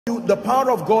The power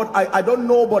of God, I don't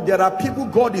know, but there are people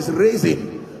God is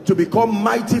raising to become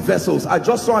mighty vessels. I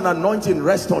just saw an anointing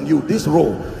rest on you, this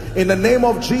role. In the name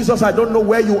of Jesus, I don't know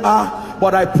where you are,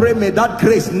 but I pray may that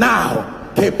grace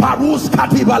now, let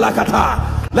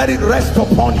it rest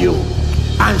upon you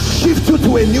and shift you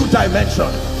to a new dimension.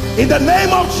 In the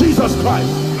name of Jesus Christ.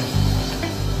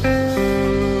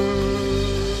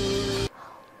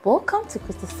 Welcome to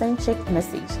Christocentric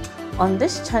Message. On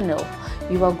this channel,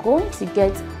 you are going to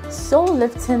get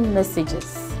soul-lifting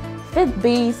messages,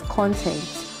 faith-based content,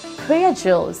 prayer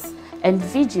drills, and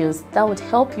videos that would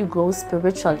help you grow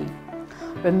spiritually.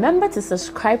 Remember to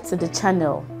subscribe to the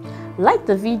channel, like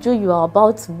the video you are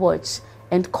about to watch,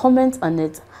 and comment on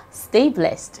it. Stay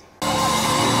blessed.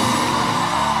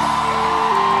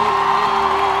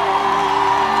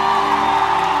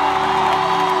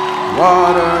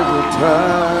 Water will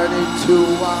turn into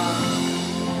wine.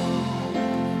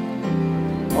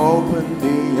 Open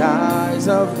the eyes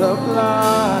of the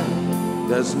blind.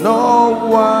 There's no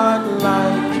one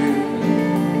like you.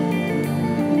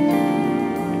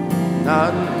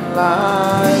 None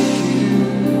like you.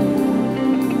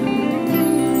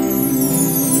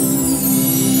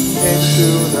 Into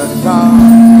the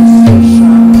darkness to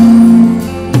shine.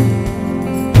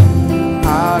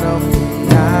 Out of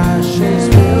the ashes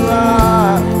we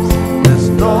rise. There's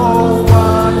no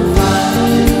one like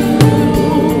you.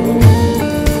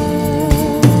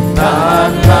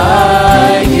 None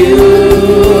like you.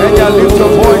 Can you lift your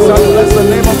voice and bless the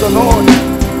name of the Lord?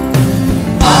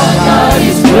 Our God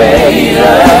is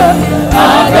greater.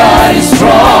 Our God is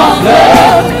stronger.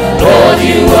 Lord,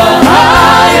 you are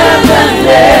higher than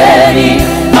any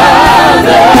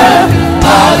other.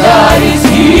 Our God is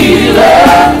healer.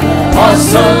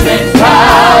 Awesome in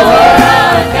power.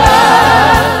 Our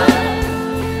God.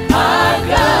 Our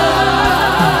God.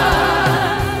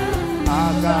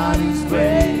 Our God is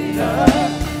greater.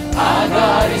 Our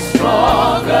God is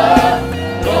stronger.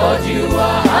 Lord, you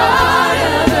are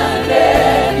higher than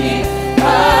any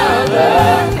other.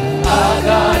 Our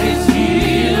God is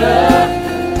healer.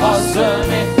 Awesome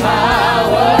in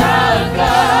power. Our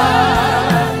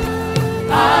God.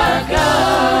 Our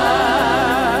God.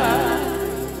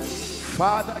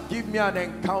 Father, give me an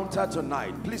encounter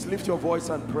tonight. Please lift your voice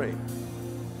and pray.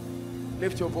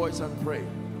 Lift your voice and pray.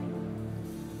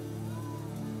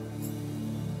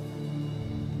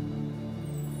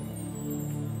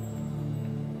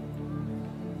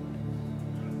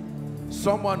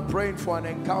 Someone praying for an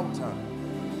encounter.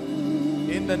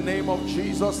 In the name of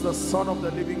Jesus, the Son of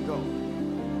the living God.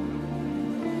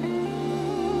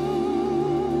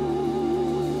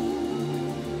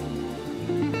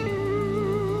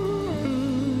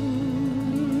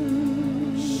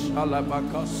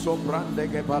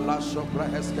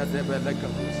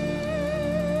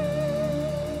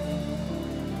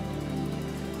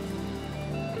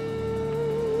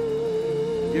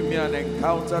 Give me an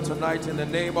encounter tonight in the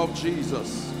name of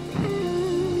Jesus.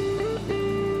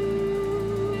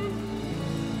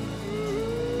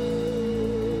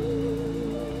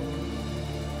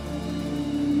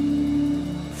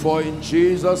 For in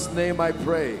Jesus' name I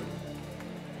pray.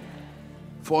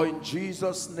 For in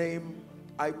Jesus' name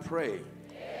I pray.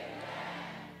 Amen.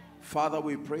 Father,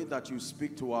 we pray that you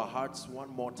speak to our hearts one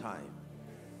more time.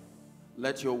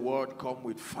 Let your word come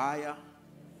with fire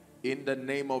in the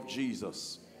name of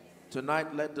Jesus.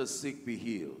 Tonight, let the sick be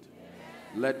healed.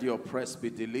 Let the oppressed be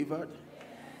delivered.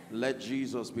 Let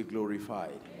Jesus be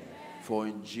glorified. For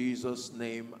in Jesus'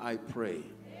 name I pray.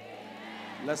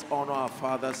 Let's honor our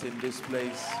fathers in this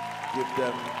place. Give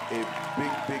them a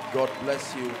big God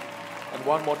bless you. And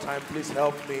one more time, please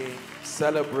help me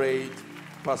celebrate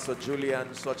Pastor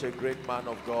Julian, such a great man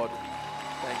of God.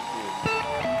 Thank you.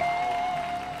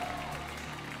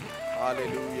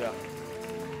 Hallelujah.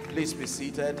 Please be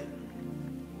seated.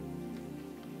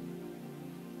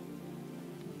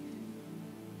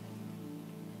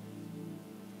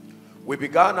 We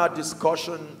began our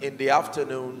discussion in the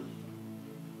afternoon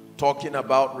talking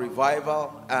about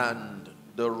revival and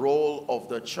the role of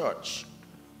the church.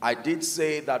 I did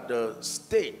say that the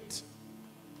state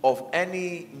of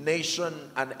any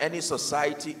nation and any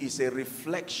society is a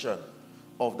reflection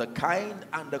of the kind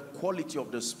and the quality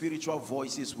of the spiritual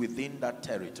voices within that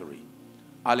territory.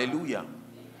 Hallelujah.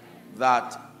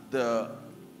 That the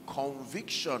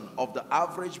conviction of the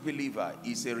average believer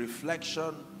is a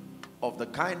reflection of the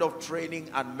kind of training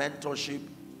and mentorship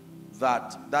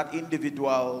that that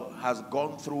individual has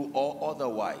gone through or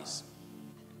otherwise.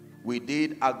 We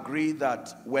did agree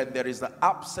that when there is the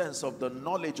absence of the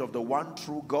knowledge of the one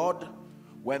true God,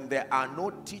 when there are no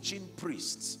teaching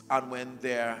priests, and when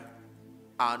there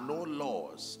are no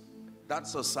laws, that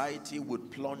society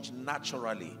would plunge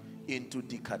naturally into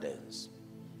decadence.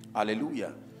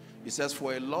 Hallelujah. It says,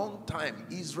 for a long time,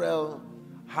 Israel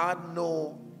had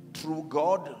no true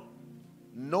God,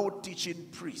 no teaching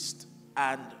priest,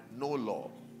 and no law.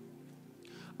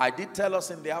 I did tell us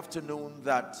in the afternoon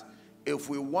that if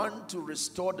we want to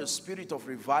restore the spirit of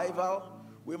revival,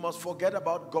 we must forget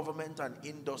about government and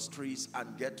industries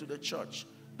and get to the church.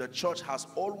 The church has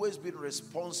always been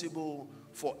responsible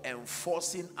for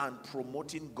enforcing and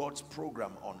promoting God's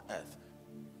program on earth.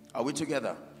 Are we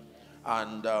together?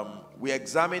 And we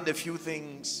examined a few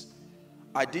things.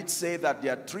 I did say that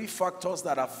there are three factors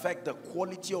that affect the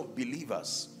quality of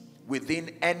believers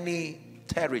within any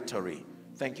territory.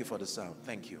 Thank you for the sound.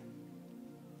 Thank you.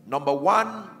 Number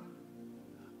one,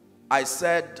 I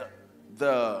said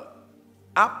the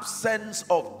absence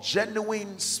of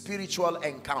genuine spiritual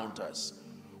encounters.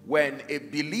 When a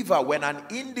believer, when an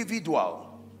individual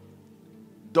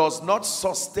does not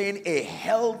sustain a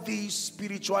healthy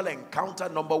spiritual encounter,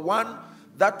 number one,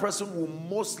 that person will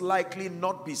most likely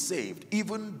not be saved,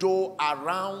 even though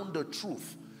around the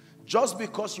truth. Just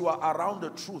because you are around the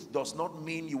truth does not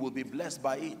mean you will be blessed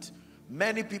by it.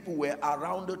 Many people were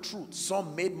around the truth.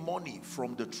 Some made money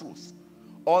from the truth.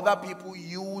 Other people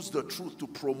used the truth to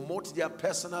promote their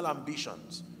personal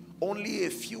ambitions. Only a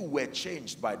few were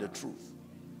changed by the truth.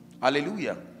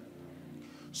 Hallelujah.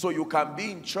 So you can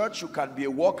be in church, you can be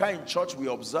a worker in church, we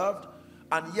observed,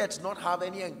 and yet not have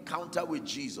any encounter with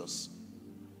Jesus.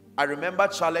 I remember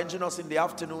challenging us in the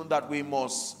afternoon that we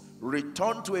must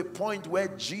return to a point where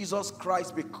Jesus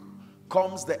Christ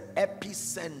becomes the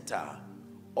epicenter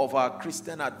of our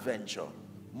Christian adventure.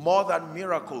 More than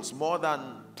miracles, more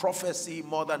than prophecy,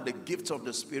 more than the gifts of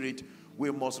the Spirit, we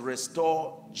must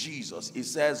restore Jesus. It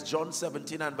says, John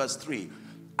 17 and verse 3,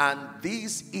 and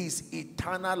this is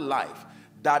eternal life,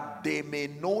 that they may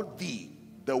know thee,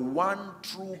 the one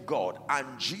true God, and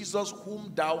Jesus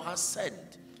whom thou hast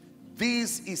sent.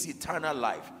 This is eternal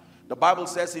life. The Bible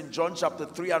says in John chapter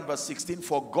 3 and verse 16,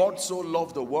 for God so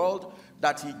loved the world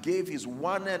that he gave his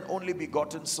one and only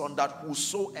begotten Son, that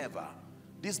whosoever,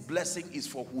 this blessing is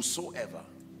for whosoever,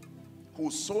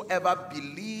 whosoever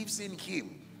believes in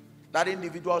him, that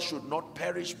individual should not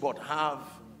perish but have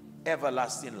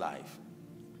everlasting life.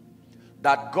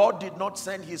 That God did not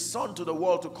send his Son to the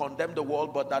world to condemn the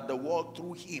world, but that the world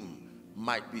through him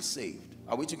might be saved.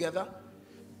 Are we together?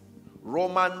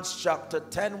 Romans chapter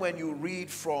 10, when you read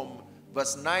from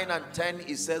verse 9 and 10,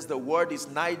 it says the word is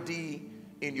nigh thee,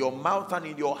 in your mouth and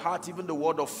in your heart, even the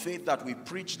word of faith that we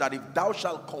preach, that if thou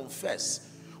shalt confess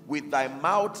with thy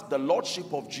mouth the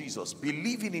lordship of Jesus,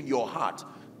 believing in your heart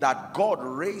that God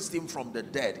raised him from the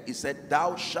dead, he said,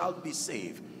 thou shalt be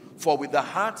saved. For with the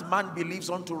heart man believes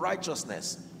unto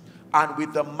righteousness, and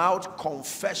with the mouth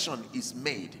confession is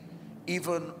made,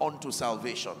 even unto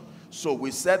salvation. So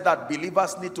we said that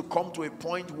believers need to come to a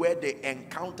point where they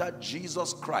encounter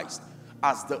Jesus Christ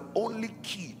as the only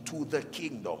key to the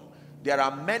kingdom. There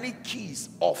are many keys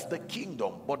of the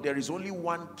kingdom, but there is only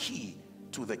one key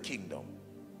to the kingdom.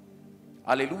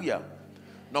 Hallelujah.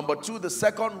 Number two, the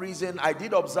second reason, I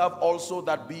did observe also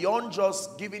that beyond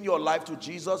just giving your life to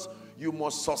Jesus, you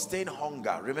must sustain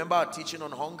hunger. Remember our teaching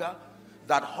on hunger?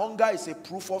 That hunger is a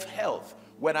proof of health.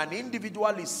 When an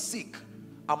individual is sick,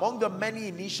 among the many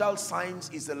initial signs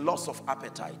is a loss of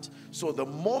appetite. So the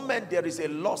moment there is a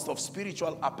loss of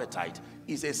spiritual appetite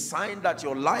is a sign that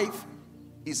your life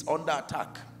is under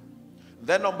attack.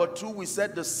 Then number two, we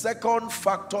said the second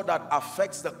factor that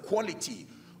affects the quality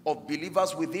of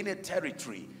believers within a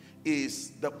territory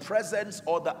is the presence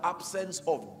or the absence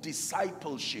of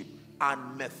discipleship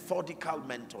and methodical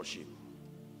mentorship.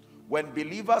 When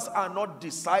believers are not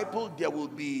discipled, there will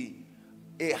be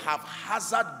a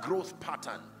haphazard growth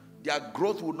pattern. Their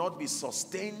growth will not be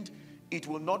sustained. It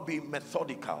will not be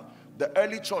methodical. The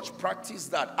early church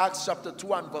practiced that. Acts chapter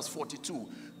 2 and verse 42.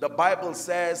 The Bible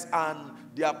says, and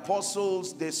the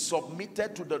apostles, they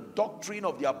submitted to the doctrine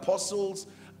of the apostles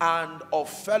and of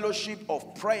fellowship,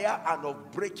 of prayer, and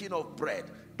of breaking of bread.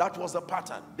 That was the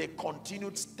pattern. They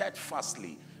continued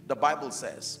steadfastly, the Bible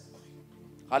says.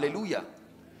 Hallelujah.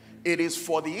 It is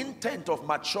for the intent of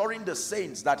maturing the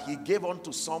saints that he gave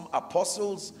unto some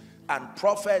apostles and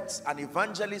prophets and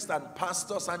evangelists and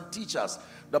pastors and teachers.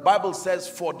 The Bible says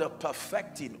for the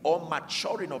perfecting or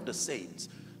maturing of the saints,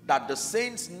 that the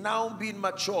saints now being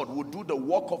matured will do the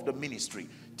work of the ministry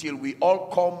till we all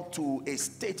come to a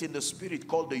state in the spirit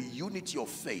called the unity of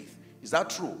faith. Is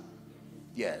that true?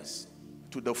 Yes.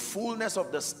 To the fullness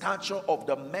of the stature of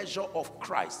the measure of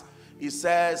Christ. It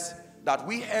says that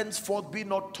we henceforth be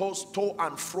not tossed to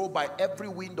and fro by every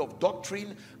wind of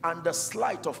doctrine and the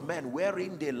sleight of men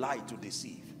wherein they lie to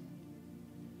deceive.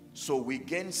 So we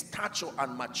gain stature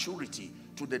and maturity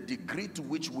to the degree to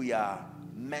which we are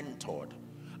mentored.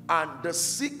 And the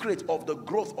secret of the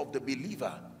growth of the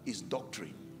believer is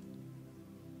doctrine.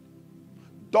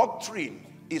 Doctrine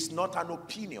is not an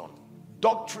opinion.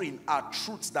 Doctrine are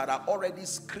truths that are already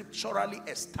scripturally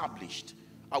established.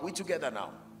 Are we together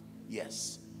now?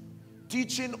 Yes.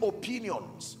 Teaching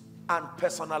opinions and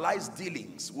personalized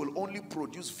dealings will only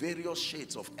produce various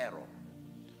shades of error.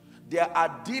 There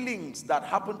are dealings that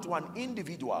happen to an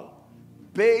individual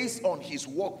based on his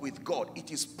walk with God.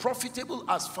 It is profitable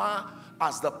as far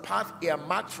as the path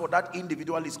earmarked for that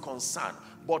individual is concerned,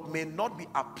 but may not be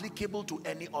applicable to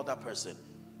any other person.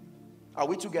 Are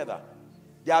we together?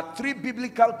 There are three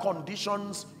biblical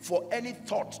conditions for any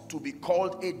thought to be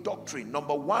called a doctrine.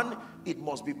 Number one, it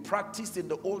must be practiced in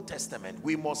the Old Testament.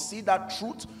 We must see that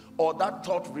truth or that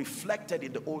thought reflected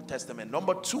in the Old Testament.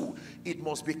 Number two, it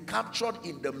must be captured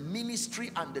in the ministry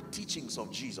and the teachings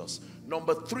of Jesus.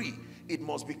 Number three, it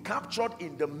must be captured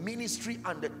in the ministry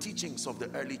and the teachings of the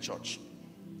early church.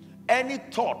 Any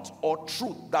thought or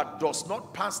truth that does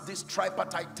not pass this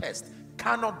tripartite test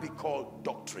cannot be called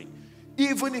doctrine,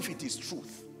 even if it is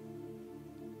truth.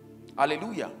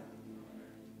 Hallelujah.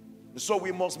 So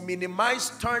we must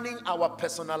minimize turning our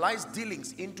personalized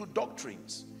dealings into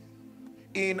doctrines.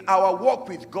 In our walk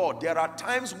with God, there are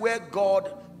times where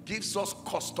God gives us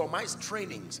customized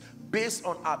trainings based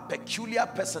on our peculiar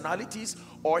personalities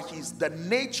or the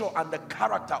nature and the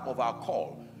character of our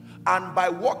call. And by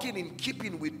walking in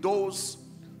keeping with those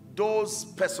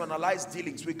personalized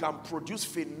dealings, we can produce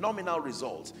phenomenal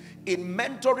results. In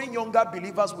mentoring younger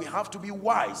believers, we have to be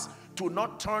wise to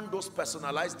not turn those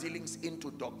personalized dealings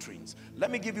into doctrines. Let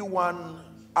me give you one.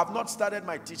 I've not started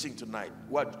my teaching tonight.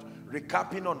 We're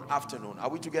recapping on afternoon. Are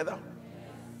we together?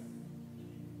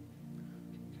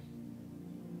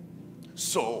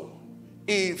 So,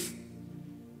 if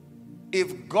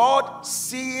God,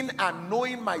 seeing and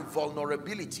knowing my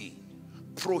vulnerability,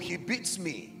 prohibits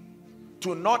me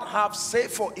to not have, say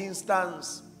for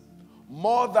instance,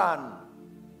 more than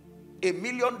 $1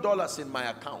 million in my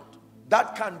account,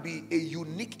 that can be a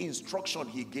unique instruction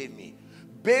he gave me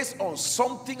based on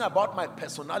something about my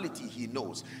personality he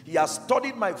knows. He has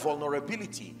studied my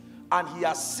vulnerability and he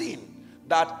has seen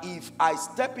that if I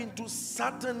step into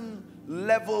certain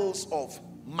levels of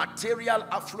material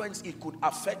affluence, it could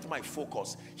affect my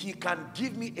focus. He can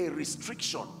give me a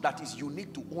restriction that is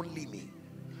unique to only me.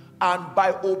 And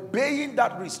by obeying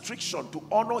that restriction to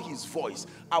honor his voice,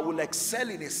 I will excel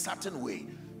in a certain way.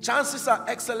 Chances are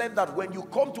excellent that when you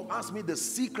come to ask me the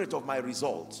secret of my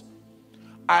results,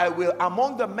 I will,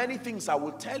 among the many things I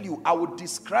will tell you, I will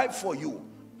describe for you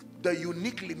the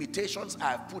unique limitations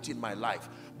I have put in my life.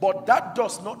 But that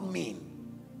does not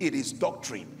mean it is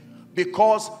doctrine,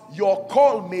 because your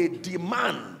call may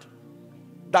demand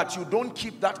that you don't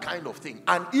keep that kind of thing.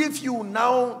 And if you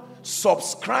now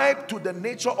subscribe to the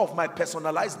nature of my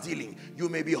personalized dealing, you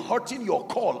may be hurting your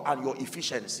call and your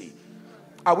efficiency.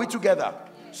 Are we together?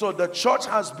 So the church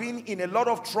has been in a lot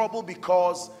of trouble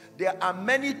because there are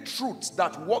many truths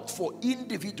that worked for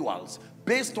individuals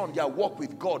based on their walk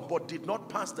with God, but did not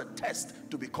pass the test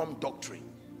to become doctrine.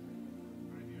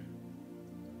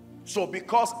 So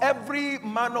because every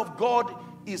man of God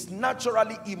is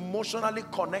naturally emotionally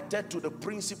connected to the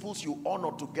principles you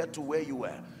honor to get to where you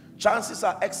were, chances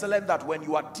are excellent that when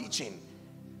you are teaching,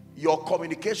 your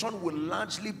communication will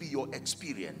largely be your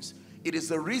experience. It is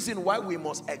the reason why we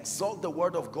must exalt the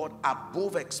word of God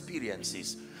above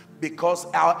experiences, because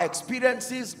our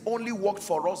experiences only worked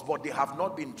for us, but they have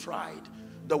not been tried.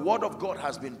 The word of God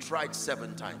has been tried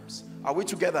 7 times. Are we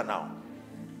together now?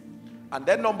 And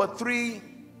then number 3,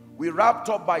 we wrapped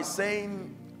up by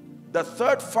saying the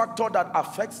third factor that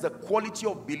affects the quality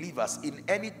of believers in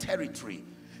any territory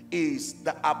is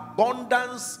the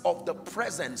abundance of the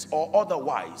presence or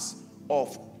otherwise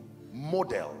of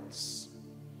models.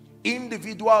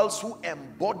 Individuals who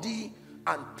embody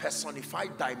and personify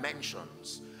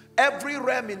dimensions. Every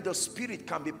realm in the spirit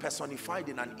can be personified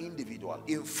in an individual.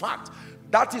 In fact,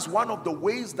 that is one of the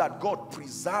ways that God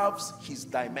preserves his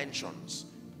dimensions.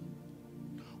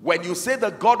 When you say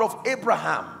the God of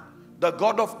Abraham, the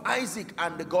God of Isaac,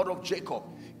 and the God of Jacob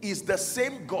is the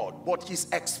same God, but his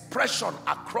expression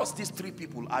across these 3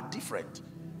 people are different.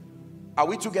 Are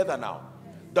we together now?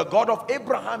 The God of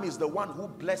Abraham is the one who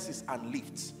blesses and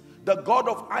lifts. The God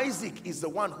of Isaac is the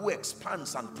one who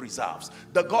expands and preserves.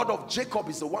 The God of Jacob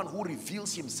is the one who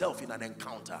reveals himself in an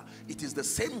encounter. It is the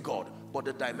same God, but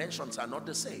the dimensions are not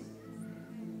the same.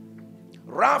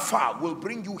 Rapha will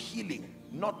bring you healing,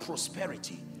 not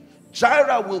prosperity.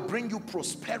 Jireh will bring you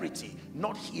prosperity,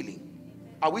 not healing.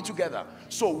 Are we together?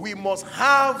 So we must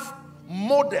have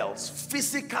models,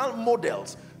 physical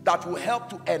models that will help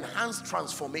to enhance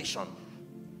transformation.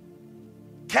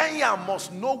 Kenya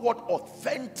must know what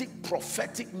authentic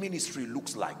prophetic ministry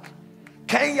looks like.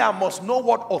 Kenya must know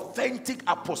what authentic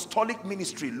apostolic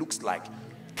ministry looks like.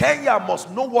 Kenya must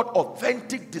know what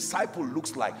authentic disciple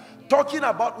looks like. Talking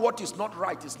about what is not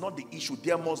right is not the issue.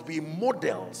 There must be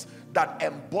models that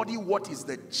embody what is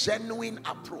the genuine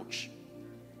approach.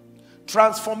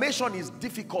 Transformation is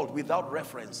difficult without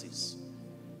references.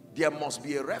 There must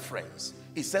be a reference.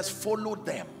 It says, follow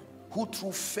them who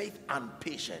through faith and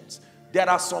patience. There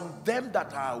are some them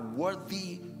that are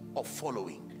worthy of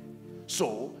following.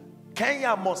 So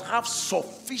Kenya must have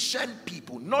sufficient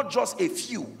people, not just a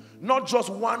few, not just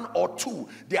one or two.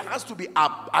 There has to be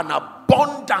an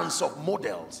abundance of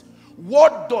models.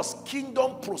 What does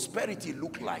kingdom prosperity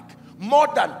look like? More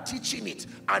than teaching it,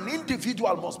 an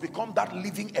individual must become that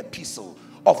living epistle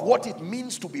of what it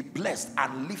means to be blessed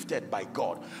and lifted by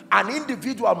God. An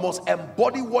individual must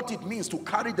embody what it means to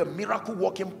carry the miracle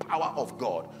working power of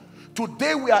God.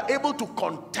 Today we are able to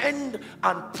contend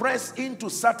and press into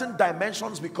certain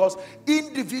dimensions because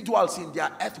individuals in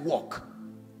their earth walk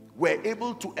were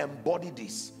able to embody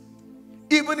this.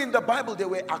 Even in the Bible, they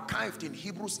were archived in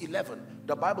Hebrews 11.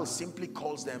 The Bible simply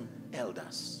calls them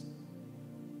elders.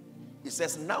 It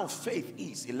says, now faith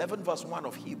is, 11 verse 1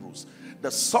 of Hebrews, the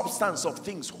substance of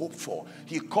things hoped for.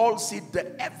 He calls it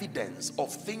the evidence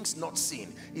of things not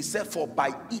seen. He said, for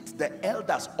by it the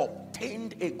elders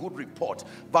obtained a good report.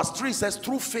 Verse 3 says,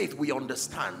 through faith we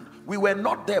understand. We were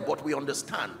not there, but we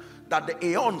understand that the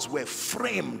aeons were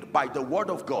framed by the word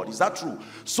of God. Is that true?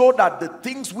 So that the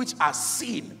things which are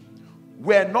seen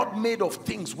were not made of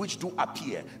things which do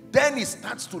appear. Then he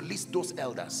starts to list those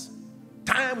elders.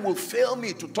 Time will fail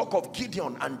me to talk of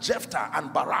Gideon and Jephthah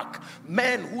and Barak,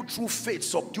 men who through faith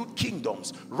subdued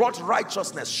kingdoms, wrought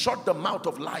righteousness, shut the mouth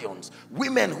of lions,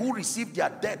 women who received their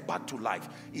dead back to life.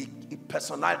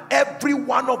 Every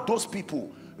one of those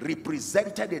people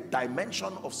represented a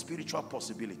dimension of spiritual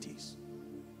possibilities.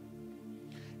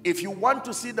 If you want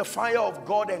to see the fire of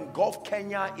God engulf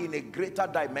Kenya in a greater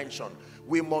dimension,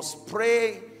 we must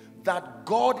pray that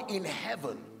God in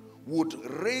heaven would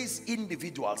raise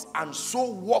individuals and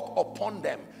so work upon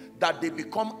them that they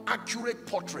become accurate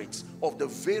portraits of the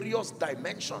various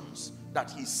dimensions that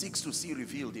he seeks to see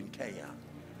revealed in Kenya.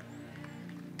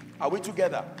 Are we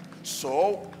together?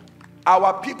 So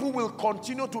our people will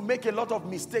continue to make a lot of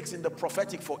mistakes in the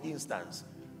prophetic, for instance,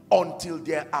 until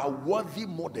there are worthy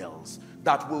models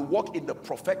that will walk in the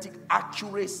prophetic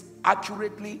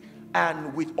accurately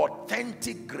and with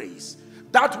authentic grace.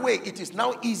 That way, it is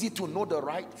now easy to know the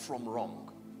right from wrong.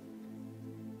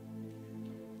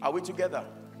 Are we together?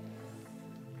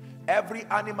 Every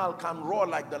animal can roar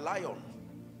like the lion,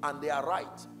 and they are right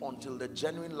until the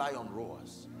genuine lion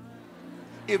roars.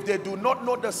 If they do not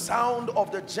know the sound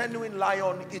of the genuine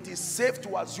lion, it is safe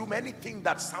to assume anything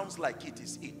that sounds like it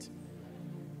is it.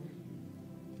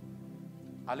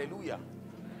 Hallelujah.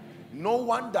 No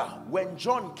wonder when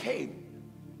John came,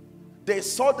 they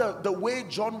saw the way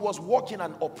John was walking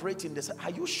and operating. They said, are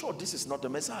you sure this is not the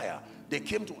Messiah? They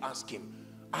came to ask him,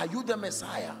 are you the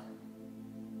Messiah?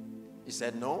 He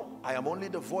said, no, I am only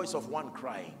the voice of one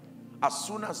crying. As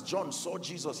soon as John saw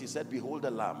Jesus, he said, behold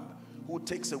the Lamb who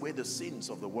takes away the sins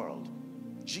of the world.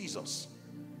 Jesus.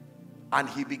 And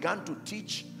he began to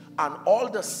teach, and all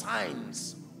the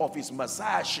signs of his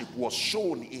messiahship was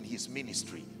shown in his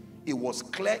ministry. It was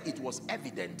clear, it was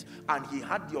evident, and he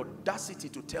had the audacity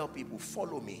to tell people,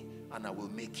 follow me and I will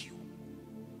make you.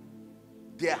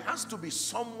 There has to be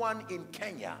someone in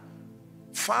Kenya,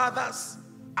 fathers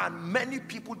and many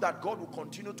people that God will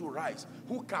continue to rise,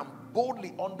 who can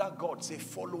boldly under God say,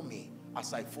 follow me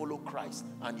as I follow Christ,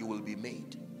 and you will be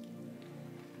made.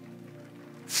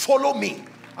 Follow me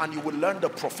and you will learn the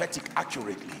prophetic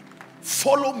accurately.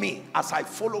 Follow me as I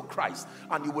follow Christ,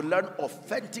 and you will learn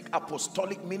authentic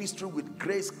apostolic ministry with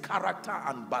grace, character,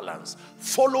 and balance.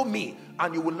 Follow me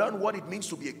and you will learn what it means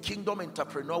to be a kingdom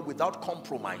entrepreneur without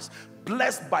compromise,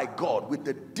 blessed by God with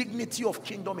the dignity of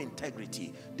kingdom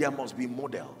integrity. There must be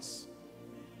models.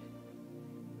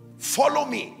 Follow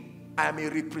me. I am a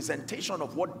representation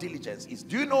of what diligence is.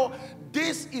 Do you know,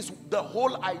 this is the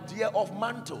whole idea of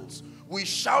mantles. We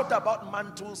shout about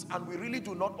mantles and we really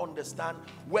do not understand.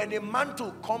 When a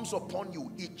mantle comes upon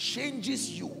you, it changes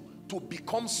you to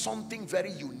become something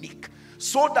very unique,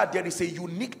 so that there is a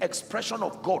unique expression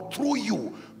of God through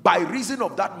you by reason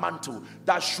of that mantle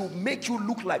that should make you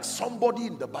look like somebody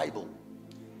in the Bible.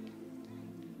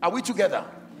 Are we together?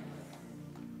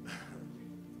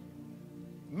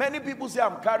 Many people say,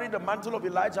 I'm carrying the mantle of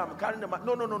Elijah, I'm carrying the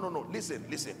mantle. No.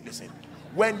 Listen.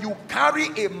 When you carry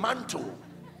a mantle,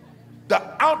 the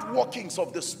outworkings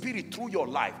of the Spirit through your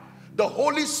life, the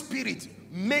Holy Spirit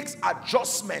makes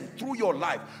adjustment through your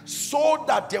life so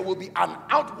that there will be an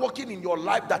outworking in your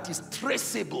life that is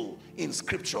traceable in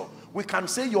Scripture. We can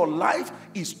say your life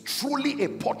is truly a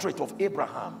portrait of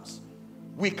Abraham's.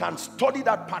 We can study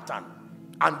that pattern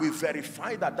and we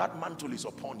verify that that mantle is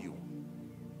upon you.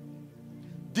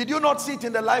 Did you not see it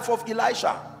in the life of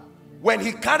Elisha? When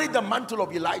he carried the mantle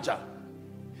of Elijah,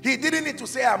 he didn't need to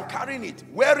say, I'm carrying it.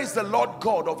 Where is the Lord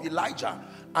God of Elijah?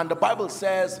 And the Bible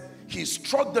says, he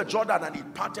struck the Jordan and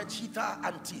it parted hither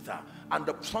and thither. And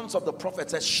the sons of the prophet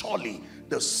says, surely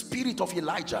the spirit of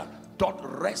Elijah doth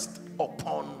rest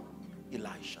upon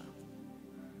Elisha.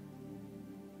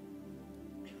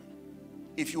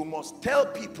 If you must tell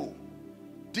people,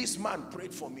 this man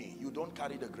prayed for me, you don't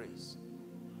carry the grace.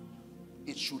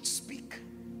 It should speak.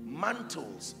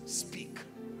 Mantles speak.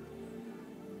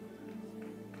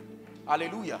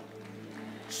 Hallelujah.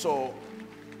 So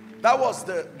that was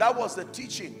the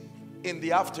teaching in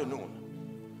the afternoon.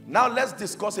 Now let's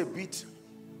discuss a bit.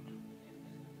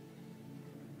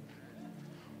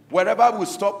 Wherever we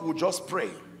stop, we'll just pray.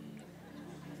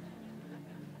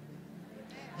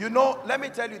 You know, let me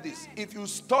tell you this. If you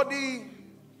study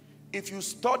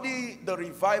the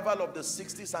revival of the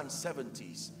 60s and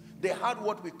 70s, they had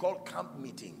what we call camp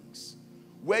meetings,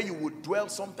 where you would dwell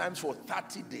sometimes for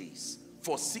 30 days,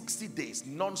 for 60 days,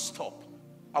 non-stop.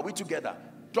 Are we together?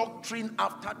 Doctrine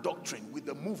after doctrine with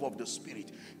the move of the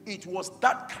Spirit. It was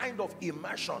that kind of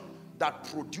immersion that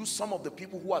produced some of the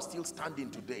people who are still standing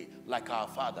today, like our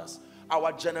fathers.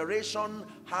 Our generation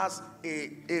has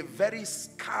a very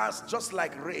scarce, just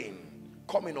like rain,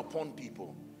 coming upon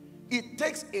people. It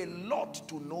takes a lot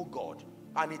to know God,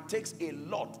 and it takes a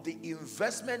lot. The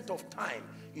investment of time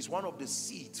is one of the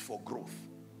seeds for growth.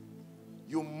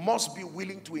 You must be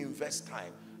willing to invest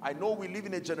time. I know we live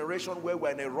in a generation where we're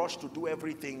in a rush to do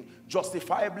everything,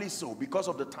 justifiably so, because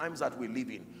of the times that we live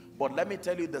in. But let me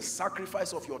tell you, the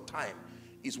sacrifice of your time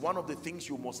is one of the things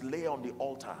you must lay on the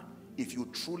altar if you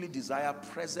truly desire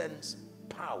presence,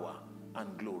 power,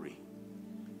 and glory.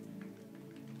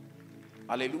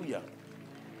 Hallelujah.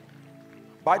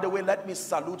 By the way, let me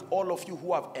salute all of you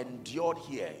who have endured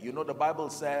here. You know, the Bible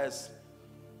says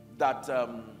that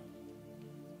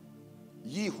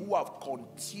ye who have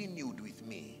continued with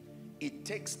me, it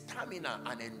takes stamina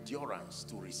and endurance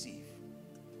to receive.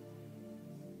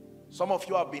 Some of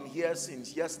you have been here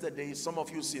since yesterday, some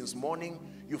of you since morning.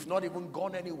 You've not even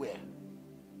gone anywhere.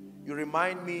 You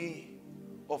remind me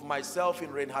of myself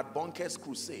in Reinhard Bonke's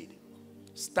crusade,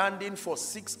 standing for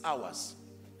 6 hours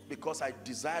because I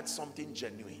desired something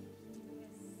genuine.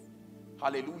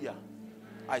 Hallelujah.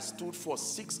 I stood for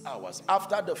 6 hours.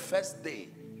 After the first day,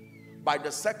 by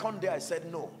the second day, I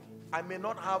said, no, I may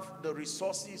not have the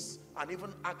resources and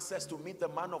even access to meet the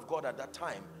man of God at that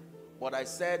time. But I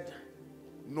said,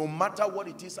 no matter what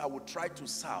it is, I would try to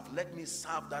serve. Let me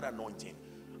serve that anointing.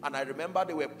 And I remember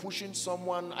they were pushing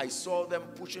someone. I saw them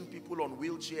pushing people on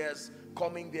wheelchairs,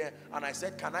 coming there. And I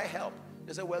said, can I help?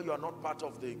 They said, well, you are not part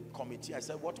of the committee. I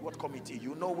said, what committee?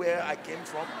 You know where I came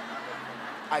from?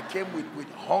 I came with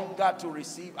hunger to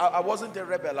receive. I wasn't a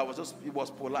rebel. It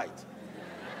was polite.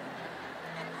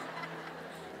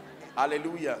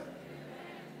 Hallelujah.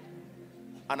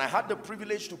 And I had the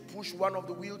privilege to push one of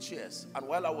the wheelchairs. And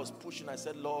while I was pushing, I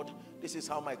said, Lord, this is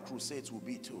how my crusades will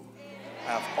be too.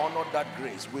 I have honored that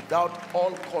grace. Without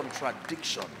all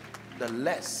contradiction, the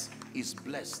less is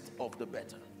blessed of the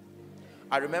better.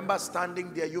 I remember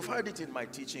standing there. You've heard it in my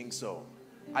teaching. So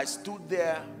I stood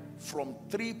there from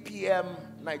 3 p.m.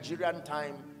 Nigerian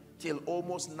time till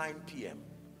almost 9 p.m.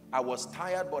 I was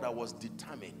tired, but I was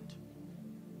determined.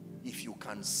 If you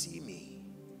can see me.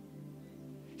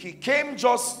 He came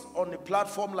just on the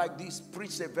platform like this,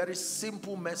 preached a very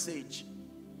simple message.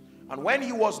 And when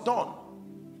he was done,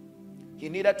 he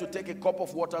needed to take a cup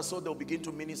of water so they'll begin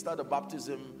to minister the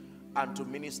baptism and to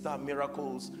minister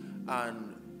miracles.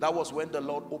 And that was when the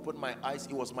Lord opened my eyes.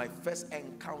 It was my first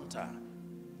encounter,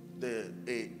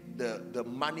 the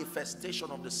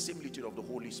manifestation of the similitude of the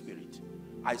Holy Spirit.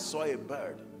 I saw a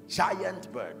bird,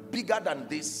 giant bird, bigger than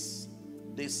this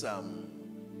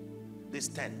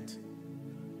tent,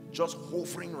 just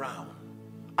hovering around.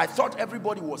 I thought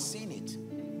everybody was seeing it.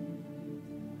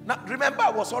 Now, remember, I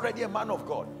was already a man of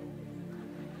God.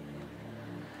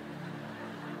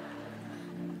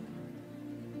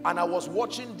 And I was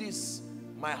watching this.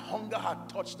 My hunger had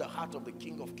touched the heart of the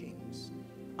King of Kings.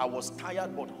 I was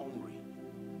tired but hungry.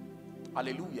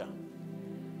 Hallelujah.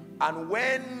 And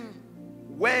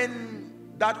when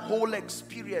that whole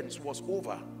experience was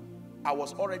over, I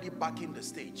was already back in the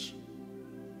stage.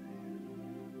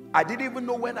 I didn't even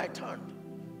know when I turned.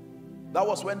 That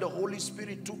was when the Holy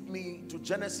Spirit took me to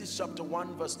Genesis chapter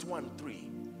 1 verse 2 and 3.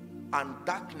 And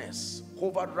darkness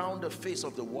hovered round the face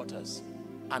of the waters.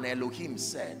 And Elohim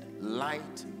said,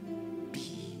 light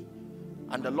be.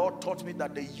 And the Lord taught me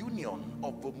that the union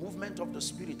of the movement of the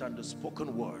Spirit and the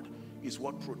spoken word is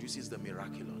what produces the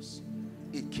miraculous.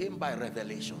 It came by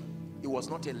revelation. It was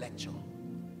not a lecture.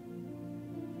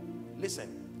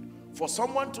 Listen, for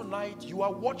someone tonight, you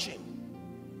are watching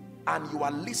and you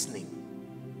are listening,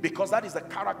 because that is the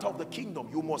character of the kingdom.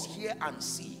 You must hear and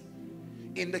see.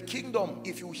 In the kingdom,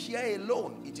 if you hear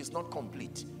alone, it is not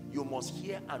complete. You must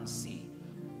hear and see.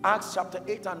 Acts chapter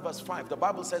 8 and verse 5, the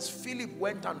Bible says Philip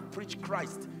went and preached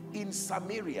Christ in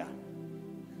Samaria.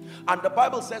 And the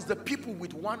Bible says the people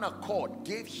with one accord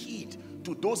gave heed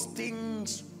to those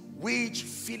things which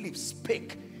Philip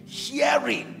spake,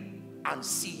 hearing and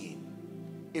seeing.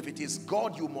 If it is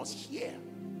God, you must hear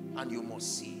and you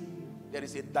must see. There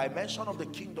is a dimension of the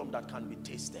kingdom that can be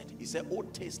tasted. He said, oh,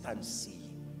 taste and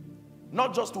see.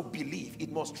 Not just to believe,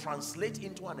 it must translate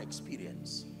into an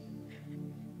experience.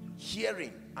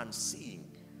 Hearing and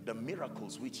seeing the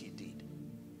miracles which he did.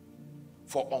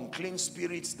 For unclean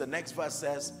spirits, the next verse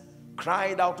says,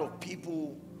 cried out of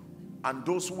people, and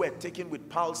those who were taken with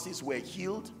palsies were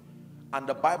healed. And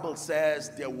the Bible says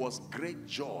there was great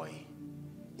joy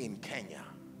in Kenya.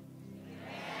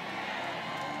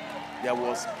 There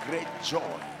was great joy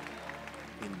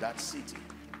in that city.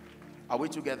 Are we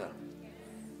together?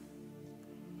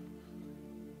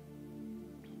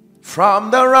 From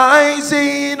the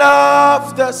rising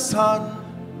of the sun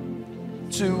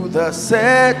to the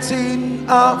setting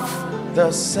of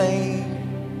the same,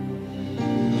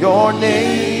 your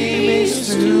name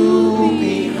is to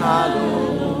be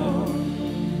hallowed,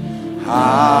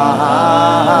 Adonai.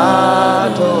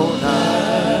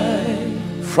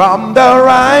 From the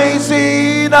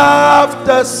rising of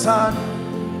the sun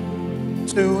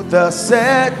to the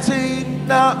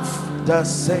setting of the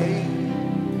same,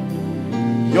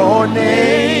 your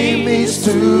name is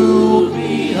to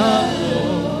be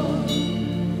hallowed,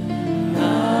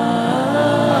 Adonai.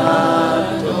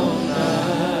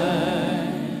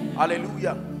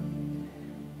 Hallelujah.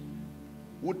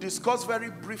 We'll discuss very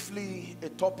briefly a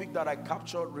topic that I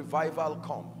captured, revival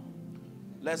come.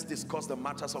 Let's discuss the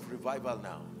matters of revival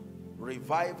now.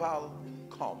 Revival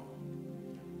come.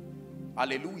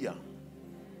 Hallelujah.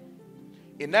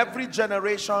 In every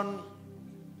generation,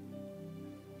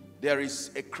 there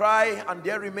is a cry, and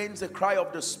there remains a cry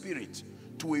of the Spirit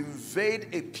to invade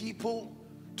a people,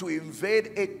 to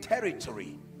invade a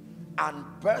territory, and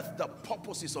birth the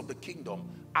purposes of the kingdom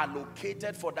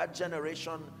allocated for that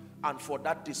generation and for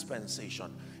that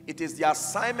dispensation. It is the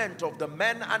assignment of the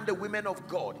men and the women of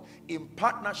God in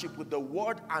partnership with the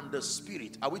Word and the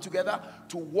Spirit. Are we together?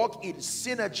 To work in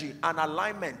synergy and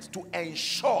alignment to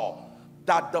ensure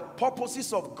that the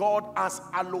purposes of God as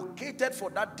allocated for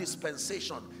that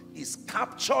dispensation is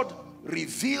captured,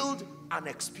 revealed, and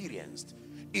experienced.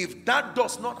 If that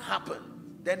does not happen,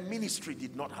 then ministry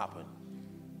did not happen.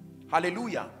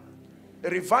 Hallelujah. A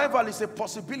revival is a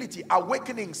possibility.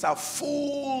 Awakenings are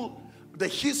full. The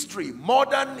history,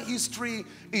 modern history,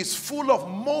 is full of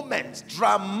moments,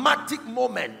 dramatic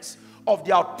moments of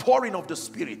the outpouring of the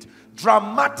Spirit,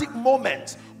 dramatic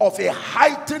moments of a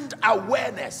heightened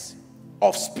awareness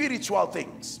of spiritual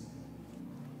things.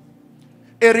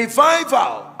 A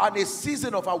revival and a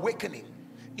season of awakening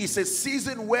is a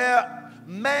season where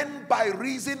men, by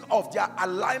reason of their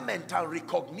alignment and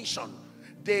recognition,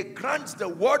 they grant the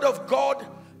Word of God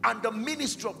and the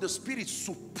ministry of the Spirit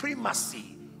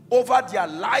supremacy over their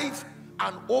life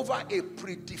and over a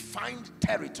predefined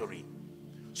territory.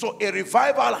 So a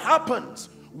revival happens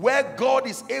where God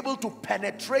is able to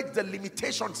penetrate the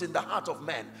limitations in the heart of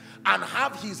men and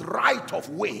have his right of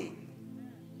way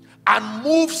and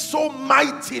move so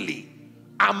mightily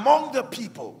among the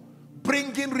people,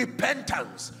 bringing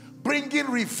repentance, bringing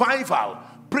revival,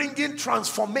 bringing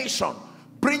transformation,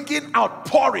 bringing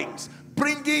outpourings,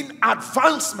 bringing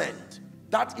advancement.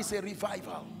 That is a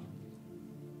revival.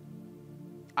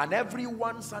 And every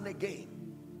once and again,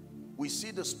 we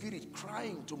see the Spirit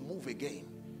crying to move again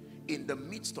in the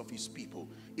midst of his people.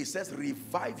 It says,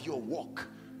 revive your work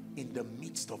in the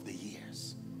midst of the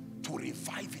years. To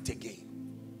revive it again.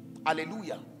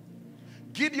 Hallelujah.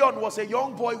 Gideon was a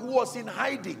young boy who was in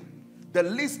hiding, the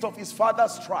least of his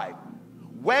father's tribe,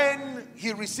 when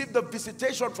he received the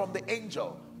visitation from the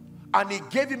angel. And he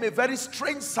gave him a very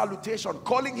strange salutation,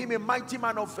 calling him a mighty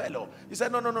man of valor. He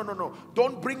said, no.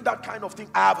 Don't bring that kind of thing.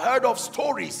 I have heard of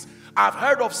stories. I've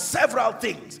heard of several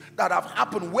things that have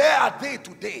happened. Where are they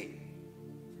today?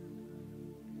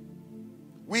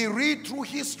 We read through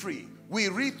history, we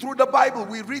read through the Bible,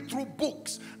 we read through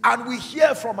books, and we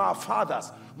hear from our fathers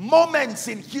moments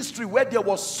in history where there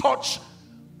was such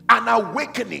an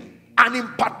awakening, an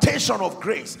impartation of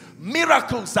grace,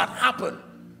 miracles that happened.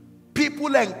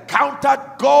 People encountered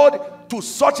God to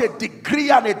such a degree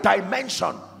and a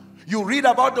dimension. You read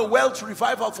about the Welsh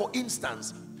revival, for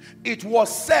instance. It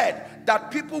was said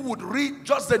that people would read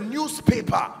just the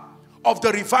newspaper of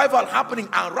the revival happening,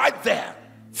 and right there,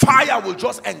 fire will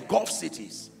just engulf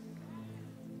cities.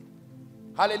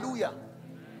 Hallelujah.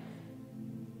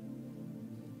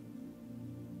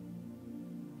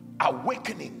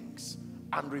 Awakenings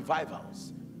and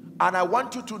revivals. And I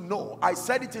want you to know, I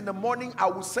said it in the morning, I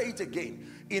will say it again.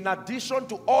 In addition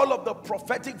to all of the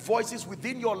prophetic voices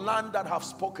within your land that have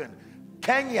spoken,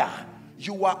 Kenya,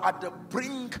 you are at the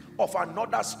brink of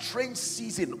another strange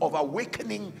season of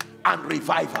awakening and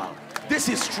revival. This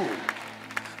is true.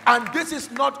 And this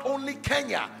is not only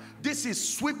Kenya. This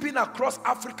is sweeping across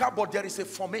Africa, but there is a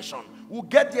formation. We'll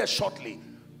get there shortly.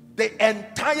 The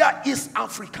entire East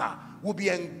Africa will be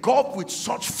engulfed with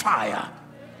such fire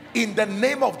in the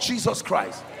name of Jesus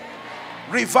Christ.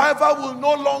 Revival will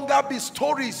no longer be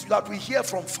stories that we hear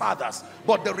from fathers,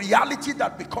 but the reality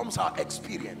that becomes our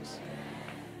experience.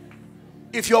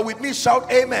 If you're with me,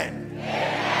 shout amen.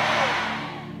 Amen.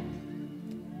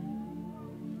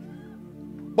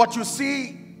 But you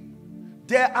see,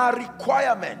 there are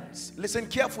requirements. Listen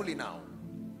carefully now.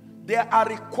 There are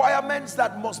requirements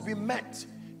that must be met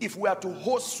if we are to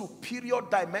host superior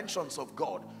dimensions of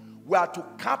God. We are to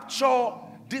capture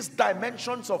these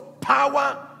dimensions of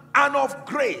power and of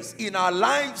grace in our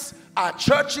lives, our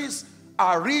churches,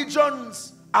 our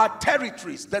regions, our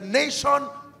territories, the nation.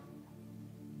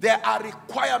 There are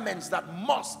requirements that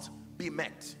must be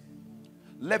met.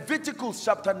 Leviticus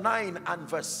chapter 9 and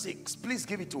verse 6. Please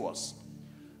give it to us.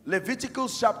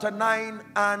 Leviticus chapter 9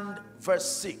 and verse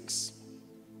 6.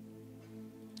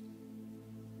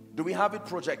 Do we have it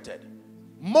projected?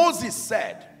 Moses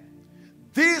said,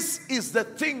 "This is the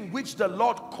thing which the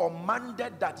Lord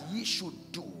commanded that ye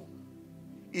should do."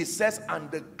 It says, "And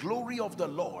the glory of the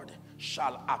Lord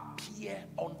shall appear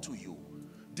unto you."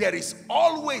 There is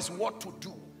always what to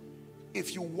do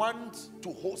if you want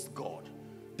to host God.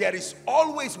 There is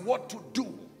always what to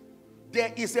do.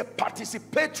 There is a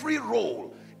participatory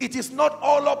role. It is not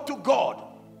all up to God.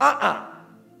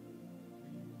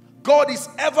 God is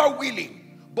ever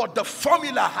willing, but the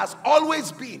formula has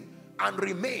always been and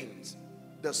remains,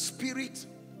 the Spirit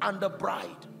and the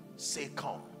bride say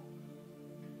come.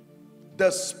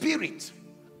 The Spirit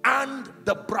and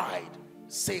the bride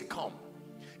say come.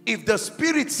 If the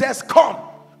Spirit says come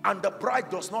and the bride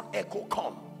does not echo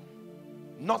come,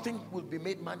 nothing will be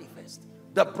made manifest.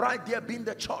 The bride there being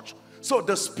the church. So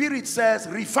the Spirit says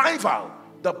revival.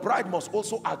 The bride must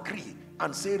also agree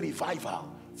and say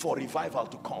revival for revival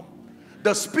to come.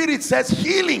 The Spirit says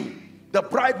healing. The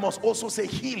bride must also say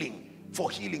healing for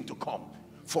healing to come.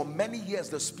 For many years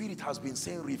the Spirit has been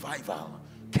saying revival.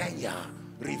 Kenya,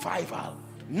 revival.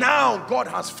 Now God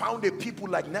has found a people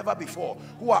like never before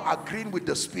who are agreeing with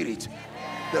the Spirit.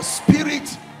 The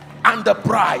Spirit and the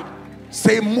bride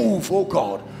say move, oh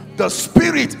God. The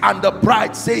Spirit and the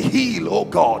bride say heal, oh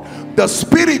God. The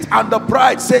Spirit and the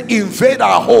bride say invade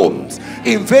our homes,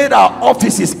 invade our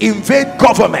offices, invade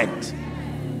government.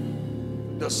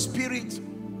 The Spirit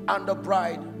and the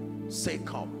bride say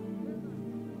come.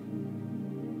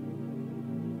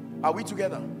 Are we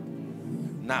together?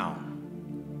 Now,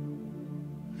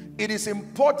 it is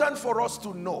important for us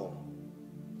to know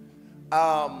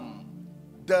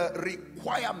the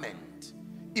requirement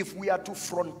if we are to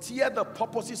frontier the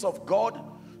purposes of God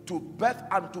to birth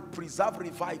and to preserve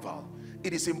revival.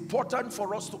 It is important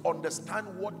for us to understand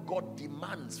what God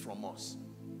demands from us.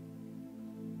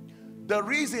 The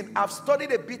reason I've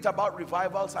studied a bit about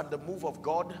revivals and the move of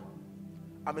God,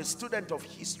 I'm a student of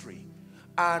history,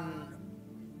 and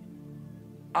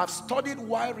I've studied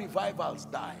why revivals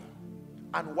die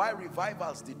and why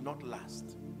revivals did not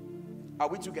last. Are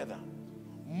we together?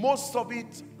 Most of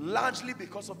it largely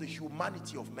because of the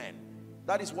humanity of men.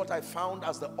 That is what I found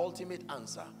as the ultimate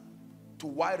answer to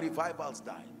why revivals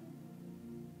die.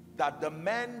 That the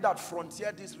men that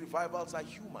frontier these revivals are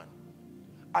human.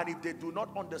 And if they do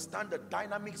not understand the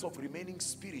dynamics of remaining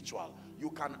spiritual, you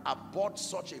can abort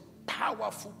such a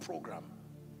powerful program.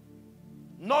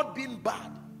 Not being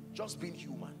bad, just being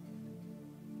human.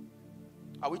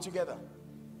 Are we together?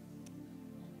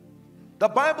 The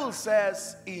Bible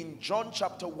says in John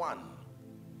chapter 1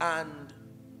 and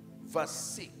verse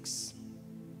 6.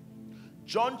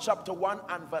 John chapter 1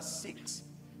 and verse 6.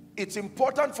 It's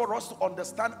important for us to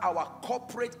understand our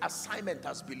corporate assignment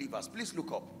as believers. Please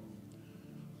look up.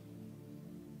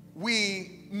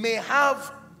 we may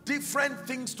have different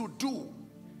things to do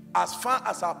as far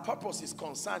as our purpose is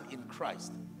concerned in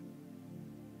Christ.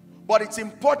 But it's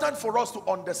important for us to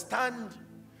understand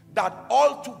that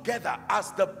all together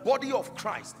as the body of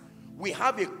Christ, we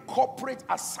have a corporate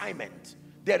assignment.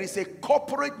 There is a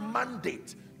corporate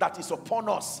mandate that is upon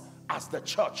us as the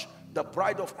church, the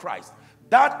bride of Christ.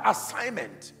 That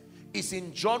assignment is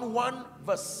in John 1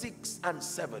 verse 6 and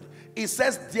 7. It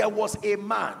says there was a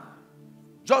man,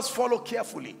 just follow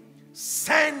carefully,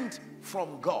 sent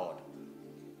from God.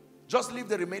 Just leave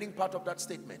the remaining part of that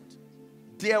statement.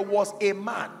 There was a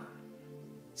man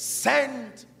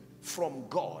sent from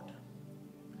God.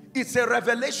 It's a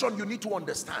revelation you need to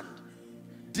understand.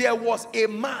 There was a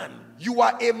man. You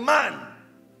are a man,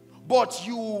 but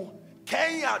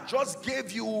Kenya just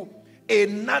gave you a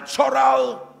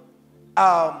natural,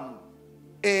 a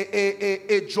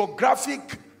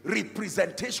geographic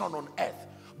representation on earth.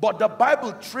 But the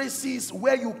Bible traces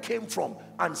where you came from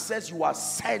and says you are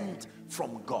sent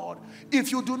from God.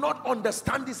 If you do not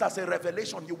understand this as a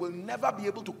revelation, you will never be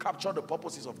able to capture the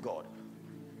purposes of God.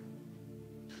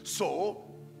 So,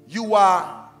 you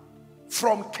are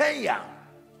from Kenya.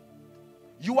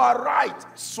 You are right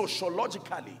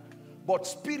sociologically, but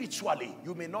spiritually,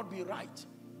 you may not be right.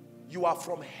 You are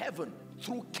from heaven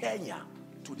through Kenya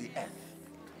to the earth.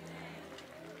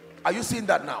 Are you seeing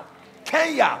that now?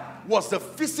 Kenya was the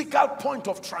physical point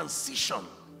of transition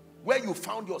where you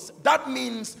found yourself. That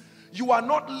means you are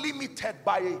not limited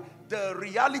by the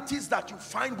realities that you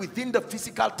find within the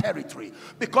physical territory,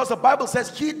 because the Bible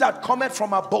says he that cometh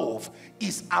from above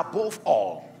is above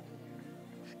all.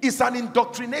 It's an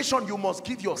indoctrination you must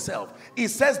give yourself. It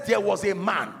says there was a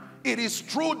man. It is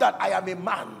true that I am a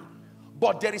man,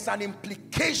 but there is an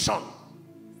implication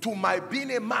to my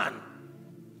being a man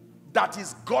that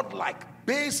is godlike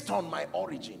based on my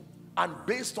origin and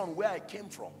based on where I came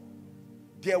from.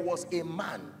 There was a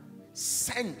man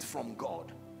sent from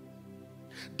God.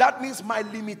 That means my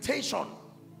limitation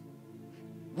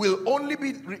will only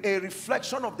be a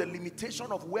reflection of the limitation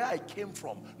of where I came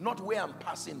from, not where I'm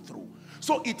passing through.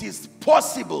 So it is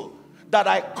possible that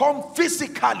I come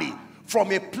physically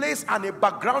from a place and a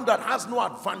background that has no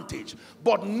advantage,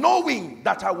 but knowing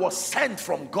that I was sent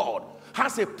from God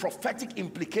has a prophetic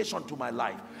implication to my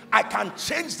life. I can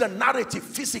change the narrative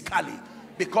physically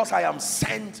because I am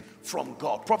sent from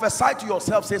God. Prophesy to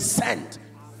yourself, say sent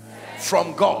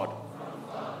from God.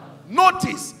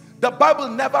 Notice, the Bible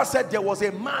never said there was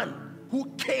a man who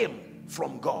came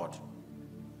from God.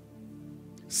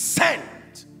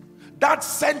 Sent. That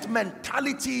sent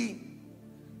mentality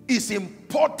is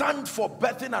important for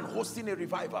birthing and hosting a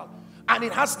revival. And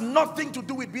it has nothing to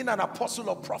do with being an apostle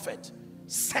or prophet.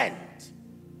 Sent.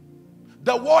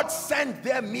 The word sent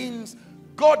there means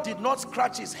God did not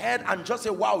scratch his head and just say,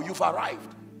 wow, you've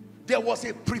arrived. There was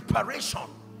a preparation.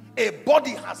 A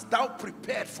body has thou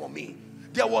prepared for me.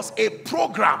 There was a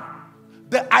program.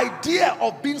 The idea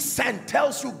of being sent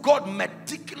tells you God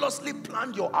meticulously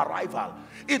planned your arrival.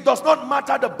 It does not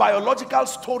matter the biological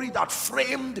story that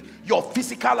framed your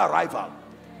physical arrival.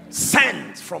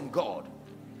 Sent from God.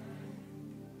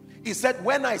 He said,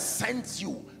 when I sent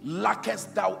you,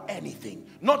 lackest thou anything?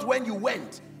 Not when you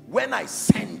went, when I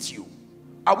sent you.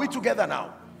 Are we together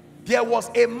now? There was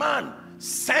a man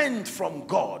sent from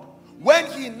God. When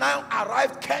he now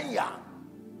arrived Kenya,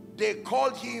 they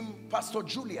called him Pastor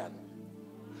Julian.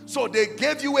 So they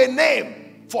gave you a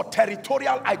name for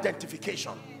territorial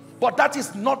identification. But that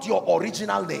is not your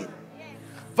original name.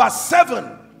 Verse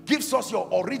 7 gives us your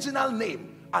original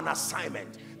name and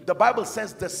assignment. The Bible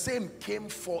says the same came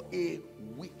for a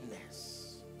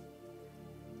witness.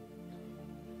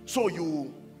 So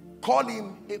you call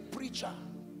him a preacher,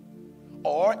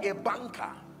 or a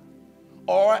banker,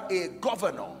 or a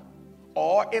governor,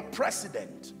 or a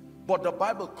president. But the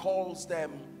Bible calls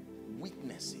them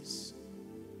witnesses.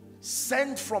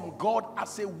 Sent from God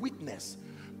as a witness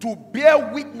to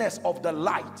bear witness of the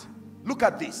light. Look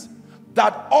at this.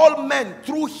 That all men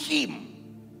through him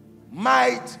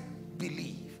might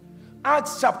believe.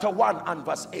 Acts chapter 1 and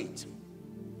verse 8.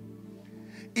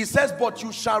 It says, but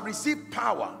you shall receive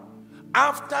power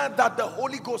after that the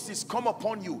Holy Ghost is come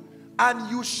upon you, and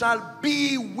you shall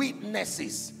be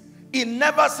witnesses. He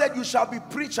never said you shall be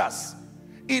preachers.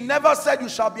 He never said you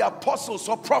shall be apostles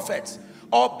or prophets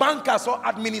or bankers or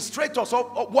administrators or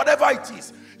whatever it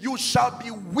is. You shall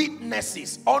be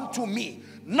witnesses unto me.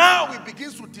 Now it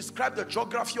begins to describe the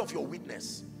geography of your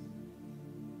witness.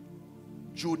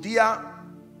 Judea,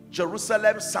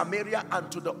 Jerusalem, Samaria,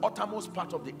 and to the uttermost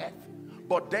part of the earth.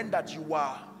 But then that you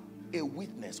are a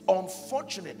witness.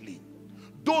 Unfortunately,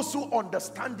 those who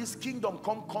understand this kingdom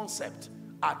come concept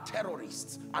are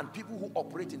terrorists and people who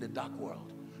operate in the dark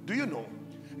world. Do you know?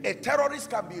 A terrorist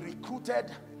can be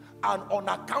recruited, and on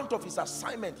account of his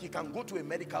assignment, he can go to a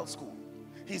medical school.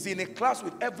 He's in a class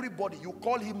with everybody. You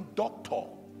call him doctor,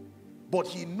 but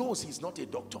he knows he's not a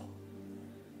doctor.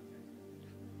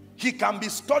 He can be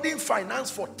studying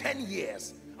finance for 10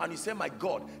 years, and you say, my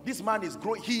God, this man is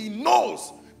growing. He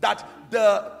knows that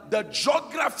the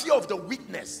geography of the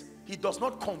witness, he does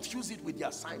not confuse it with the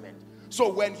assignment.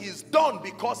 So when he's done,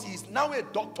 because he's now a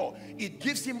doctor, it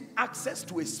gives him access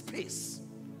to a space.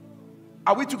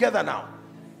 Are we together now?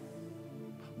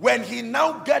 When he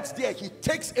now gets there, he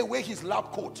takes away his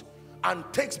lab coat and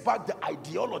takes back the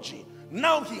ideology.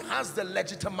 Now he has the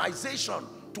legitimization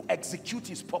to execute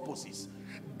his purposes.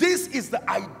 This is the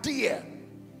idea.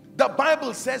 The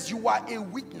Bible says you are a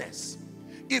witness.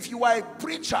 If you are a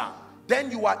preacher,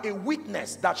 then you are a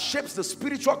witness that shapes the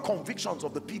spiritual convictions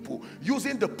of the people,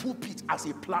 using the pulpit as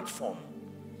a platform.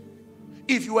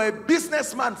 If you are a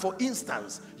businessman, for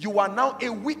instance, you are now a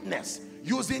witness,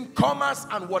 using commerce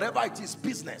and whatever it is,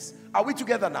 business. Are we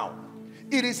together now?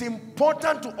 It is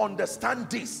important to understand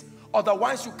this,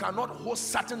 otherwise you cannot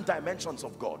host certain dimensions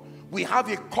of God. We have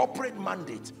a corporate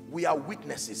mandate. We are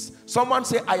witnesses. Someone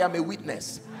say, I am a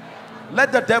witness.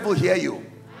 Let the devil hear you.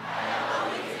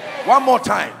 One more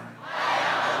time.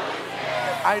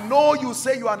 I know you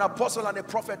say you are an apostle and a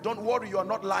prophet. Don't worry, you are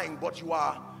not lying, but you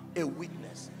are a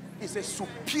witness. It's a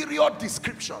superior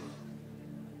description.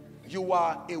 You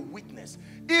are a witness.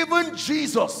 Even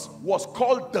Jesus was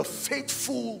called the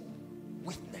faithful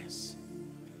witness.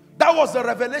 That was the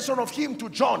revelation of him to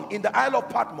John in the Isle of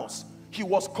Patmos. He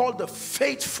was called the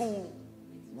faithful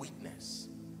witness.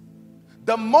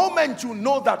 The moment you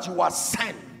know that you are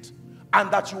sent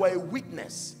and that you are a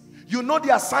witness, you know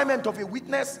the assignment of a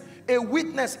witness. A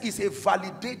witness is a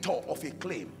validator of a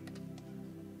claim.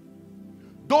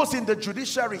 Those in the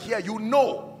judiciary here, you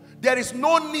know there is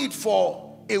no need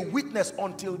for a witness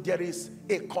until there is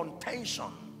a contention.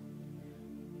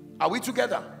 Are we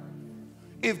together?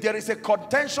 If there is a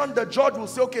contention, the judge will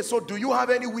say, okay, so do you have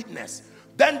any witness?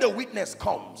 Then the witness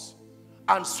comes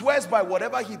and swears by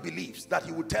whatever he believes that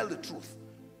he will tell the truth.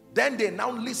 Then they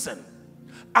now listen,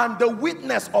 and the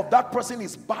witness of that person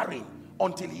is barren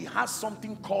until he has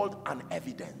something called an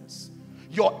evidence.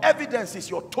 Your evidence is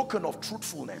your token of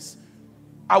truthfulness.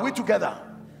 Are we together?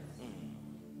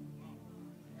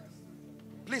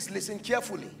 Please listen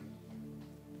carefully.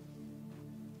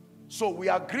 So we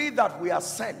agree that we are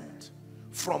sent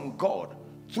from God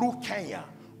through Kenya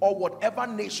or whatever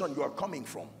nation you are coming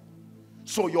from.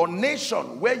 So your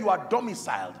nation where you are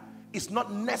domiciled is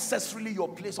not necessarily your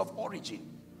place of origin.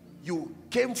 You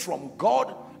came from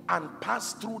God and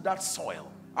passed through that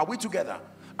soil. Are we together?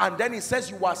 And then it says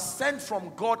you are sent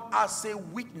from God as a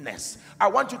witness. I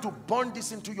want you to burn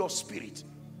this into your spirit.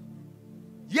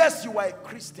 Yes, you are a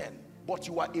Christian, but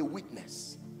you are a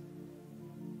witness.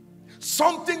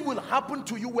 Something will happen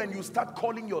to you when you start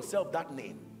calling yourself that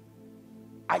name.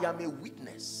 I am a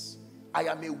witness. I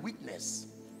am a witness.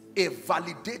 A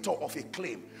validator of a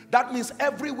claim. That means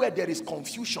everywhere there is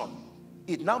confusion,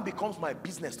 it now becomes my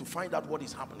business to find out what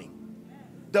is happening.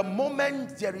 The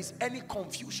moment there is any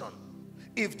confusion,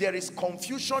 if there is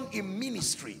confusion in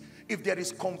ministry, if there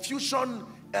is confusion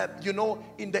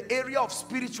in the area of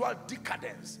spiritual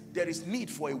decadence, there is need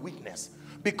for a witness.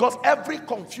 Because every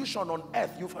confusion on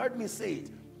earth, you've heard me say it,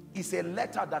 is a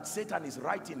letter that Satan is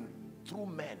writing through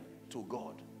men to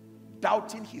God,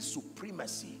 doubting his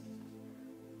supremacy.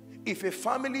 If a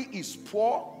family is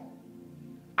poor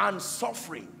and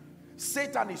suffering,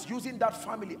 Satan is using that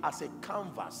family as a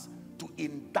canvas to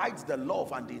indict the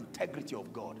love and the integrity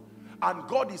of God. And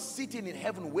God is sitting in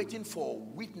heaven waiting for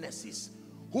witnesses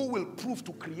who will prove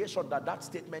to creation that that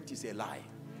statement is a lie.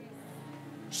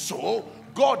 So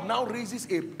God now raises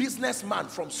a businessman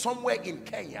from somewhere in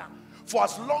Kenya. For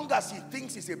as long as he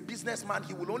thinks he's a businessman,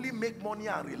 he will only make money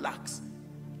and relax.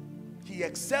 He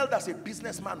excelled as a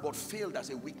businessman but failed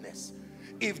as a witness.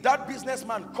 If that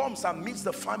businessman comes and meets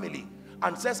the family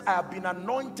and says, I have been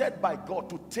anointed by God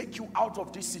to take you out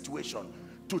of this situation,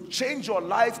 to change your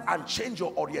life and change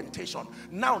your orientation.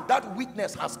 Now that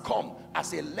witness has come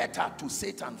as a letter to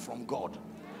Satan from God.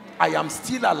 I am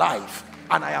still alive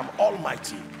and I am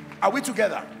almighty. Are we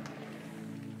together?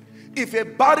 If a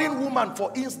barren woman,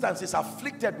 for instance, is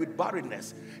afflicted with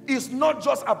barrenness, it's not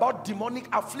just about demonic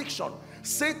affliction.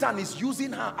 Satan is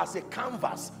using her as a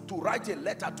canvas to write a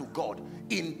letter to God,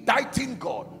 indicting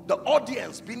God, the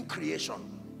audience being creation.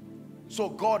 So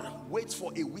God waits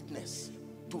for a witness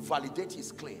to validate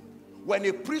his claim. When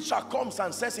a preacher comes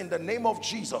and says, in the name of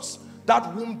Jesus,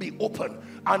 that womb be open,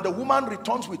 and the woman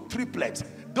returns with triplets,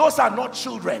 Those are not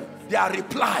children. They are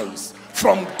replies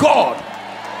from God.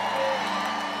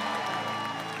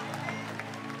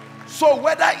 So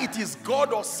whether it is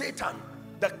God or Satan,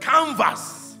 the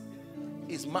canvas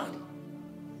is man.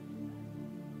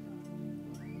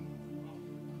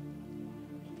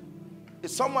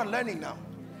 Is someone learning now?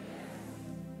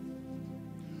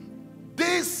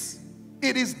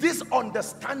 It is this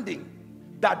understanding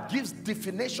that gives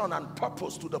definition and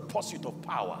purpose to the pursuit of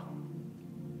power.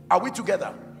 Are we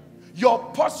together? Your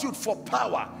pursuit for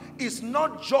power is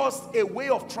not just a way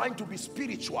of trying to be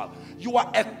spiritual. You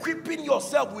are equipping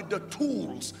yourself with the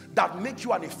tools that make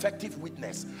you an effective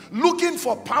witness. Looking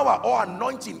for power or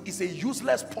anointing is a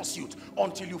useless pursuit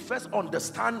until you first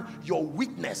understand your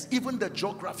witness, even the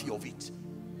geography of it.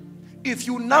 If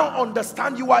you now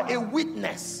understand you are a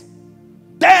witness,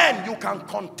 then you can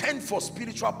contend for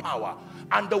spiritual power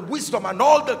and the wisdom and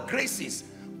all the graces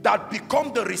that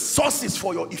become the resources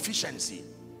for your efficiency.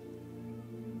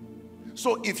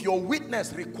 So if your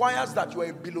witness requires that you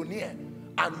are a billionaire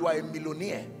and you are a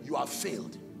millionaire, you have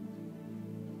failed.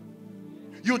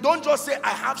 You don't just say, I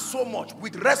have so much.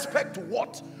 With respect to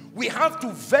what? We have to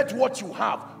vet what you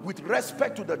have with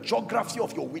respect to the geography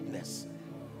of your witness.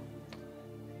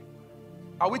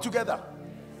 Are we together?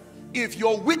 If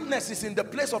your witness is in the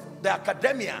place of the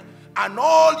academia and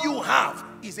all you have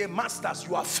is a master's,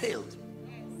 you have failed.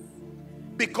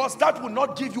 Because that will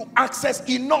not give you access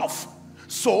enough.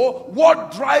 So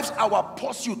what drives our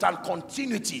pursuit and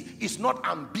continuity is not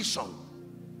ambition.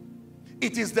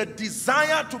 It is the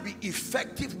desire to be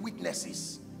effective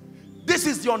witnesses. This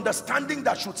is the understanding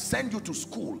that should send you to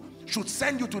school, should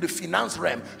send you to the finance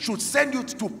realm, should send you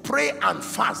to pray and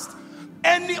fast.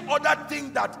 Any other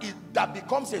thing that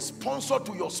becomes a sponsor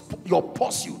to your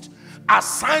pursuit,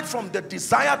 aside from the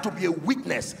desire to be a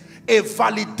witness, a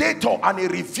validator and a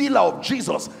revealer of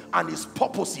Jesus and his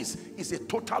purposes, is a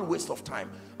total waste of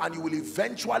time. And you will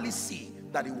eventually see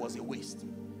that it was a waste.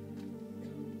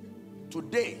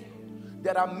 Today,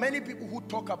 there are many people who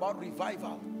talk about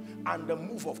revival and the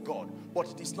move of God, but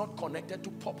it is not connected to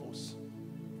purpose.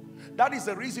 That is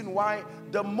the reason why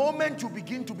the moment you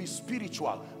begin to be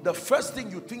spiritual, the first thing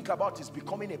you think about is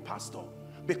becoming a pastor.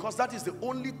 Because that is the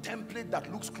only template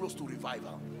that looks close to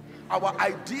revival. Our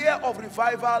idea of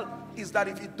revival is that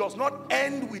if it does not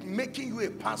end with making you a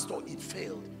pastor, it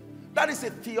failed. That is a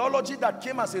theology that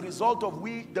came as a result of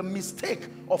the mistake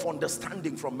of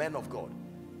understanding from men of God.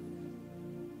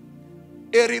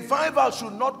 A revival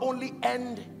should not only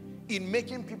end in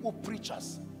making people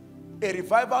preachers. A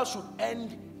revival should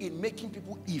end in making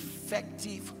people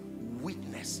effective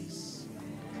witnesses.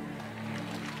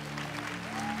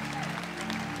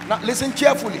 Now listen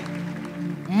carefully.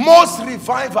 Most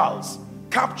revivals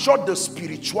captured the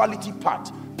spirituality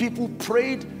part. People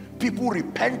prayed, people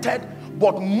repented,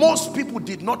 but most people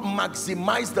did not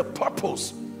maximize the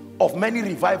purpose of many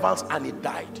revivals, and it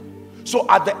died. So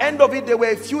at the end of it, there were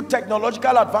a few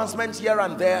technological advancements here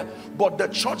and there, but the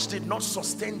church did not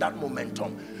sustain that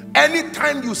momentum.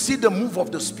 Anytime you see the move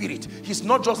of the Spirit, he's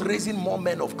not just raising more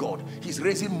men of God, he's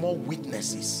raising more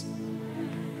witnesses.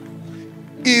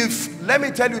 Let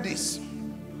me tell you this,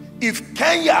 if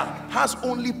Kenya has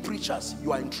only preachers,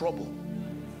 you are in trouble.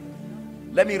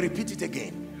 Let me repeat it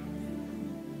again.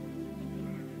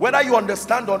 Whether you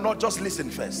understand or not, just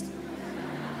listen first.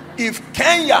 If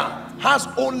Kenya has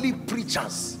only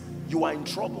preachers, you are in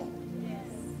trouble.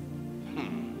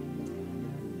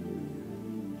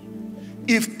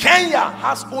 If Kenya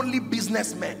has only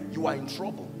businessmen, you are in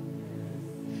trouble.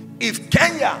 If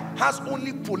Kenya has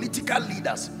only political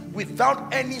leaders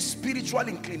without any spiritual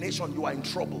inclination, you are in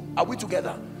trouble. Are we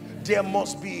together? There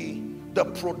must be the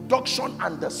production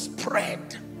and the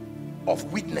spread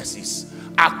of witnesses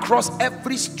across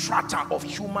every strata of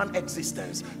human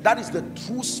existence. That is the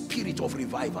true spirit of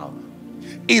revival.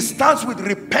 It starts with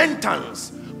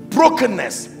repentance,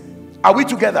 brokenness. Are we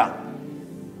together?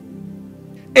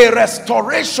 A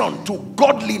restoration to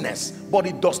godliness, but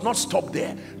it does not stop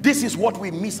there. This is what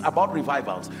we miss about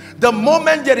revivals. The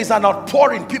moment there is an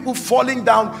outpouring, people falling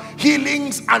down,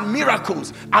 healings and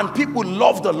miracles, and people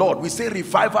love the Lord, we say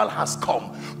revival has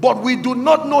come. But we do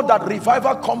not know that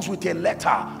revival comes with a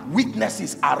letter.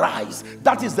 Witnesses arise.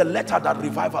 That is the letter that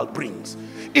revival brings.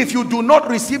 If you do not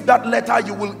receive that letter,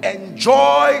 you will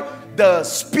enjoy the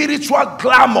spiritual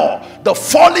glamour, the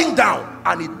falling down,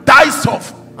 and it dies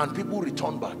off, and people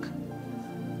return back.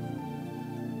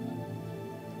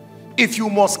 If you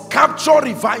must capture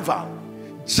revival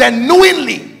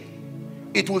genuinely,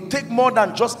 it will take more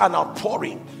than just an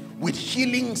outpouring. with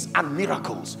healings and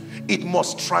miracles, it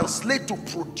must translate to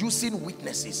producing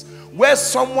witnesses, where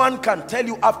someone can tell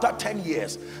you after 10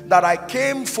 years that I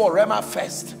came for Rhema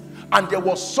Fest and there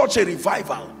was such a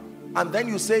revival, and then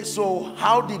you say, so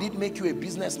how did it make you a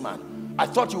businessman? I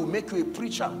thought it would make you a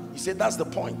preacher. He said, that's the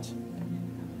point.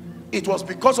 It was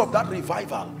because of that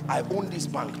revival I own this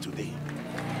bank today.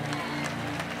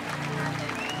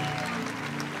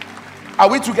 Are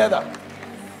we together?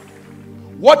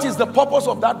 What is the purpose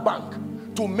of that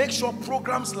bank? To make sure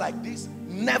programs like this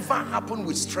never happen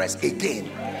with stress again.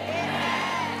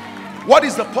 What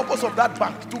is the purpose of that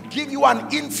bank? To give you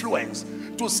an influence,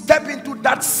 to step into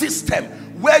that system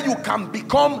where you can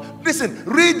become, listen,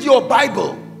 read your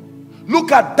Bible.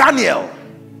 Look at Daniel.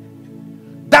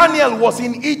 Daniel was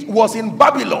in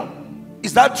Babylon.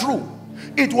 Is that true?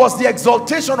 It was the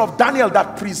exaltation of Daniel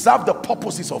that preserved the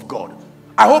purposes of God.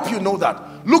 I hope you know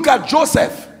that. Look at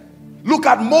Joseph. Look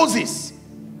at Moses.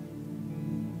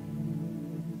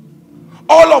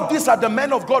 All of these are the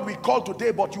men of God we call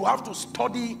today, but you have to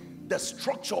study the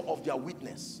structure of their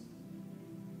witness.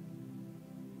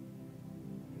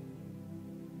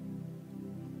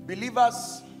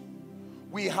 Believers,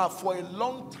 we have for a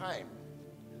long time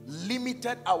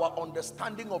limited our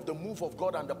understanding of the move of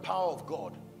God and the power of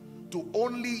God to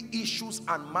only issues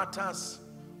and matters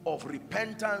of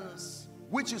repentance,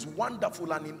 which is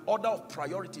wonderful, and in order of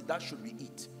priority, that should be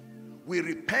it. We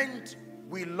repent,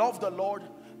 we love the Lord,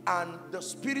 and the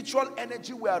spiritual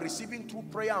energy we are receiving through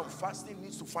prayer and fasting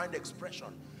needs to find expression.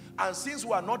 And since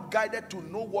we are not guided to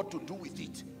know what to do with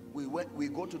it, we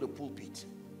go to the pulpit.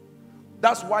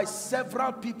 That's why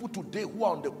several people today who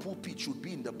are on the pulpit should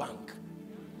be in the bank.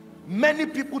 Many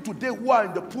people today who are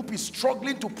in the pulpit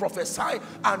struggling to prophesy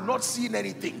and not seeing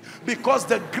anything, because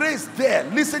the grace there,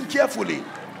 listen carefully,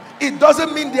 it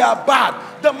doesn't mean they are bad.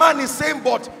 The man is saying,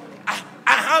 but I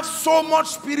have so much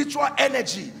spiritual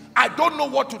energy, I don't know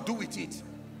what to do with it.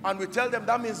 And we tell them,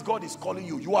 that means God is calling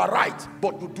you. You are right,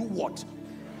 but to do what?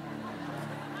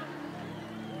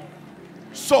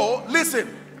 So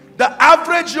listen, the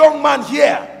average young man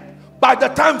here, by the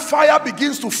time fire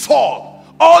begins to fall,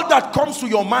 all that comes to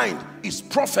your mind is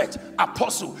prophet,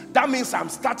 apostle. That means I'm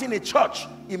starting a church.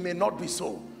 It may not be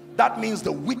so. That means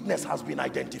the witness has been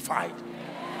identified.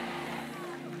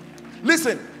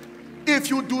 Listen, if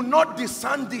you do not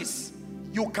discern this,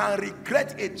 you can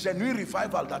regret a genuine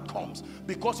revival that comes,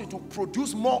 because it will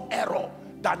produce more error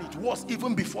than it was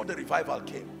even before the revival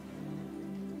came.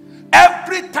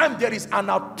 Every time there is an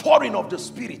outpouring of the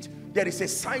Spirit, there is a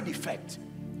side effect.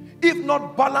 If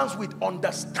not balanced with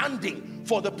understanding,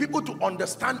 for the people to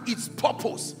understand its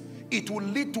purpose, it will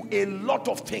lead to a lot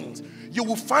of things. You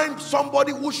will find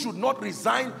somebody who should not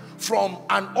resign from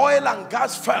an oil and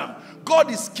gas firm. God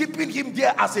is keeping him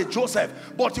there as a Joseph,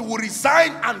 but he will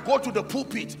resign and go to the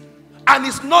pulpit. And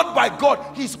it's not by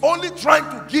God. He's only trying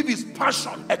to give his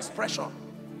passion expression.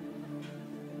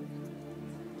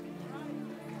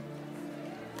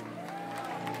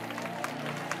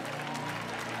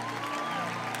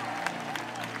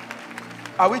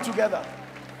 Are we together?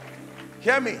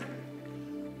 Hear me.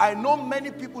 I know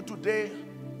many people today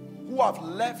who have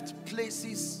left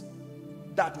places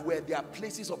that were their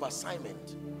places of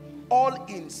assignment, all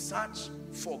in search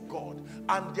for God.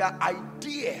 And their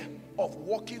idea of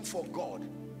working for God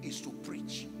is to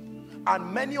preach.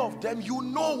 And many of them, you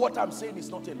know what I'm saying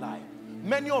is not a lie.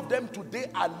 Many of them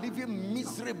today are living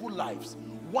miserable lives,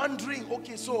 wondering,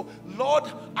 okay, so Lord,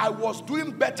 I was doing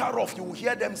better off, you will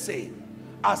hear them say,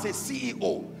 as a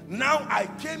CEO. Now I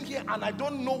came here and I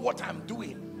don't know what I'm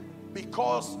doing,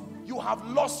 because you have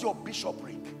lost your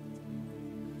bishopric.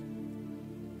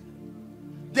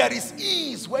 There is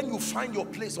ease when you find your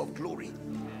place of glory.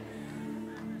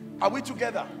 Are we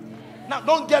together? Now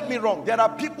don't get me wrong, there are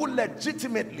people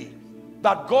legitimately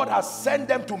that God has sent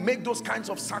them to make those kinds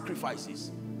of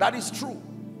sacrifices. That is true.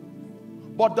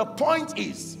 But the point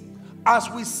is, as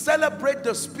we celebrate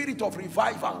the spirit of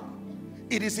revival,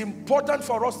 it is important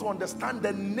for us to understand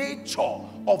the nature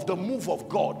of the move of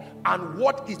God and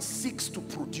what it seeks to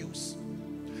produce.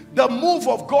 The move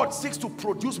of God seeks to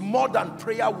produce more than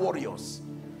prayer warriors.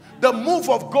 The move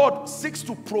of God seeks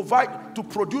to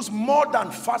produce more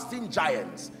than fasting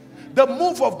giants. The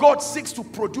move of God seeks to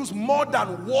produce more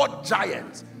than word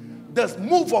giants. The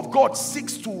move of God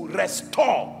seeks to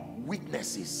restore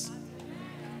witnesses.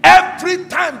 Every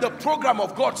time the program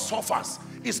of God suffers,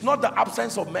 it's not the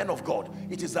absence of men of God,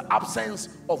 it is the absence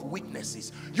of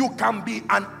witnesses. You can be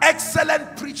an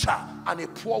excellent preacher and a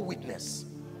poor witness.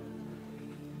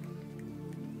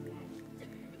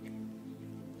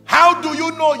 How do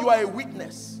you know you are a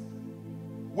witness?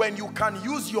 When you can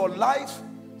use your life,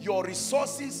 your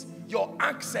resources, your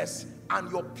access and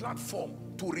your platform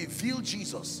to reveal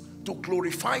Jesus, to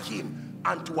glorify him,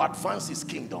 and to advance his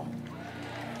kingdom.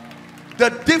 The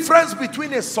difference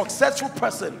between a successful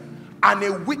person and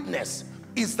a witness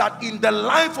is that in the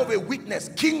life of a witness,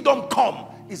 kingdom come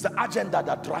is the agenda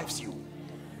that drives you.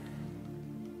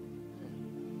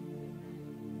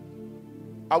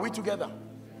 Are we together?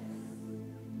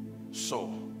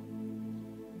 So,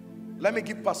 let me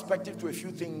give perspective to a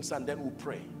few things and then we'll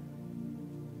pray.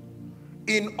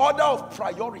 In order of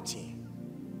priority,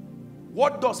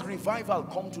 what does revival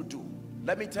come to do?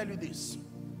 Let me tell you this.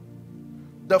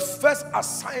 The first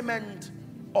assignment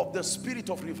of the spirit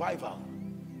of revival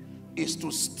is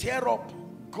to stir up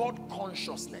God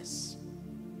consciousness.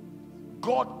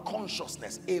 God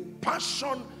consciousness, a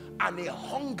passion and a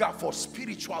hunger for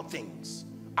spiritual things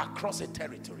across a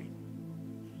territory.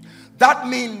 That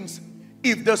means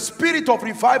if the spirit of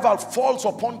revival falls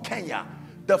upon Kenya,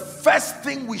 the first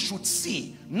thing we should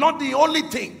see, not the only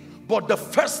thing, but the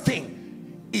first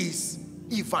thing is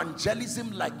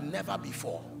evangelism like never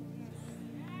before.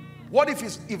 What if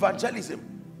it's evangelism?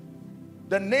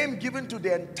 The name given to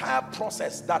the entire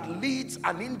process that leads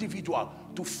an individual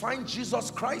to find Jesus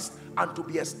Christ and to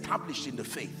be established in the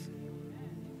faith.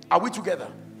 Are we together?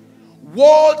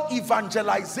 World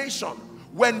evangelization.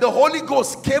 When the Holy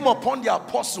Ghost came upon the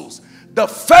apostles, the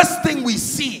first thing we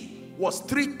see was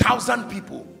 3,000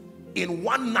 people in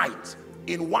one night,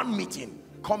 in one meeting,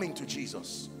 coming to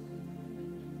Jesus.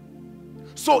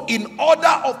 So in order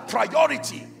of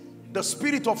priority, the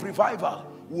spirit of revival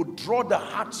would draw the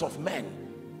hearts of men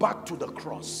back to the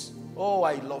cross. Oh,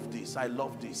 I love this. I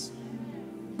love this.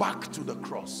 Back to the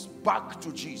cross. Back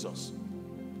to Jesus.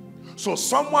 So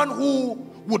someone who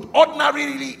would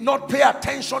ordinarily not pay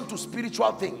attention to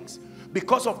spiritual things,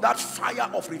 because of that fire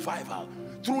of revival,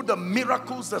 through the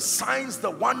miracles, the signs,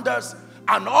 the wonders,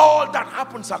 and all that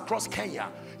happens across Kenya,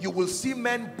 you will see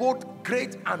men both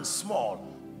great and small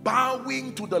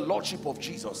bowing to the lordship of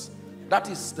Jesus. That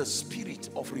is the spirit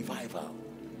of revival.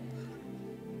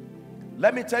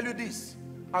 Let me tell you this.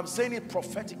 I'm saying it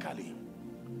prophetically.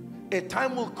 A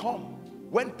time will come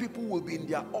when people will be in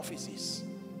their offices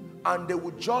and they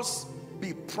will just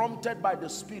be prompted by the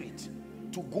Spirit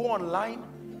to go online,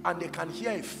 and they can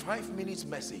hear a 5-minute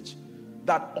message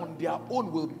that on their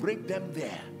own will break them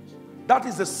there. That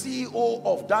is the CEO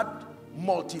of that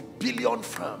multi-billion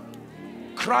firm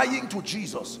crying to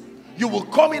Jesus. You will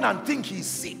come in and think he's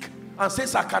sick and say,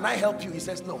 "Sir, can I help you?" He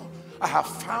says, "No, I have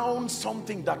found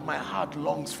something that my heart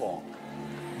longs for,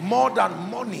 more than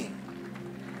money."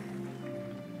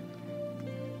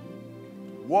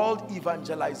 World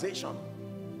evangelization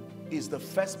is the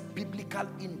first biblical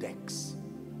index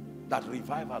that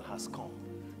revival has come.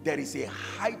 There is a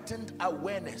heightened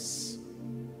awareness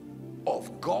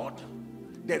of God.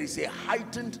 There is a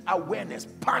heightened awareness,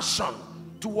 passion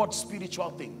towards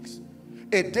spiritual things.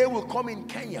 A day will come in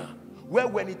Kenya where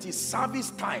when it is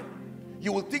service time,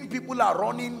 you will think people are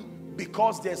running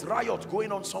because there's riot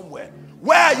going on somewhere.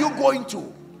 Where are you going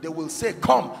to? They will say,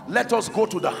 "Come, let us go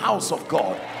to the house of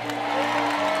God."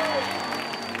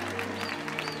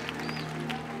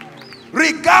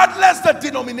 Regardless the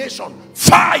denomination,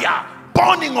 fire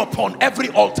burning upon every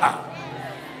altar.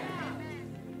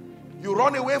 You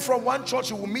run away from one church,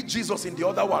 you will meet Jesus in the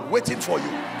other one waiting for you.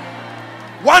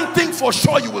 One thing for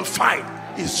sure you will find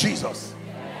is Jesus.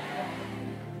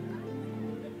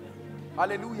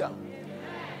 Hallelujah.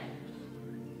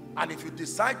 And if you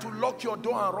decide to lock your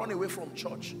door and run away from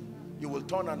church, you will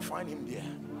turn and find him there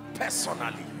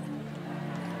personally.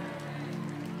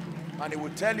 And he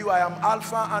will tell you, "I am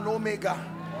Alpha and Omega,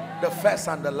 the first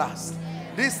and the last."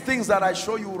 These things that I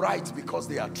show you right because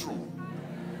they are true.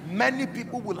 Many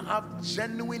people will have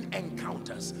genuine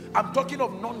encounters. I'm talking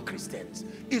of non-Christians.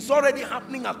 It's already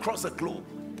happening across the globe.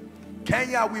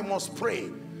 Kenya, we must pray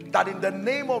that in the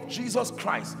name of Jesus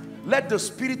Christ, let the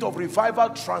spirit of revival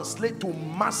translate to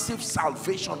massive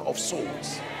salvation of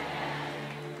souls.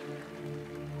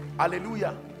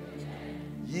 Hallelujah.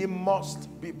 Ye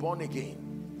must be born again.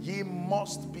 Ye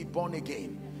must be born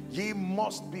again. Ye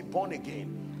must be born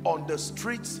again. On the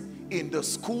streets, in the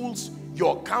schools,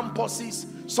 your campuses.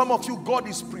 Some of you, God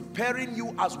is preparing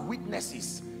you as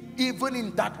witnesses, even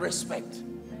in that respect,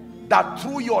 that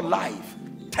through your life,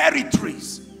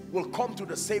 territories will come to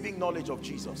the saving knowledge of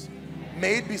Jesus.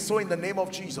 May it be so in the name of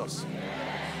Jesus.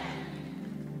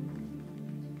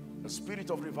 The spirit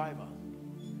of revival,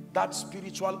 that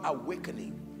spiritual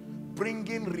awakening,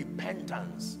 bringing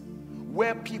repentance,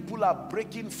 where people are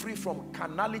breaking free from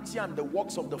carnality and the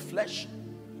works of the flesh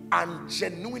and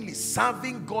genuinely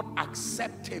serving God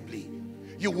acceptably.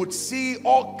 you would see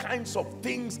all kinds of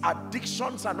things,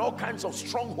 addictions and all kinds of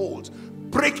strongholds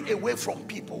break away from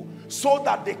people so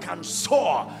that they can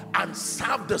soar and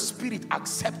serve the Spirit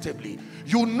acceptably.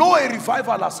 You know a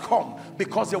revival has come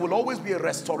because there will always be a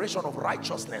restoration of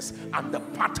righteousness and the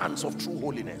patterns of true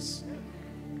holiness.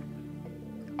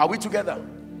 Are we together?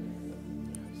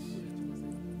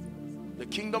 The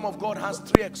kingdom of God has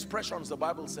three expressions, the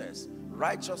Bible says: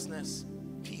 righteousness,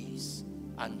 peace,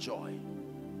 and joy.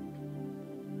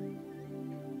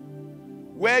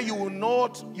 Where you will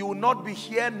not be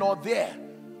here nor there,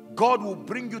 God will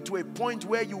bring you to a point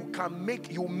where you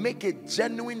make a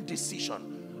genuine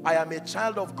decision. I am a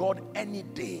child of God any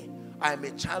day. I am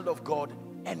a child of God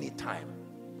anytime.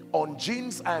 On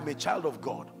jeans, I am a child of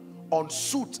God. On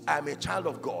suit, I am a child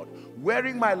of God.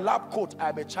 Wearing my lab coat, I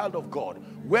am a child of God.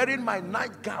 Wearing my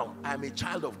nightgown, I am a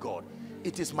child of God.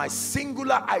 It is my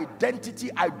singular identity.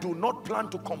 I do not plan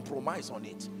to compromise on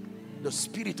it. The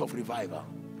spirit of revival.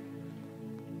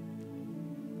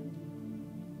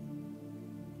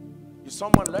 Is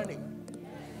someone learning?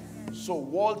 So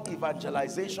world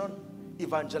evangelization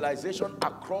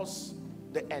across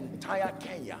the entire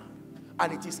Kenya.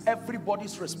 And it is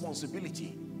everybody's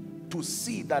responsibility to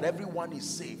see that everyone is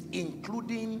saved,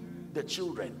 including the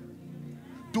children.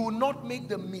 Do not make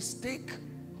the mistake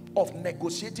of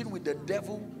negotiating with the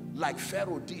devil like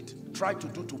Pharaoh did, tried to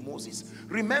do to Moses.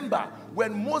 Remember,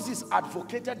 when Moses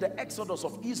advocated the exodus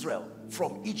of Israel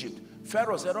from Egypt,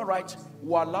 Pharaoh said, all right,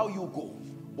 we'll allow you go,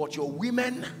 but your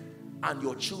women and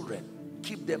your children,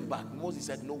 keep them back. Moses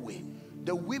said, no way.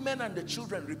 The women and the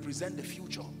children represent the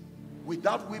future.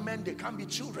 Without women, there can't be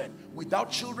children.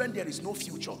 Without children, there is no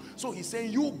future. So he's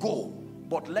saying, you go,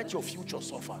 but let your future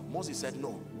suffer. Moses said,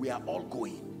 no, we are all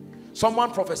going.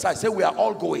 Someone prophesied, say, we are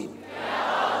all going. We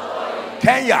are all going.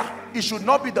 Kenya, it should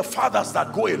not be the fathers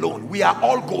that go alone. We are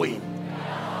all going.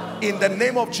 In the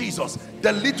name of Jesus,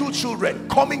 the little children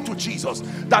coming to Jesus,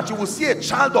 that you will see a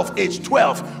child of age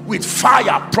 12 with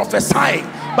fire prophesying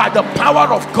by the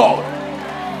power of God,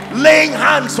 laying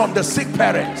hands on the sick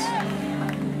parents.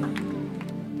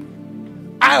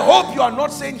 I hope you are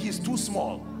not saying he's too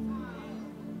small.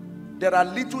 There are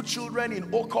little children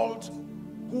in occult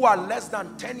who are less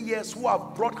than 10 years who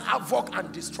have brought havoc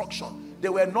and destruction. They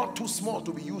were not too small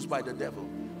to be used by the devil.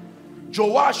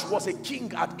 Joash was a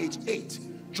king at age 8.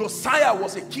 Josiah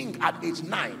was a king at age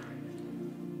 9.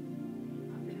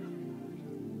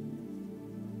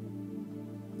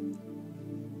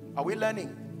 Are we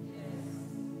learning?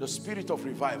 The spirit of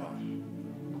revival.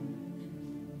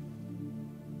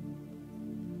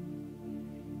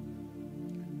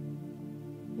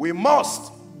 We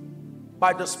must,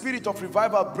 by the spirit of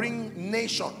revival, bring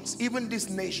nations, even this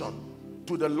nation,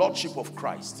 to the lordship of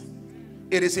Christ.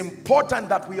 It is important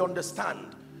that we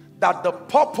understand that the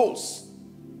purpose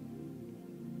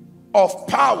of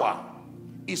power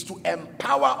is to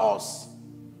empower us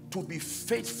to be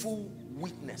faithful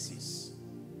witnesses.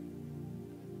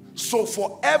 So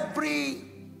for every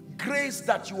grace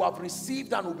that you have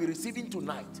received and will be receiving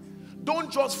tonight,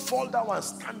 don't just fall down and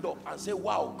stand up and say,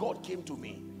 wow, God came to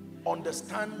me.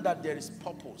 Understand that there is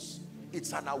purpose.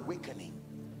 It's an awakening.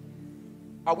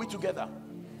 Are we together?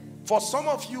 For some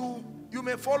of you, you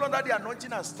may fall under the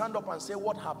anointing and stand up and say,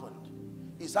 what happened?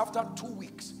 It's after 2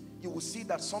 weeks, you will see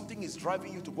that something is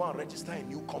driving you to go and register a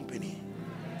new company.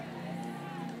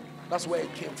 That's where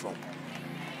it came from.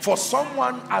 For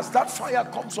someone, as that fire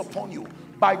comes upon you,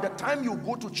 by the time you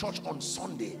go to church on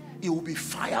Sunday, it will be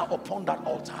fire upon that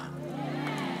altar.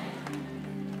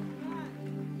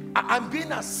 I'm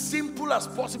being as simple as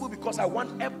possible because I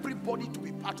want everybody to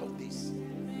be part of this.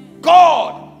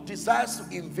 God desires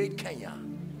to invade Kenya.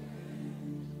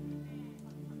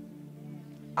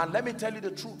 And let me tell you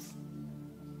the truth.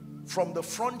 From the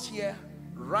frontier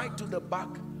right to the back,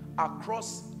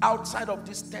 across, outside of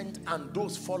this tent and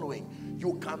those following,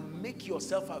 you can make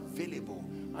yourself available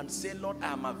and say, Lord,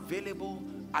 I am available,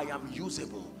 I am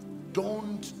usable.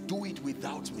 Don't do it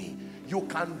without me. You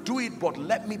can do it, but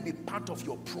let me be part of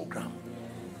your program.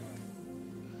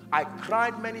 I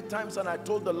cried many times and I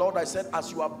told the Lord, I said,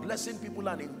 as you are blessing people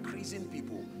and increasing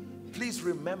people, please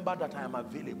remember that I am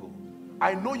available.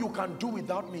 I know you can do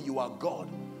without me, you are God,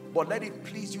 but let it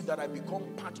please you that I become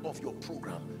part of your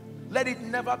program. Let it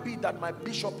never be that my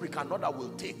bishopric another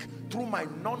will take through my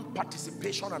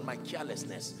non-participation and my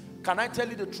carelessness. Can I tell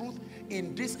you the truth?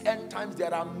 In these end times,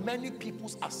 there are many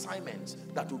people's assignments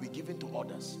that will be given to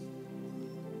others.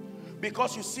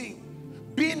 Because you see,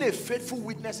 being a faithful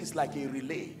witness is like a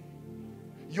relay.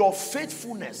 Your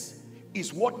faithfulness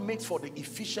is what makes for the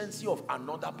efficiency of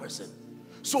another person.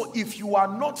 So if you are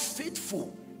not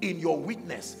faithful in your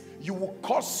witness, you will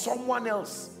cause someone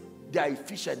else their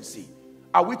efficiency.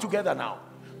 Are we together now?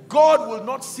 God will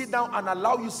not sit down and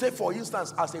allow you, say for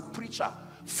instance, as a preacher,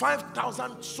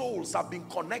 5,000 souls have been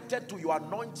connected to your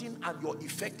anointing and your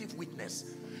effective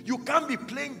witness. You can't be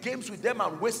playing games with them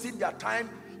and wasting their time.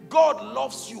 God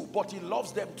loves you, but he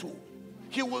loves them too.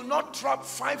 He will not trap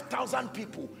 5,000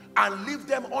 people and leave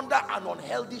them under an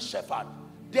unhealthy shepherd.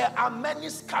 There are many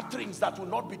scatterings that will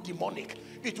not be demonic.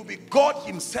 It will be God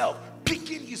himself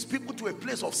picking his people to a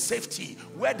place of safety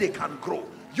where they can grow.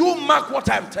 You mark what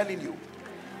I'm telling you.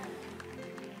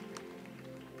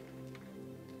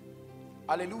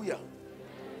 Hallelujah.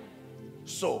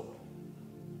 So,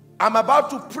 I'm about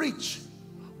to preach,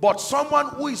 but someone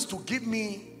who is to give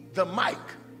me the mic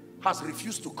has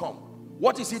refused to come.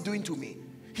 What is he doing to me?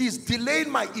 He's delaying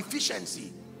my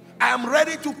efficiency. I am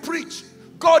ready to preach.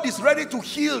 God is ready to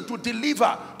heal, to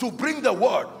deliver, to bring the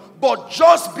word. But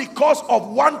just because of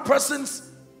one person's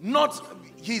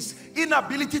his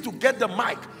inability to get the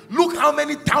mic, look how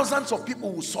many thousands of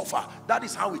people will suffer. That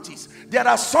is how it is. There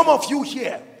are some of you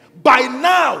here. By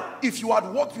now, if you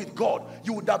had walked with God,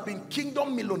 you would have been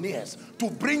kingdom millionaires to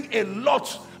bring a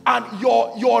lot. And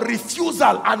your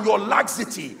refusal and your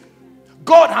laxity,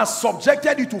 God has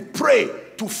subjected you to pray,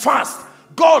 to fast.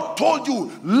 God told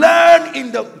you, learn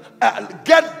in the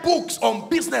get books on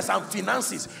business and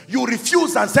finances. You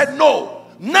refused and said no.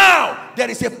 Now there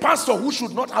is a pastor who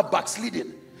should not have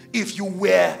backslidden if you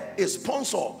were a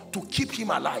sponsor to keep him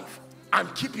alive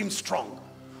and keep him strong.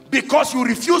 Because you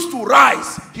refused to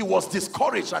rise, he was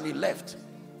discouraged and he left.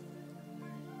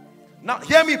 Now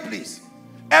hear me please.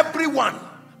 Everyone,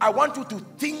 I want you to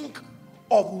think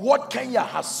of what Kenya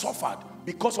has suffered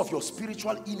because of your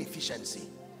spiritual inefficiency.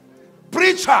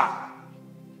 Preacher,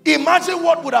 imagine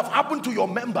what would have happened to your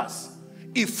members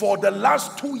if for the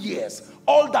last 2 years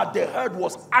all that they heard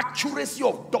was accuracy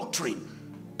of doctrine,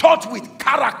 taught with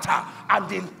character and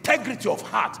the integrity of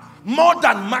heart, more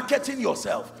than marketing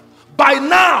yourself. By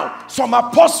now, some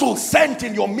apostles sent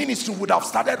in your ministry would have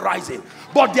started rising,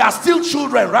 but they are still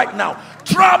children right now,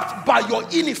 trapped by your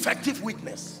ineffective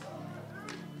witness.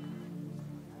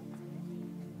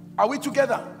 Are we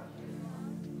together?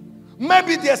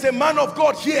 Maybe there's a man of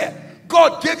God here.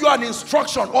 God gave you an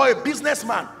instruction, or a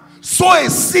businessman. Sow a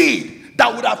seed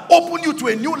that would have opened you to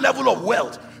a new level of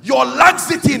wealth. Your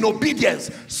laxity in obedience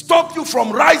stopped you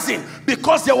from rising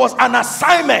because there was an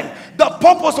assignment. The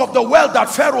purpose of the wealth that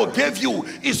Pharaoh gave you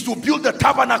is to build the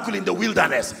tabernacle in the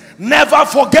wilderness. Never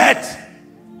forget.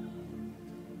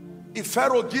 If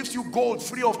Pharaoh gives you gold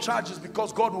free of charge, it's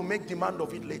because God will make demand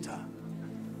of it later.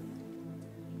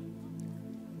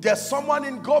 There's someone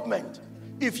in government,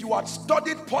 if you had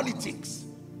studied politics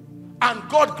and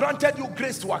God granted you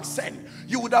grace to ascend,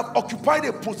 you would have occupied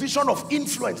a position of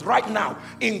influence right now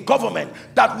in government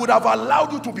that would have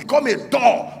allowed you to become a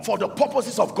door for the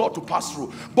purposes of God to pass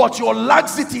through. But your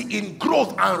laxity in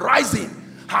growth and rising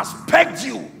has pegged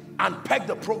you and pegged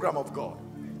the program of God.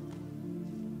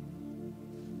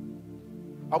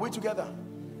 Are we together?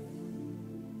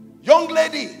 Young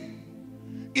lady,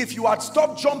 if you had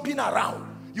stopped jumping around,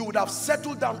 you would have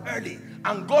settled down early,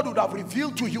 and God would have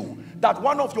revealed to you that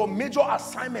one of your major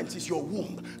assignments is your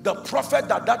womb, the prophet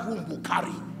that womb will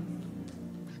carry.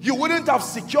 You wouldn't have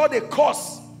secured a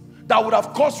course that would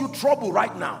have caused you trouble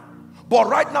right now. But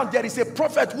right now there is a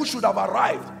prophet who should have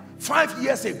arrived 5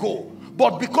 years ago,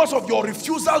 but because of your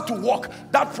refusal to walk,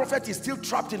 that prophet is still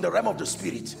trapped in the realm of the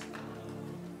spirit.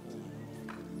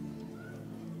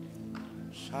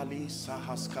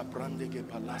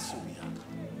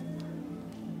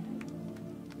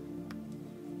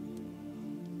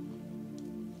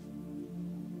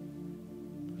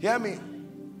 Hear me.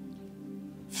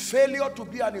 Failure to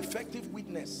be an effective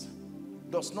witness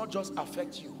does not just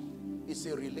affect you. It's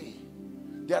a relay.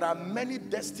 There are many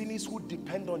destinies who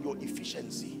depend on your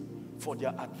efficiency for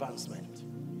their advancement.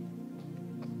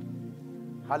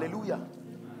 Hallelujah.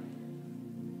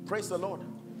 Praise the Lord.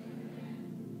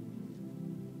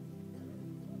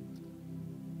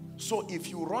 So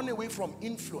if you run away from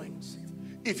influence,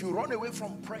 if you run away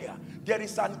from prayer, there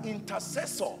is an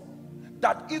intercessor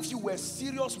that if you were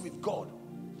serious with God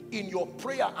in your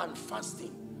prayer and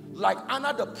fasting, like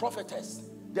Anna the prophetess,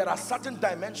 there are certain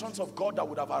dimensions of God that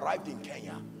would have arrived in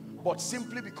Kenya, but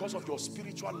simply because of your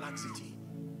spiritual laxity,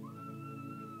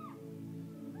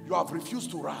 you have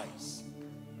refused to rise.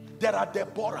 There are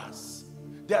Deborahs,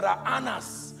 there are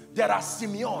Annas, there are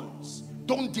Simeons.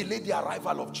 Don't delay the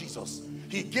arrival of Jesus.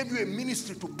 He gave you a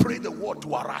ministry to pray the word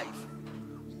to arrive.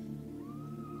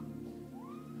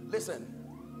 Listen,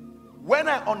 when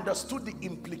I understood the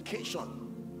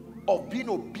implication of being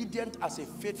obedient as a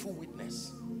faithful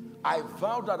witness, I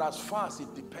vowed that as far as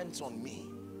it depends on me,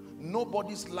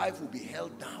 nobody's life will be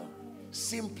held down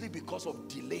simply because of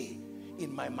delay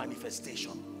in my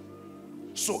manifestation.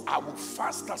 So I will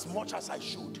fast as much as I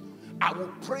should. I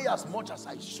will pray as much as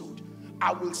I should.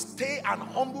 I will stay and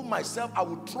humble myself. I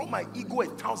will throw my ego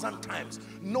 1,000 times,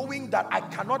 knowing that I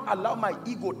cannot allow my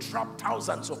ego trap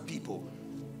thousands of people.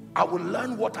 I will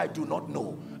learn what I do not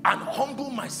know and humble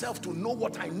myself to know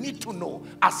what I need to know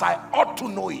as I ought to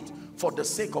know it for the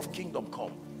sake of kingdom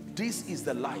come. This is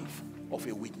the life of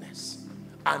a witness.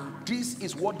 And this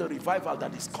is what the revival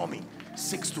that is coming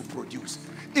seeks to produce.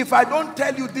 If I don't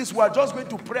tell you this, we are just going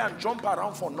to pray and jump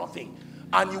around for nothing.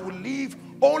 And you will leave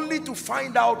only to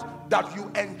find out that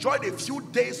you enjoyed a few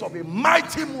days of a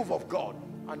mighty move of God.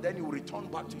 And then you will return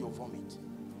back to your vomit.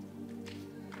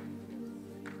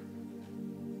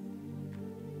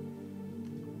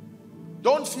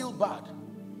 Don't feel bad.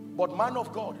 But man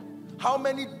of God, how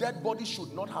many dead bodies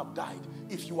should not have died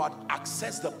if you had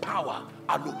accessed the power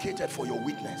allocated for your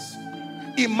witness?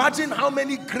 Imagine how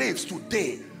many graves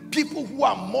today, people who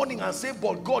are mourning and say,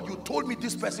 but God, you told me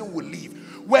this person will leave.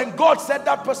 When God said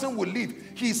that person will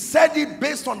leave, he said it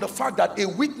based on the fact that a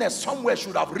witness somewhere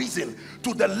should have risen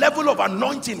to the level of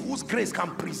anointing whose grace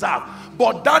can preserve.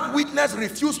 But that witness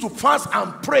refused to fast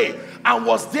and pray and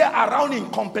was there around in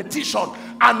competition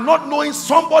and not knowing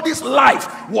somebody's life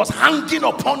was hanging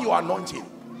upon your anointing.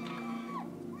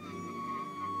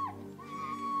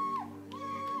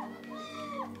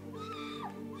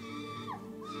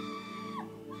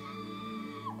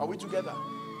 Are we together?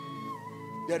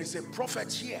 There is a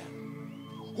prophet here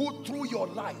who through your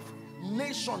life,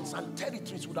 nations and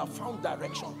territories would have found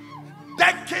direction.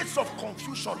 Decades of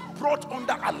confusion brought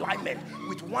under alignment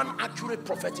with one accurate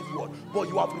prophetic word. But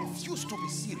you have refused to be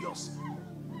serious.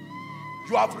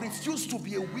 You have refused to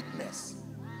be a witness.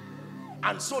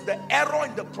 And so the error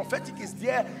in the prophetic is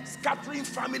there, scattering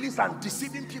families and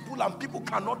deceiving people, and people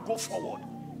cannot go forward.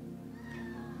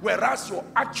 Whereas your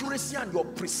accuracy and your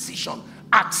precision,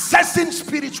 accessing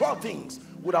spiritual things,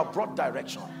 would have brought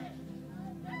direction.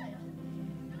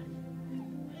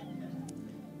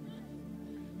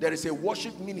 There is a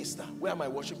worship minister. Where are my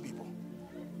worship people?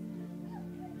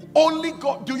 Only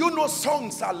God. Do you know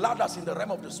songs are ladders in the realm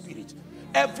of the spirit?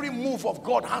 Every move of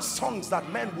God has songs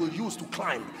that men will use to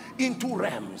climb into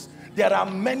realms. There are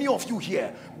many of you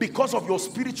here, because of your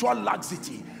spiritual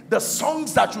laxity, the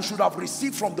songs that you should have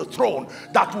received from the throne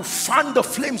that will fan the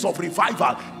flames of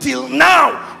revival, till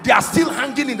now they are still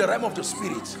hanging in the realm of the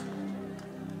spirit.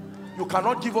 You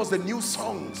cannot give us the new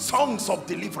songs of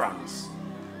deliverance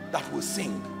that will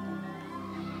sing,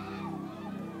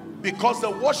 because the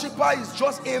worshiper is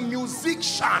just a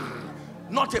musician,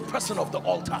 not a person of the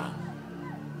altar.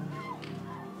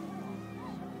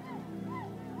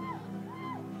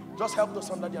 Just help us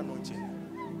under the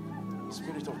anointing. The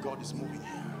Spirit of God is moving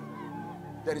here.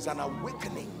 There is an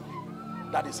awakening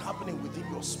that is happening within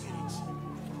your spirit.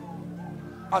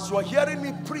 As you are hearing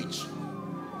me preach,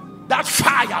 that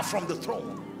fire from the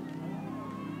throne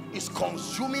is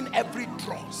consuming every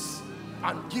dross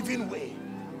and giving way.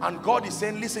 And God is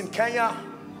saying, listen, Kenya,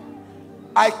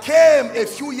 I came a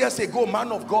few years ago,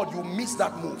 man of God, you missed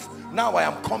that move. Now I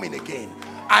am coming again.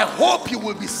 I hope you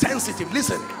will be sensitive.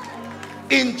 Listen,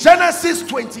 in Genesis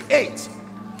 28,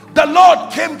 the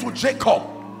Lord came to Jacob,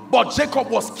 but Jacob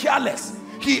was careless.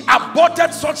 He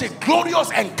aborted such a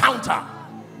glorious encounter.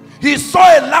 He saw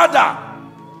a ladder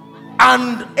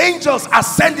and angels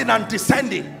ascending and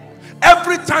descending.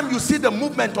 Every time you see the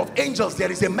movement of angels, there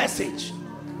is a message.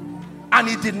 And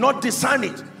he did not discern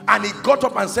it. And he got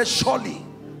up and said, surely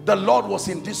the Lord was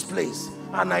in this place,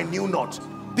 and I knew not.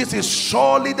 This is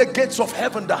surely the gates of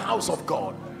heaven, the house of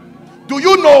God. Do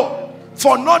you know,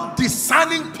 for not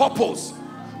discerning purpose,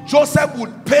 Joseph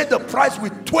would pay the price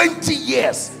with 20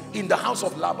 years in the house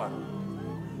of Laban.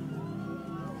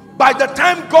 By the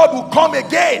time God will come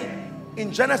again,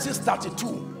 in Genesis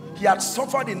 32, he had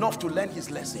suffered enough to learn his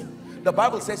lesson. The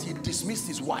Bible says he dismissed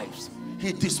his wives.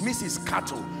 He dismissed his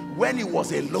cattle. When he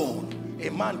was alone, a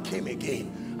man came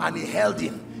again and he held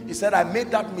him. He said, I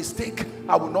made that mistake.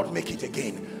 I will not make it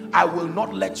again. I will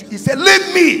not let you. He said,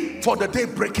 leave me, for the day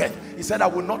breaketh. He said, I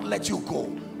will not let you go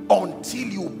until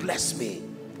you bless me.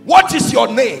 What is your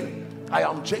name? I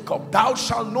am Jacob. Thou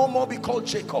shalt no more be called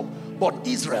Jacob, but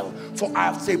Israel. For I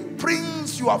have said,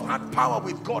 Prince, you have had power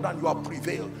with God and you have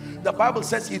prevailed. The Bible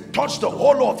says he touched the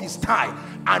whole of his thigh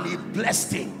and he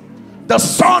blessed him. The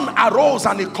sun arose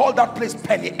and he called that place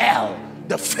Peniel,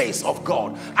 the face of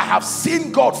God. I have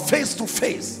seen God face to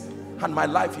face and my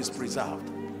life is preserved.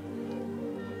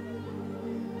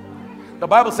 The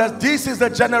Bible says, this is the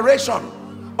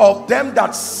generation of them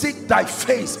that seek thy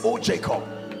face, O Jacob.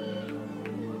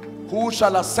 Who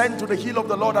shall ascend to the hill of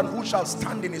the Lord, and who shall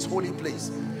stand in his holy place?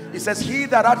 He says, he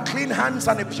that hath clean hands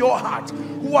and a pure heart,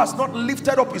 who has not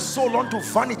lifted up his soul unto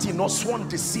vanity, nor sworn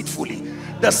deceitfully,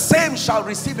 the same shall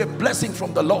receive a blessing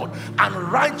from the Lord, and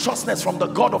righteousness from the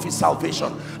God of his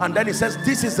salvation. And then he says,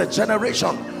 this is the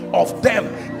generation of them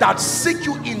that seek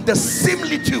you in the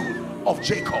similitude of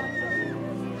Jacob.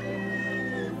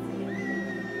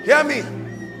 Hear me.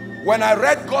 When I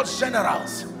read God's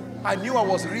generals, I knew I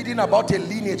was reading about a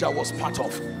lineage I was part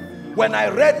of. When I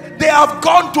read, they have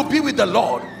gone to be with the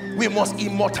Lord, we must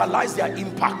immortalize their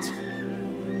impact.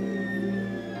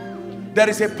 There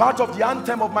is a part of the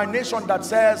anthem of my nation that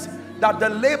says that the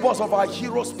labors of our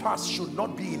heroes past should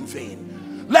not be in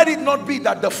vain. Let it not be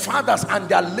that the fathers and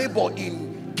their labor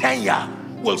in Kenya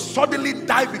will suddenly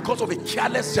die because of a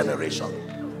careless generation.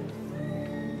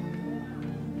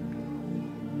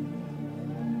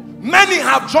 Many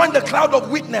have joined the cloud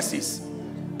of witnesses.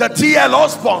 The T.L.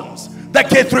 Osborns, the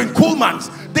Catherine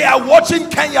Kuhlmans, they are watching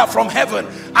Kenya from heaven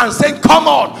and saying, come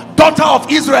on, daughter of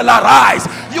Israel, arise.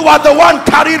 You are the one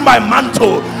carrying my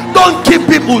mantle. Don't keep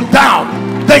people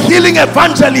down. The healing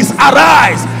evangelist,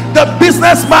 arise. The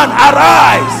businessman,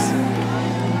 arise.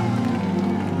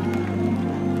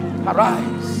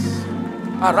 Arise.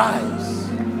 Arise.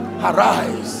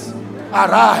 Arise.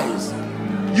 Arise.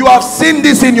 You have seen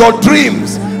this in your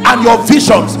dreams and your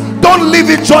visions. Don't leave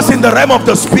it just in the realm of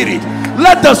the spirit.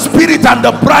 Let the spirit and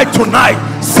the bride tonight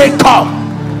say, come.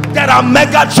 There are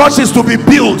mega churches to be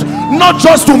built, not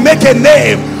just to make a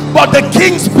name, but the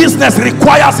king's business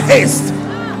requires haste.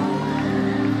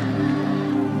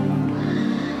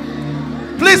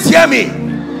 Please hear me.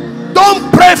 Don't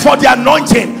pray for the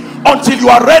anointing until you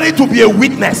are ready to be a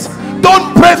witness.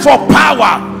 Don't pray for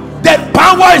power. That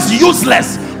power is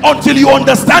useless until you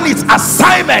understand its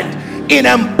assignment in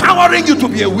empowering you to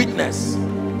be a witness.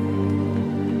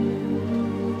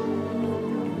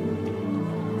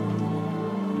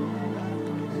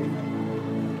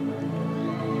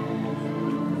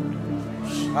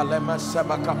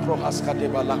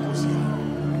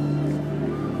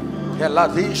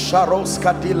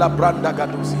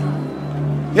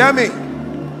 Hear me.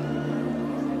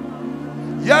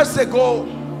 Years ago,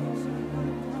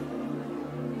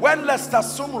 when Lester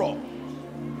Sumrall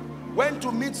went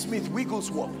to meet Smith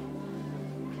Wigglesworth,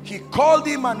 he called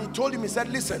him and he told him, he said,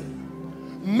 listen,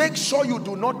 make sure you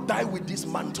do not die with this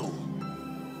mantle.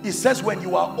 He says, when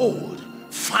you are old,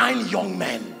 find young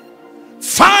men.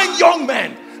 Find young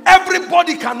men.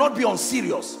 Everybody cannot be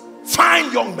unserious.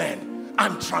 Find young men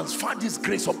and transfer this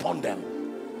grace upon them.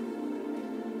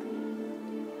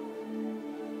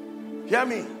 Hear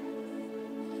me.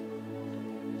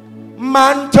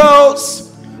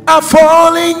 Mantles are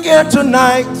falling here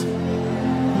tonight.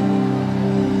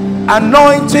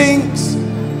 Anointings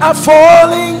are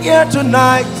falling here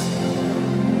tonight.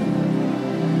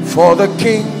 For the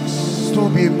kings to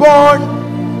be born,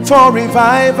 for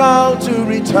revival to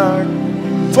return,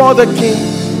 for the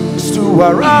kings to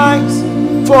arise,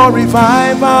 for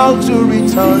revival to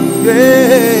return.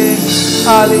 Yeah.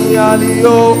 Ali, ali,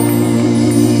 oh,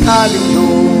 ali,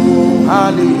 oh,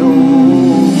 ali,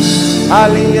 oh,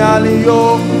 ali, ali,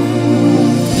 oh,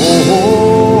 oh,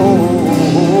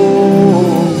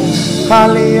 oh,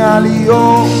 ali, ali,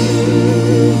 oh,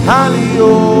 ali,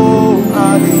 oh,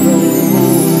 ali,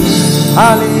 oh,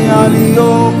 ali, ali,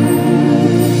 oh.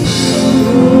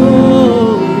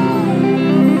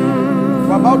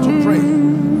 I'm about to pray.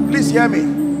 Please hear me.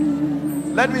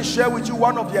 Let me share with you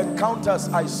one of the encounters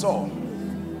I saw.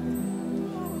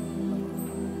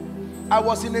 I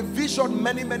was in a vision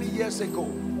many years ago,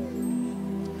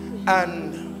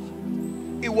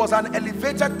 and it was an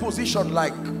elevated position,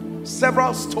 like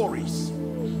several stories,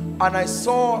 and I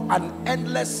saw an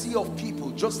endless sea of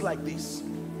people just like this,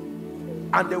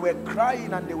 and they were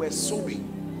crying and they were sobbing.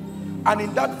 And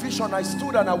in that vision I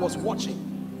stood and I was watching,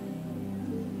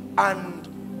 and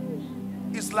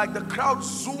it's like the crowd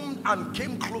zoomed and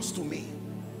came close to me,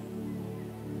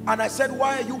 and I said,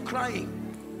 why are you crying?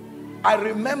 I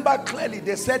remember clearly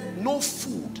they said no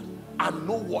food and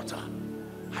no water.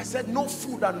 I said no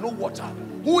food and no water.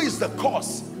 Who is the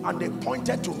cause? And they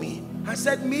pointed to me. I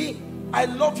said, me, I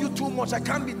love you too much. I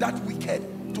can't be that wicked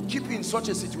to keep you in such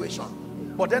a situation.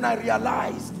 But then I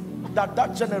realized that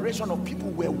that generation of people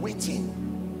were waiting,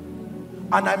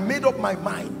 and I made up my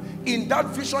mind. In that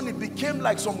vision, it became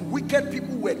like some wicked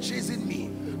people were chasing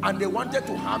me and they wanted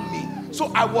to harm me.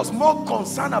 So I was more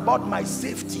concerned about my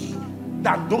safety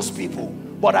than those people.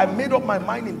 But I made up my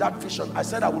mind in that vision. I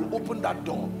said, I will open that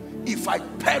door. If I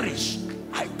perish,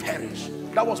 I perish.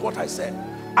 That was what I said.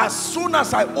 As soon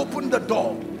as I opened the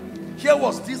door, here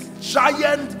was this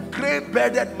giant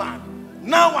gray-bearded man.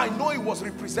 Now I know it was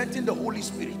representing the Holy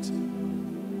Spirit.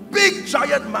 Big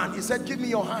giant man. He said, give me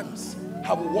your hands.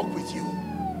 I will walk with you.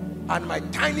 And my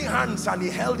tiny hands, and he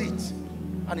held it.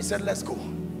 And he said, let's go.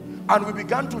 And we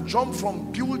began to jump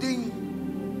from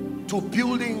building to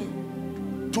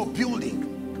building to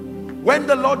building. When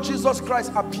the Lord Jesus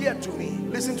Christ appeared to me,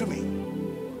 listen to me.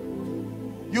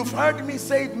 You've heard me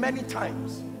say it many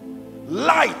times.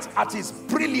 Light at its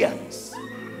brilliance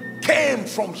came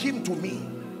from him to me.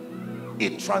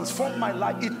 It transformed my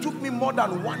life. It took me more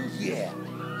than 1 year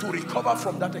to recover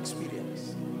from that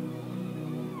experience.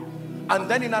 And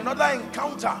then in another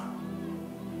encounter,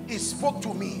 he spoke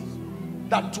to me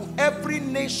that to every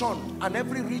nation and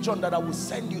every region that I will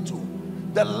send you to,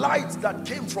 the light that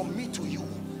came from me to you,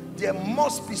 there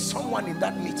must be someone in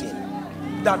that meeting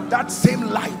that same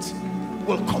light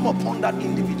will come upon that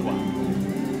individual.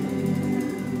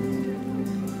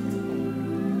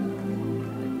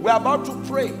 We're about to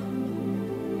pray.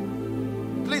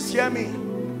 Please hear me.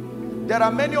 There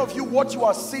are many of you, what you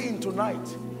are seeing tonight,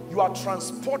 you are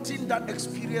transporting that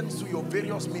experience to your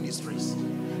various ministries.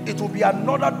 It will be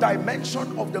another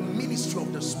dimension of the ministry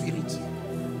of the Spirit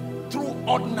through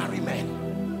ordinary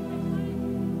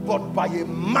men, but by a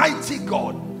mighty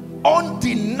God,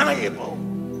 undeniable.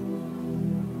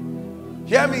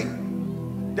 Hear me.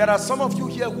 There are some of you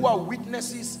here who are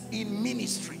witnesses in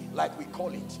ministry, like we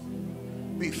call it.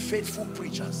 Be faithful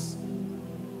preachers.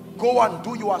 Go and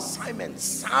do your assignment.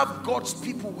 Serve God's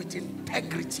people with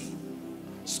integrity.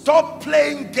 Stop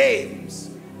playing games.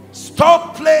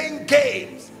 Stop playing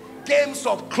games. Games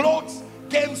of clothes,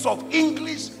 games of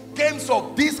English, games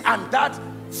of this and that.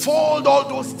 Fold all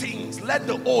those things. Let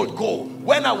the old go.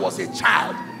 When I was a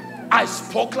child, I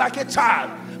spoke like a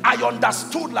child. I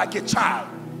understood like a child.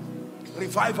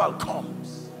 Revival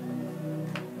comes.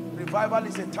 Revival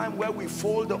is a time where we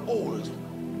fold the old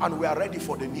and we are ready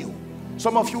for the new.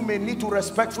 Some of you may need to,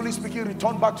 respectfully speaking,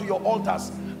 return back to your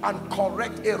altars and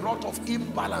correct a lot of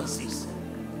imbalances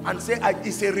and say,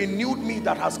 it's a renewed me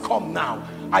that has come now.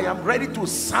 I am ready to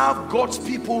serve God's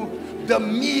people the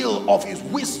meal of his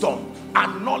wisdom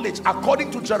and knowledge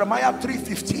according to Jeremiah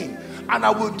 3:15. And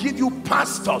I will give you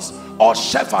pastors or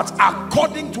shepherds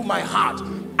according to my heart,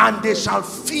 and they shall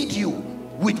feed you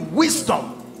with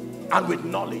wisdom and with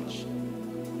knowledge.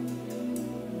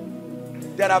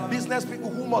 There are business people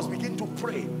who must begin to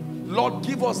pray, Lord,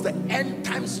 give us the end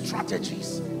time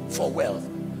strategies for wealth.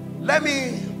 Let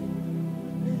me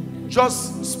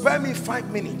just spare me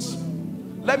 5 minutes.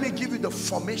 Let me give you the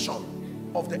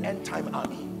formation of the end time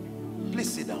army.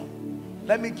 Please sit down.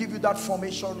 Let me give you that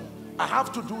formation. I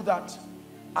have to do that,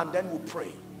 and then we'll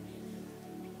pray.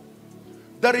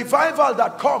 The revival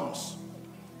that comes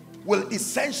will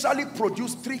essentially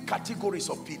produce 3 categories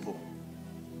of people.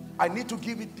 I need to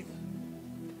give it to you.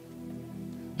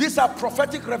 These are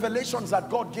prophetic revelations that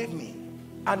God gave me,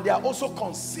 and they are also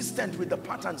consistent with the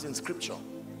patterns in scripture.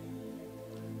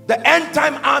 The end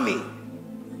time army,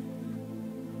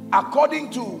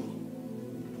 according to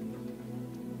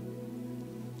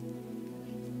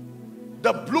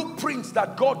the blueprints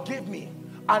that God gave me,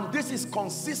 and this is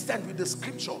consistent with the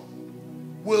scripture,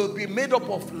 will be made up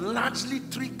of largely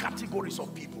 3 categories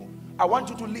of people. I want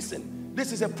you to listen.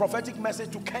 This is a prophetic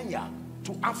message to Kenya,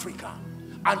 to Africa,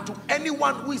 and to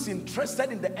anyone who is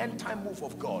interested in the end time move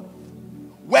of God.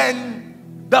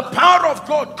 When the power of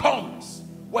God comes,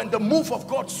 when the move of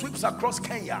God sweeps across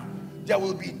Kenya, there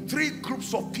will be 3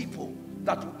 groups of people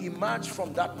that will emerge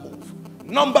from that move.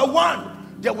 Number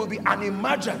 1, there will be an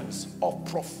emergence of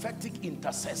prophetic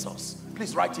intercessors.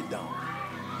 Please write it down.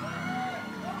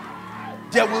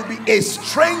 There will be a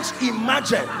strange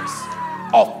emergence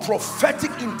of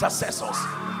prophetic intercessors.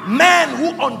 Men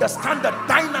who understand the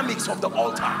dynamics of the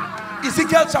altar.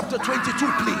 Ezekiel chapter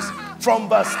 22, please, from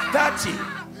verse 30.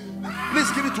 Please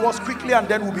give it to us quickly, and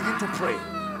then we'll begin to pray.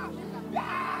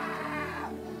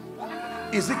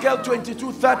 Ezekiel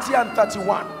 22, 30 and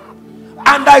 31.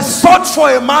 And I sought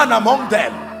for a man among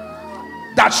them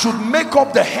that should make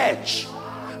up the hedge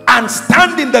and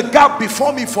stand in the gap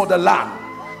before me for the land,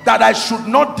 that I should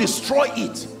not destroy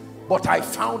it, but I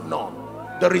found none.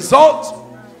 The result,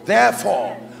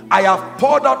 therefore, I have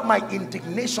poured out my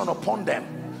indignation upon them.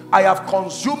 I have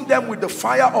consumed them with the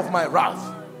fire of my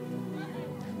wrath.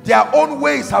 Their own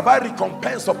ways have I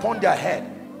recompensed upon their head,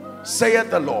 saith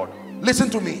the Lord. Listen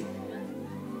to me.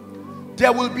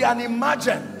 There will be an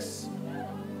emergence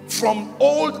from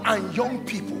old and young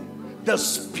people, the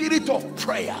spirit of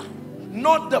prayer,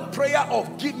 not the prayer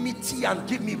of give me tea and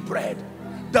give me bread,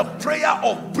 the prayer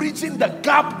of bridging the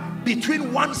gap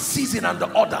between one season and the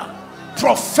other.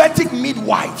 Prophetic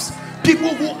midwives, people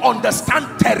who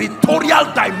understand territorial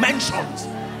dimensions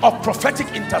of prophetic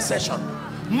intercession,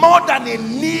 more than a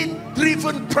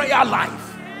need-driven prayer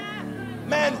life.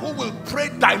 Men who will pray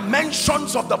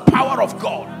dimensions of the power of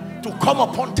God to come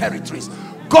upon territories.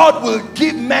 God will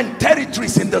give men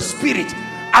territories in the spirit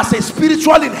as a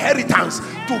spiritual inheritance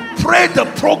to pray the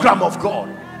program of God.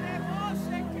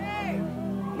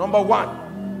 Number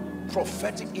one,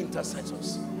 prophetic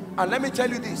intercessors. And let me tell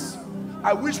you this,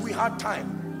 I wish we had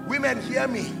time. Women, hear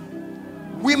me.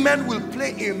 Women will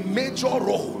play a major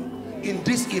role in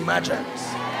this emergence.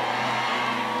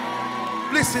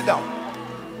 Please sit down.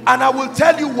 And I will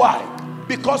tell you why.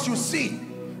 Because you see,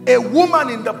 a woman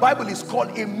in the Bible is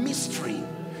called a mystery.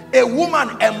 A woman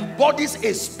embodies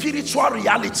a spiritual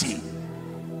reality.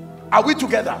 Are we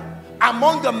together?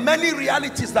 Among the many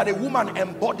realities that a woman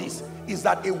embodies is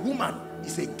that a woman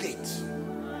is a gate.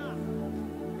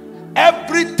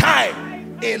 Every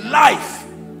time a life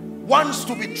wants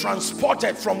to be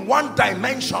transported from one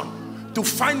dimension to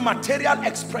find material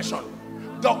expression,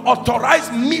 the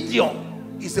authorized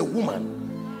medium is a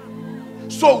woman.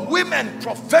 So women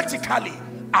prophetically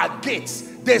are gates.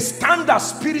 They stand as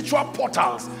spiritual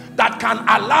portals that can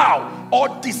allow or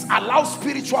disallow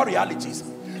spiritual realities.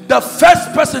 The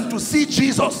first person to see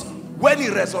Jesus when he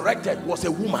resurrected was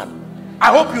a woman.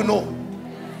 I hope you know.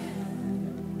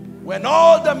 When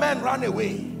all the men ran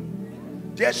away,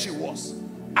 there she was.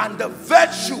 And the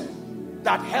virtue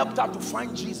that helped her to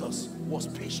find Jesus was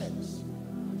patience.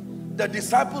 The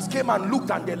disciples came and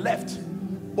looked and they left.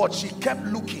 But she kept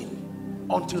looking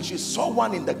until she saw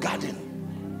one in the garden.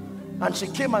 And she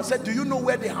came and said, do you know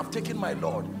where they have taken my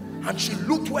Lord? And she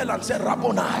looked well and said,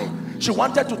 Rabboni. She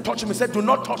wanted to touch him. He said, do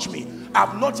not touch me. I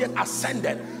have not yet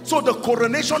ascended. So the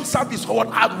coronation service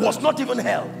was not even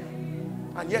held.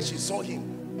 And yet she saw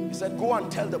him. He said, go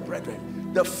and tell the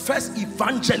brethren. The first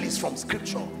evangelist from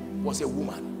scripture was a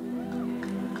woman.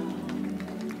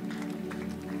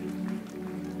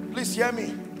 Please hear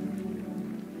me.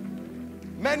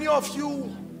 Many of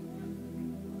you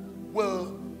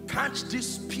will catch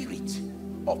this spirit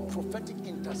of prophetic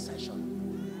intercession.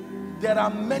 There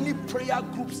are many prayer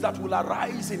groups that will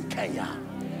arise in Kenya.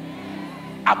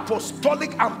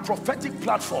 Apostolic and prophetic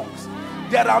platforms.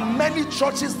 There are many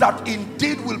churches that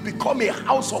indeed will become a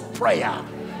house of prayer,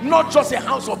 not just a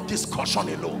house of discussion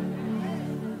alone.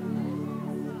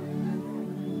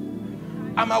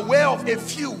 I'm aware of a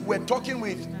few. We're talking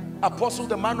with Apostle,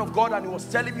 the man of God, and he was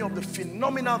telling me of the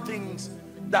phenomenal things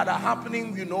that are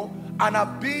happening, you know. And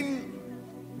I've been,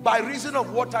 by reason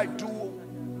of what I do,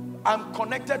 I'm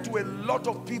connected to a lot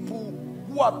of people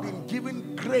who have been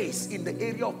given grace in the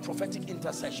area of prophetic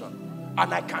intercession.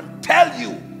 And I can tell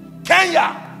you,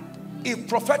 Kenya, if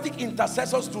prophetic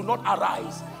intercessors do not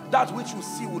arise, that which you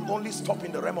see will only stop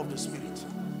in the realm of the spirit.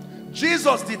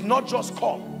 Jesus did not just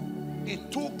come. He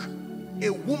took a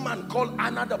woman called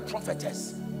Anna the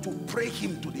prophetess to pray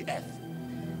him to the earth.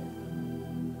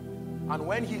 And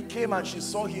when he came and she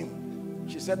saw him,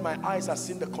 she said, my eyes have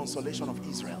seen the consolation of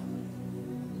Israel.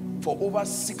 For over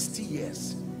 60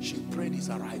 years, she prayed his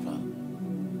arrival.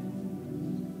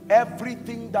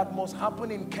 Everything that must happen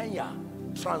in Kenya,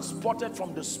 transported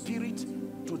from the spirit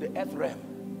to the earth realm,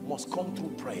 must come through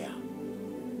prayer.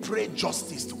 Pray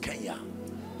justice to Kenya.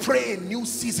 Pray a new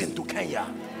season to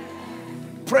Kenya.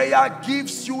 Prayer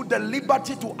gives you the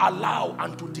liberty to allow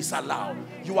and to disallow.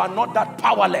 You are not that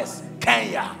powerless.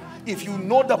 Kenya, if you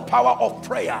know the power of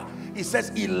prayer, it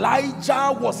says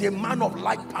Elijah was a man of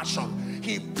like passion.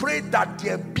 He prayed that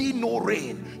there be no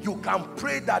rain. You can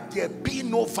pray that there be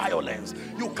no violence.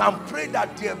 You can pray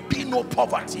that there be no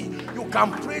poverty. You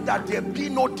can pray that there be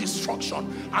no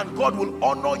destruction. And God will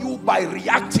honor you by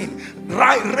reacting,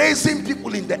 raising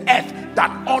people in the earth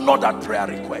that honor that prayer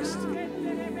request.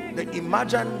 The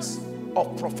emergence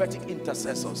of prophetic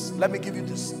intercessors. Let me give you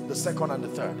this, the second and the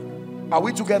third. Are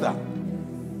we together?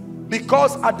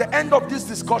 Because at the end of this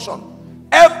discussion,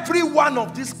 every one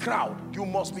of this crowd, you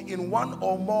must be in one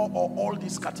or more or all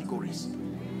these categories.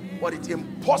 But it's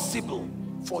impossible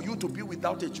for you to be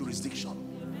without a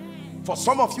jurisdiction. For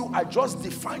some of you, I just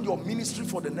defined your ministry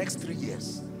for the next 3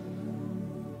 years.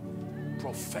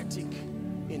 Prophetic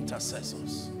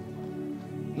intercessors.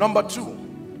 Number 2,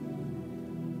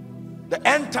 the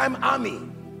end time army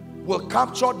will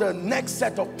capture the next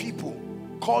set of people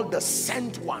called the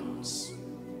sent ones.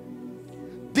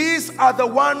 These are the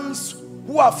ones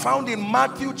who are found in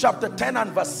Matthew chapter 10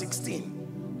 and verse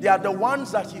 16. They are the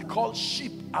ones that he calls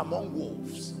sheep among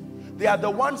wolves. They are the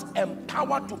ones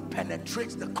empowered to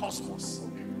penetrate the cosmos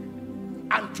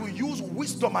and to use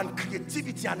wisdom and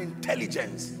creativity and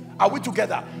intelligence. Are we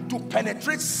together? To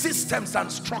penetrate systems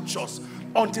and structures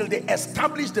until they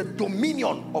establish the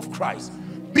dominion of Christ.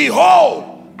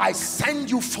 Behold, I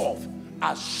send you forth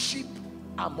as sheep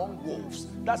among wolves.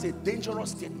 That's a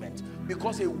dangerous statement,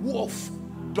 because a wolf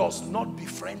does not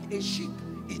befriend a sheep.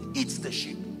 It eats the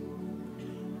sheep.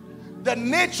 The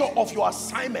nature of your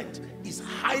assignment is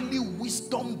highly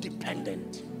wisdom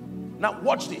dependent. Now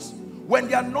watch this. When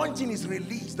the anointing is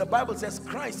released, the Bible says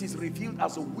Christ is revealed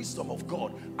as the wisdom of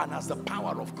God and as the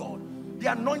power of God.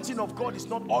 The anointing of God is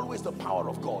not always the power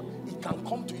of God. It can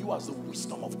come to you as the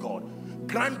wisdom of God,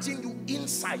 granting you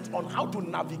insight on how to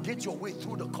navigate your way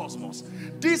through the cosmos.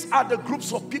 These are the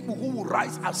groups of people who will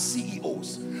rise as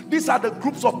CEOs. These are the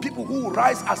groups of people who will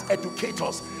rise as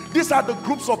educators. These are the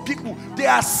groups of people, they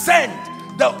are sent.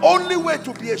 The only way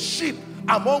to be a sheep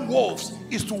among wolves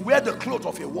is to wear the clothes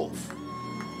of a wolf.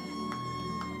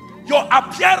 Your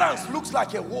appearance looks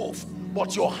like a wolf,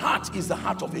 but your heart is the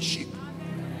heart of a sheep.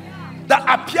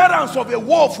 The appearance of a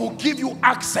wolf will give you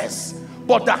access,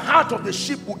 but the heart of the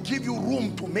sheep will give you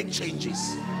room to make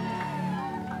changes.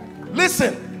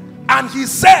 Listen, and he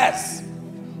says,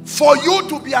 for you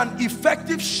to be an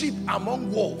effective sheep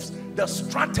among wolves, the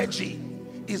strategy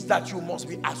is that you must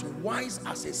be as wise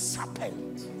as a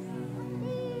serpent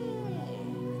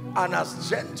and as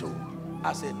gentle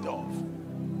as a dove.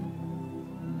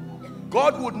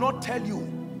 God would not tell you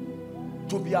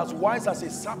to be as wise as a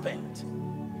serpent,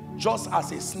 just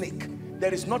as a snake.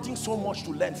 There is nothing so much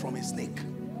to learn from a snake.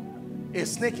 A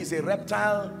snake is a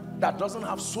reptile that doesn't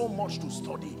have so much to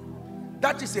study.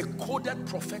 That is a coded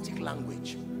prophetic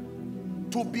language.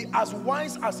 To be as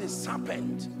wise as a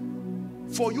serpent,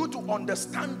 for you to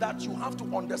understand that, you have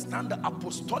to understand the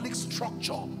apostolic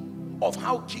structure of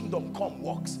how kingdom come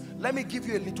works. Let me give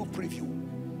you a little preview.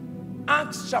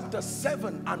 Acts chapter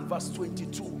 7 and verse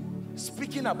 22,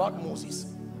 speaking about Moses.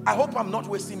 I hope I'm not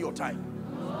wasting your time.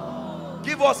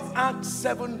 Give us Acts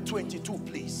 7:22,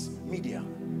 please, media.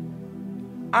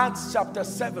 Acts chapter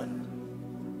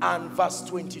 7 and verse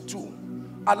 22.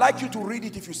 I'd like you to read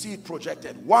it if you see it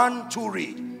projected. 1, 2,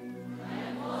 read.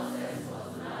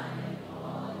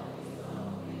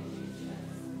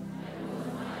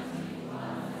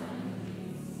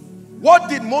 What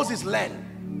did Moses learn?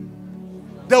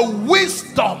 The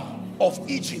wisdom of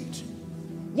Egypt.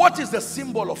 What is the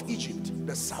symbol of Egypt?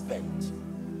 The serpent.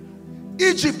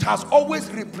 Egypt has always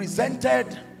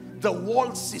represented the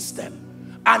world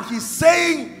system. And he's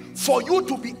saying, for you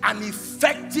to be an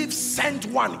effective sent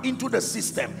one into the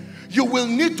system, you will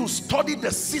need to study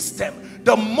the system,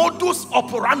 the modus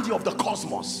operandi of the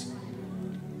cosmos.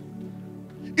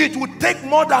 It would take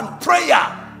more than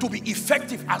prayer to be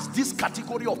effective as this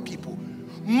category of people.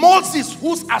 Moses,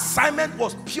 whose assignment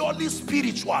was purely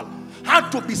spiritual,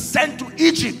 had to be sent to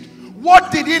Egypt.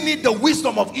 What did he need the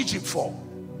wisdom of Egypt for?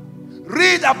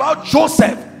 Read about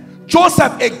Joseph.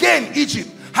 Joseph, again, Egypt.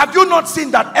 Have you not seen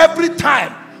that every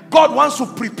time God wants to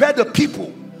prepare the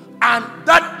people, and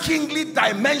that kingly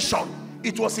dimension,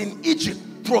 it was in Egypt?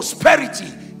 Prosperity,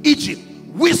 Egypt.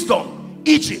 Wisdom,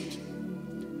 Egypt.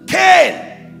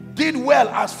 Cain did well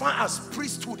as far as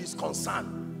priesthood is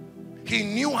concerned. He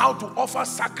knew how to offer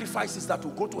sacrifices that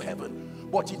will go to heaven,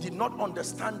 but he did not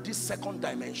understand this second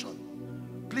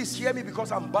dimension. Please hear me,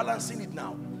 because I'm balancing it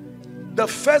now. The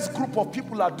first group of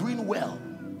people are doing well,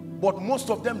 but most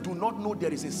of them do not know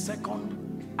there is a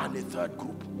second and a third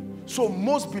group. So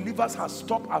most believers have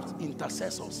stopped as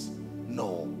intercessors.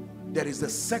 No, there is a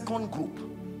second group,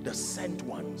 the sent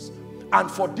ones. And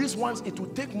for these ones, it will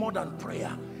take more than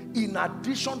prayer. In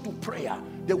addition to prayer,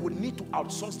 they will need to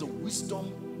outsource the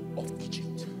wisdom of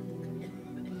Egypt.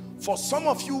 For some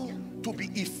of you to be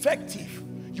effective,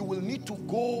 you will need to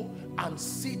go and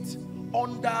sit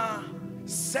under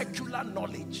secular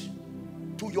knowledge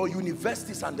to your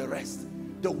universities and the rest.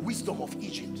 The wisdom of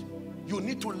Egypt. You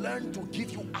need to learn to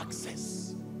give you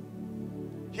access.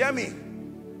 Hear me.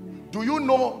 Do you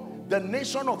know the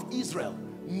nation of Israel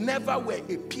never were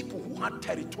a people who had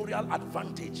territorial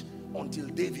advantage until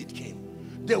David came?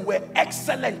 They were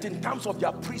excellent in terms of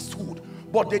their priesthood,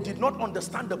 but they did not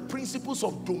understand the principles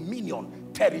of dominion,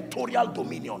 territorial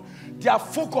dominion. Their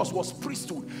focus was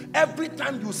priesthood. Every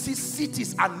time you see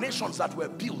cities and nations that were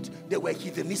built, they were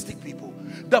heathenistic people.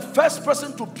 The first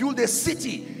person to build a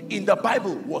city in the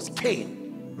Bible was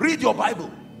Cain. Read your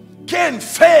Bible. Cain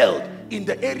failed in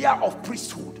the area of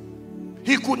priesthood.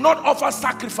 He could not offer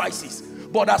sacrifices,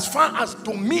 but as far as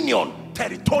dominion,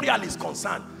 territorial is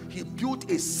concerned, he built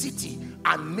a city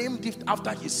and named it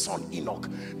after his son Enoch.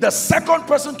 The second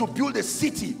person to build a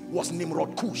city was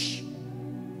Nimrod Cush.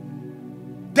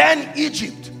 Then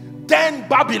Egypt, then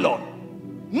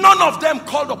Babylon. None of them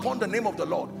called upon the name of the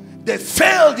Lord. They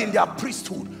failed in their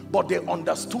priesthood, but they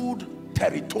understood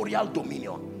territorial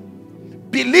dominion.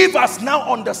 Believers now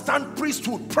understand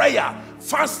priesthood, prayer,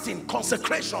 fasting,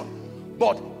 consecration.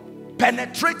 But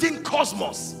penetrating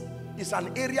cosmos is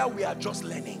an area we are just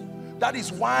learning. That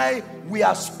is why we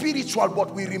are spiritual,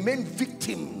 but we remain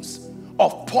victims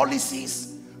of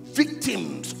policies,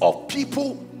 victims of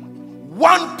people.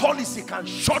 One policy can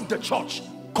shut the church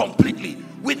completely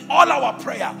with all our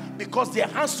prayer, because there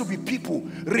has to be people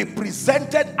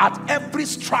represented at every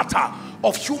strata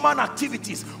of human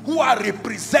activities who are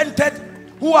represented,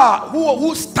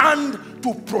 who stand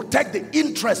to protect the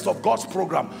interests of God's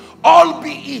program,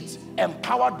 albeit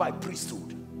empowered by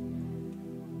priesthood.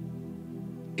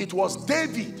 It was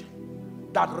David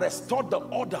that restored the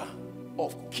order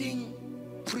of king,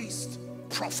 priest,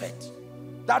 prophet,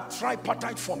 that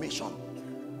tripartite formation,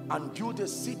 and built a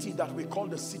city that we call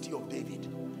the city of David.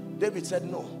 David said,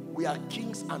 no, we are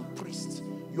kings and priests.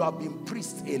 You have been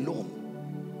priests alone.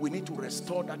 We need to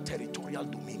restore that territorial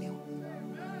dominion.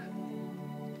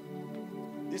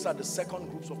 These are the second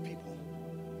groups of people.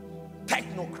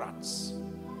 Technocrats,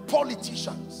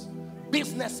 politicians,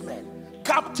 businessmen,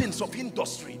 captains of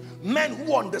industry, men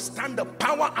who understand the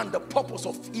power and the purpose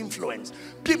of influence,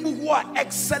 people who are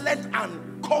excellent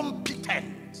and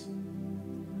competent.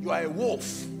 You are a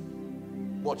wolf,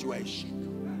 but you are a sheep.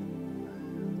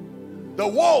 The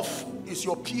wolf is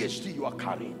your PhD you are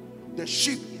carrying. The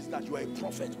sheep is that you are a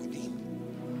prophet within.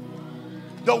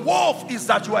 The wolf is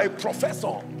that you are a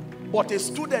professor, but a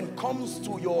student comes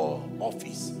to your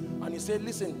office and he says,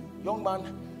 listen, young man,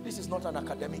 this is not an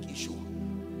academic issue.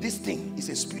 This thing is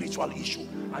a spiritual issue.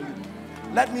 And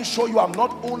let me show you I'm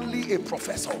not only a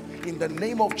professor. In the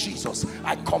name of Jesus,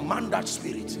 I command that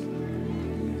spirit.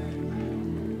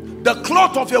 The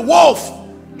cloth of a wolf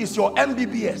is your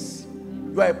MBBS.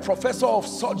 You are a professor of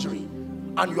surgery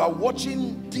and you are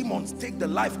watching demons take the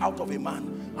life out of a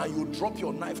man, and you drop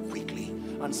your knife quickly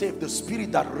and say, if the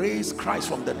spirit that raised Christ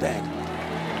from the dead.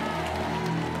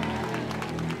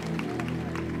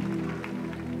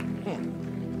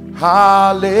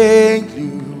 Hallelujah,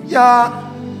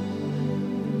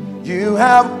 you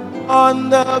have won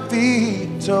the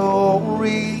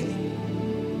victory.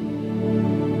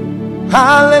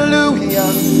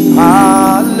 Hallelujah,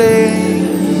 hallelujah,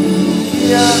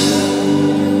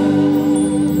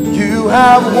 you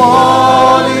have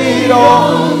won it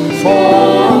all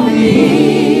for me.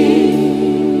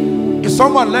 Is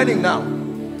someone learning now?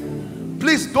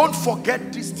 Please don't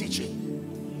forget this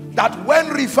teaching, that when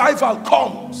revival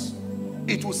comes,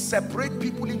 it will separate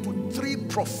people into three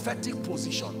prophetic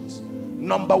positions.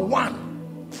 Number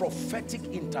one, prophetic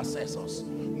intercessors.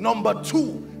 Number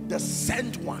two, the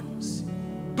sent ones,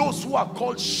 those who are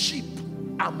called sheep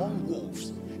among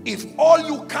wolves. If all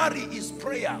you carry is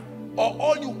prayer, or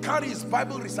all you carry is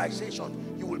Bible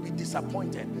recitation, you will be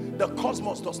disappointed. The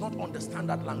cosmos does not understand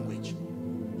that language.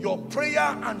 Your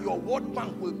prayer and your word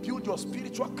bank will build your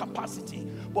spiritual capacity,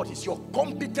 but it's your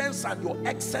competence and your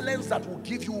excellence that will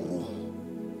give you room.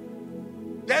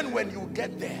 Then when you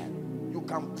get there, you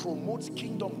can promote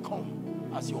kingdom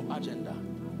come as your agenda.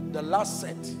 The last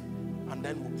set, and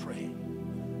then we'll pray.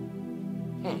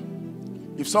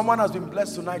 If someone has been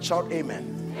blessed tonight, shout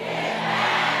amen. Amen.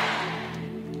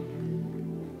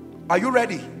 Are you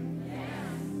ready? Yes.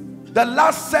 The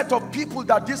last set of people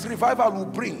that this revival will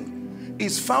bring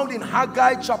is found in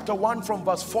Haggai chapter 1 from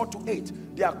verse 4 to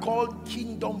 8. They are called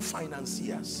kingdom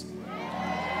financiers.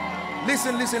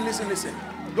 Listen, listen, listen, listen.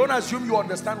 Don't assume you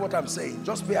understand what I'm saying.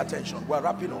 Just pay attention. We're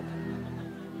wrapping up.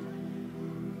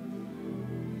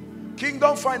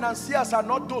 Kingdom financiers are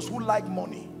not those who like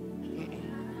money.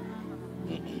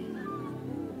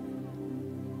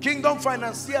 Kingdom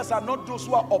financiers are not those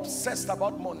who are obsessed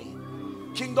about money.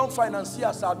 Kingdom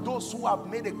financiers are those who have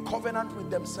made a covenant with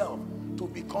themselves to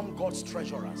become God's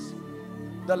treasurers.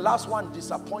 The last one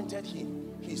disappointed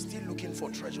him. He's still looking for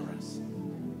treasurers.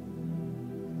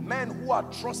 Men who are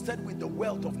trusted with the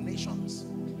wealth of nations.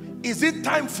 Is it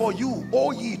time for you,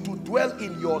 O ye, to dwell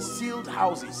in your sealed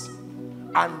houses,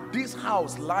 and this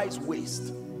house lies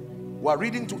waste? We're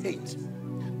reading to 8.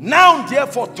 Now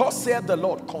therefore, thus saith the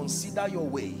Lord, consider your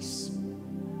ways.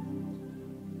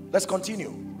 Let's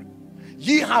continue.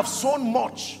 Ye have sown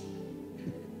much,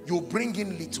 you bring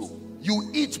in little. You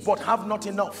eat but have not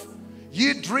enough.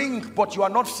 Ye drink but you are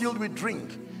not filled with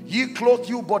drink. Ye clothe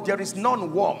you but there is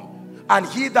none warm. And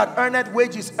he that earneth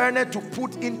wages earneth to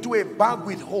put into a bag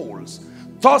with holes.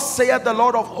 Thus saith the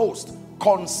Lord of hosts,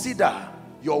 consider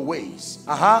your ways.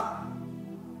 Go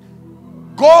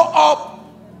up.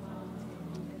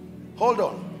 Hold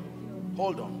on.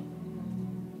 Hold on.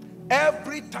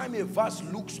 Every time a verse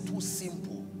looks too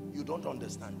simple, you don't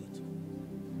understand it.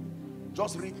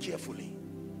 Just read carefully.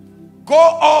 Go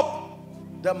up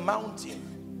the mountain.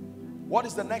 What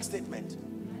is the next statement?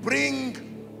 Bring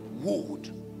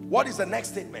wood. What is the next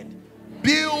statement?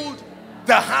 Build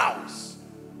the house.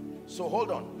 So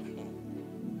hold on.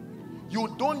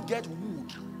 You don't get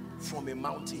wood from a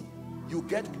mountain. You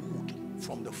get wood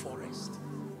from the forest.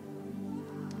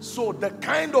 So the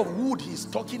kind of wood he's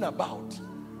talking about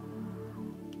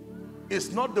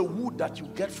is not the wood that you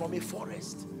get from a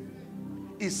forest.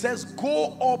 It says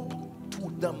go up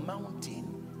to the mountain.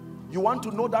 You want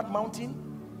to know that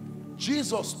mountain?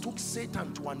 Jesus took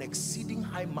Satan to an exceeding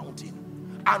high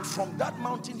mountain, and from that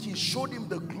mountain he showed him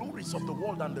the glories of the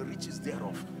world and the riches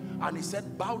thereof, and he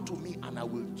said, bow to me and I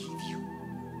will give you.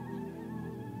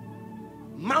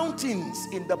 Mountains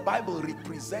in the Bible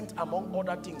represent, among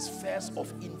other things, spheres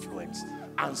of influence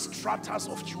and stratas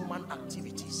of human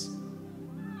activities.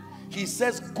 He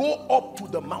says go up to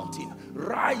the mountain,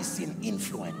 rise in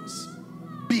influence,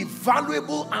 be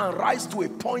valuable and rise to a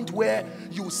point where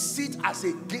you sit as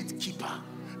a gatekeeper.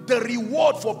 The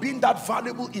reward for being that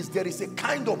valuable is there is a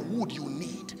kind of wood you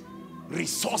need,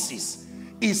 resources.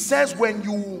 It says when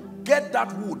you get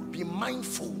that wood, be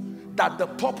mindful that the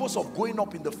purpose of going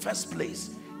up in the first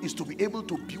place is to be able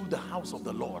to build the house of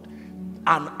the Lord,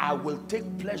 and I will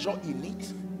take pleasure in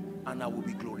it and I will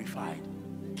be glorified.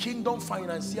 Kingdom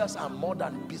financiers are more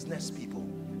than business people.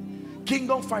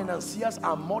 Kingdom financiers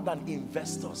are more than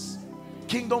investors.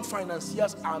 Kingdom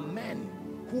financiers are men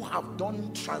who have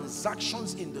done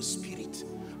transactions in the spirit,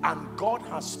 and God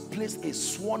has placed a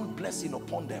sworn blessing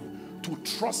upon them to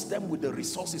trust them with the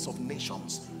resources of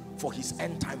nations for his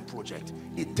end time project.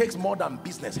 It takes more than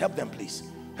business. Help them, please.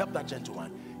 Help that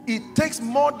gentleman. It takes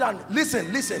more than,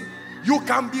 listen, you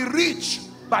can be rich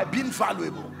by being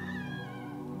valuable.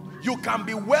 You can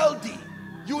be wealthy.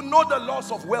 You know the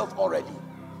laws of wealth already,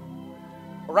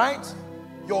 right?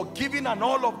 You're giving and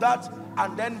all of that,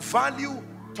 and then value,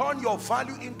 turn your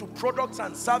value into products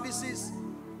and services,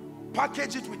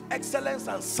 package it with excellence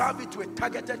and serve it to a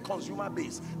targeted consumer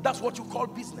base. That's what you call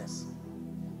business.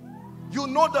 You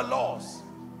know the laws,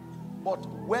 but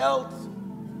wealth,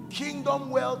 kingdom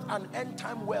wealth and end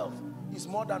time wealth is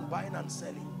more than buying and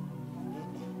selling.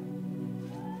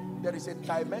 There is a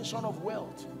dimension of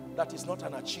wealth that is not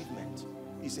an achievement,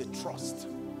 it's a trust.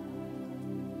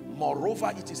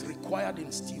 Moreover, it is required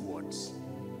in stewards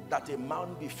that a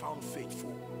man be found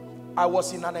faithful. I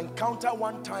was in an encounter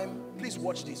one time, please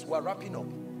watch this, we're wrapping up,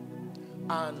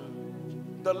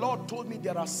 and the Lord told me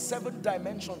there are 7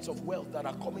 dimensions of wealth that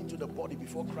are coming to the body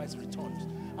before Christ returns,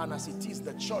 and as it is,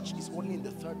 the church is only in the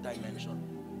 3rd dimension.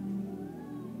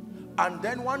 And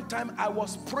then one time I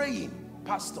was praying,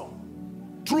 pastor,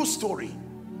 true story,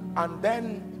 and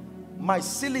then my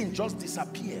ceiling just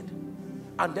disappeared,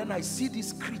 and then I see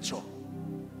this creature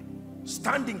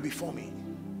standing before me.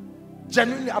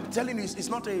 Genuinely, I'm telling you, it's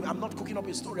not I'm not cooking up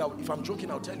a story. If I'm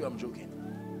joking, I'll tell you I'm joking.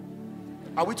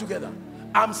 Are we together?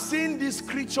 I'm seeing this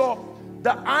creature.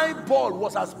 The eyeball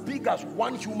was as big as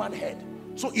one human head.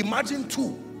 So imagine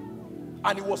 2.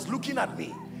 And it was looking at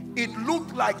me. It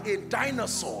looked like a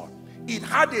dinosaur. It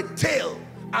had a tail,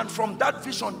 and from that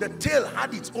vision, the tail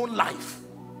had its own life.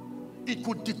 It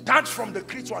could detach from the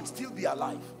creature and still be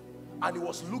alive. And it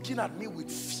was looking at me with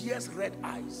fierce red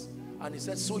eyes. And he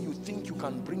said, so you think you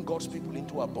can bring God's people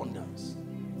into abundance?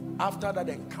 After that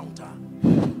encounter,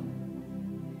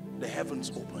 the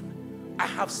heavens opened. I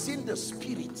have seen the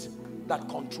spirit that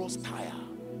controls Tyre.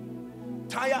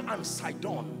 Tyre and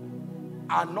Sidon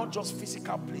are not just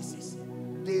physical places.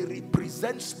 They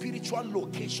represent spiritual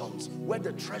locations where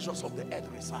the treasures of the earth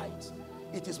resides.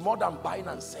 It is more than buying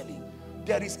and selling.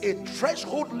 There is a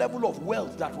threshold level of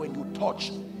wealth that when you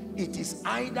touch, it is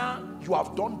either you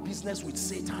have done business with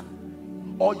Satan,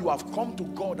 or you have come to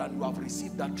God and you have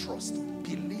received that trust.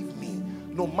 Believe me,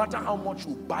 no matter how much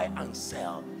you buy and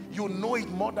sell, you know it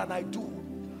more than I do.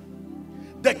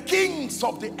 The kings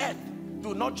of the earth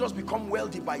do not just become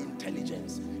wealthy by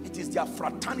intelligence. It is their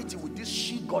fraternity with this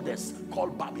she-goddess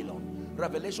called Babylon.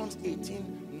 Revelations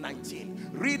 18:19.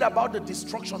 Read about the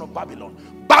destruction of Babylon.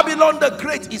 Babylon the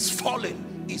Great is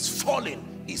fallen, is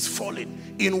fallen, is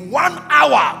fallen. In 1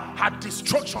 hour, her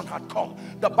destruction had come.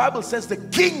 The Bible says the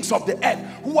kings of the earth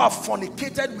who have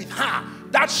fornicated with her,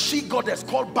 that she-goddess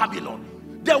called Babylon,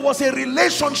 there was a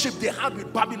relationship they had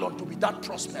with Babylon to be that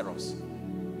prosperous.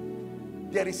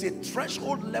 There is a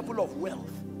threshold level of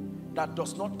wealth that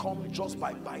does not come just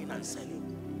by buying and selling.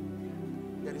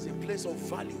 There is a place of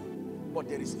value, but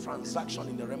there is transaction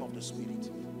in the realm of the spirit.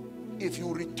 If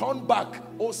you return back,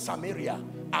 O Samaria,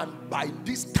 and by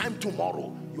this time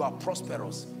tomorrow you are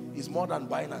prosperous, is more than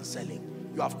buying and selling.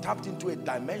 You have tapped into a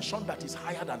dimension that is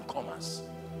higher than commerce.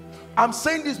 I'm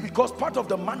saying this because part of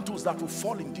the mantles that will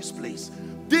fall in this place,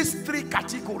 These three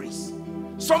categories.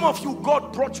 Some of you,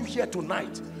 God brought you here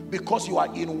tonight because you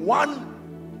are in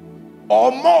one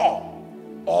or more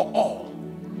or all.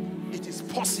 It is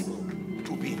possible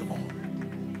to be in all.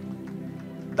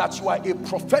 That you are a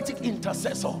prophetic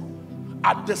intercessor.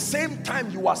 At the same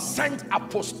time, you are sent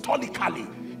apostolically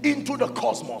into the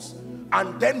cosmos.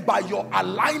 And then by your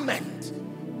alignment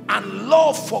and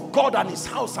love for God and his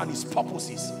house and his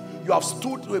purposes, you have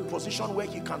stood to a position where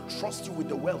he can trust you with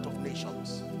the wealth of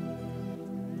nations.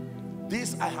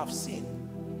 This I have seen,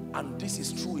 and this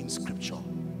is true in scripture.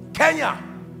 Kenya,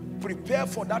 prepare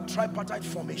for that tripartite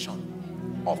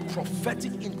formation of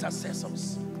prophetic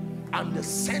intercessors and the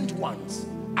sent ones,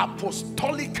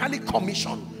 apostolically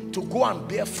commissioned to go and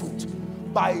bear fruit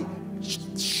by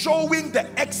showing the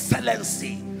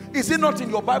excellency. Is it not in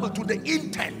your Bible, to the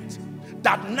intent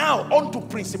that now unto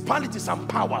principalities and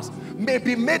powers may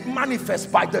be made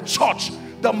manifest by the church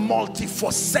the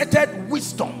multifaceted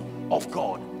wisdom of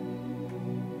God?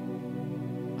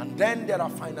 And then there are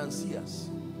financiers.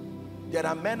 There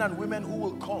are men and women who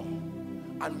will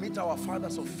come and meet our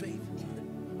fathers of faith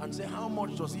and say, how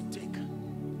much does it take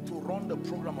to run the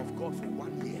program of God for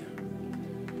 1 year?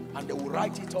 And they will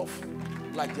write it off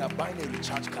like they are buying a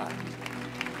recharge card.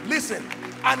 Listen,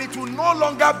 and it will no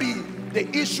longer be the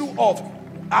issue of,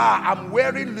 I'm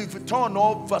wearing Louis Vuitton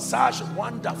or Versace.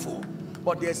 Wonderful.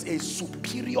 But there's a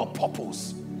superior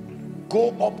purpose.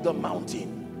 Go up the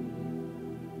mountain,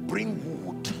 bring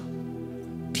wood,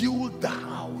 build the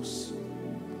house,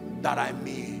 that I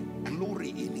may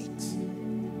glory in it.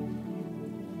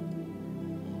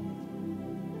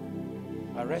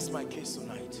 I rest my case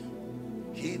tonight.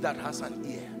 He that has an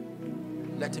ear,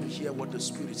 let him hear what the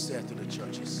Spirit said to the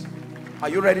churches. Are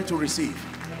you ready to receive?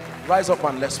 Rise up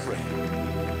and let's pray.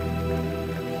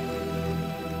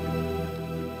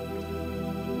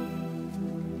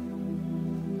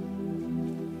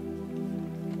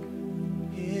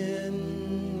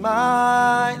 In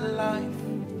my life,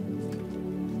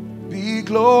 be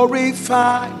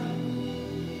glorified,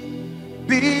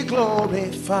 be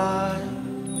glorified.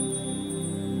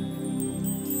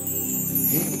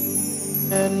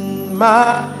 In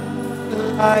my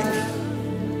life,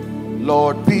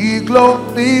 Lord, be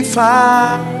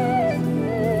glorified,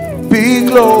 be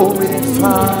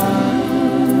glorified.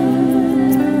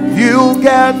 You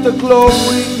get the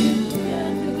glory,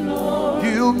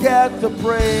 you get the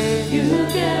praise, you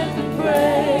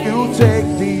take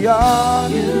the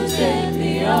honor.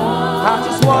 I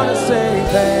just want to say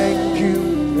thank you.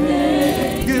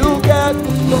 You get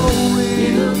the glory,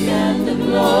 you get the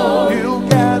glory, you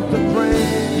get the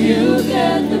praise, you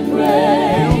get the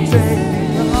praise, you take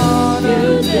the honor,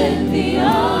 you take the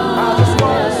honor. I just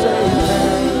want to say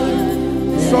thank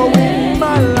you. So in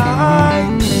my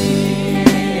life,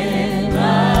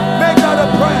 make that a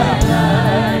prayer.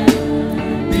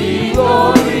 Be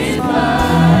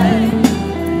glorified,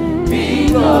 be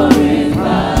glorified.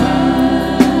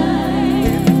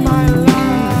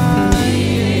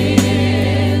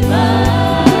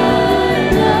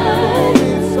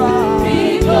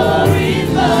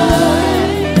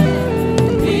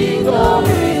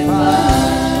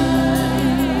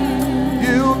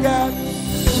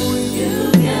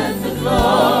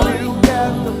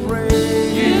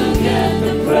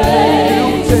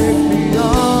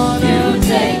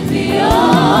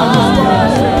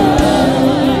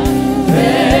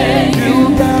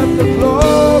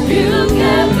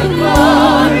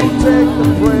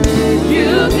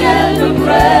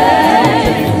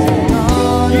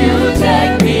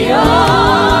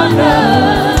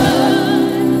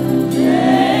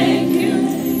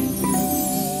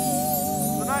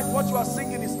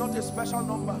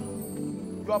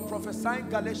 Prophesying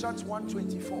Galatians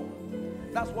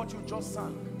 1:24. That's what you just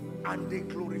sang. And they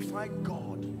glorified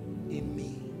God in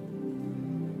me.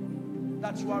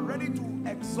 That you are ready to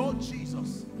exalt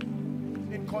Jesus.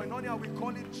 In Koinonia we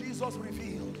call it Jesus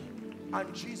revealed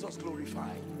and Jesus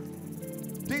glorified.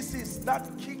 This is that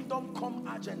kingdom come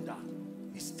agenda.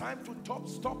 It's time to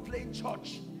stop playing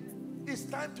church. It's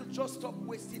time to just stop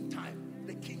wasting time.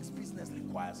 The king's business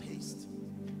requires haste.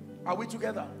 Are we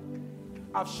together?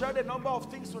 I've shared a number of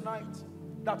things tonight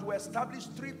that will establish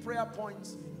 3 prayer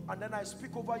points, and then I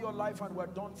speak over your life and we're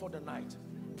done for the night.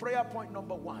 Prayer point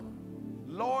number 1.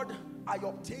 Lord, I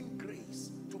obtain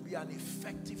grace to be an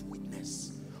effective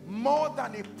witness. More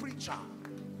than a preacher.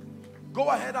 Go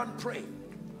ahead and pray.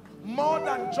 More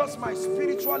than just my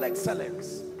spiritual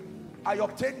excellence. I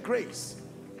obtain grace.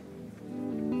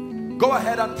 Go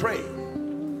ahead and pray.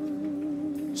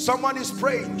 Someone is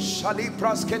praying.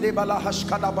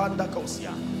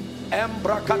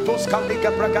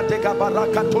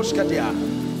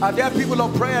 Are there people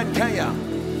of prayer in Kenya?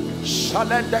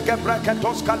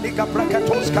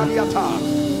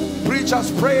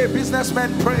 Preachers pray,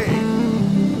 businessmen pray.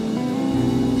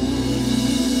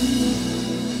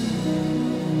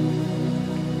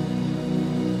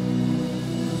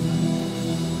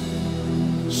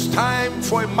 It's time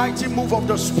for a mighty move of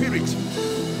the Spirit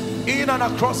in and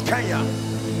across Kenya,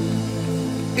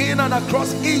 in and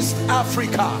across East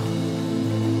Africa.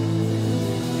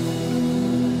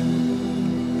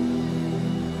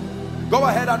 Go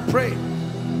ahead and pray.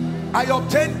 I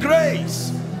obtain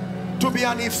grace to be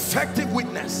an effective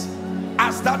witness.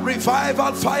 As that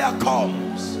revival fire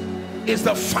comes, it's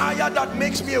the fire that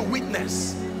makes me a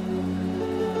witness.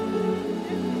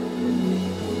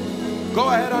 Go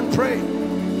ahead and pray.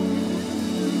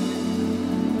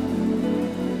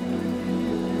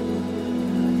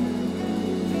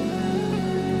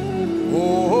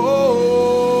 Oh,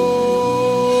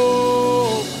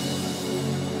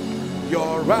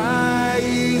 your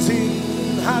rising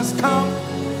has come.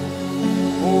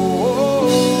 Oh,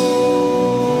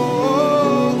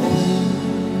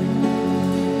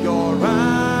 your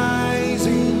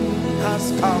rising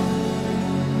has come.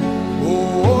 Oh,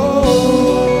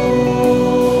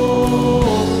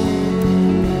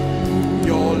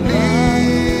 your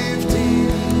lifting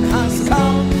has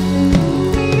come.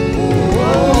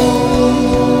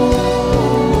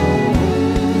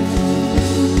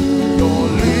 Your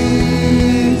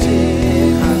lifting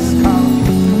has come.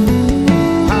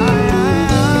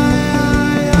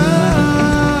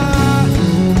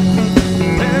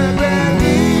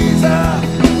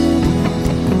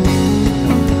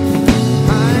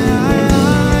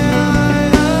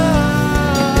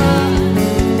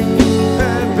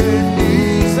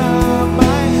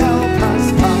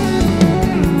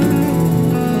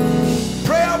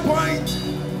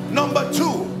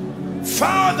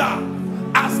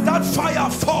 Fire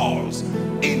falls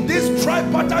in this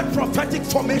tripartite prophetic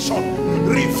formation.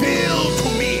 Reveal to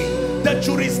me the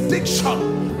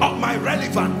jurisdiction of my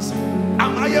relevance.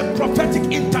 Am I a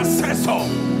prophetic intercessor,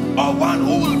 or one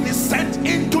who will be sent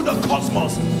into the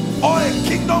cosmos, or a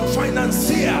kingdom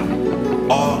financier,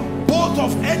 or both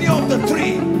of any of the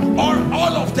three, or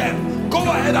all of them? Go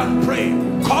ahead and pray.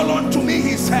 Call unto me,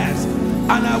 he says,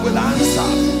 and I will answer.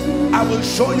 I will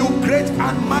show you great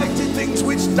and mighty things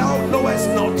which thou knowest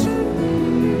not.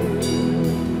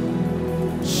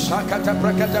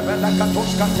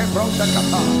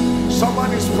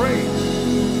 Someone is praying.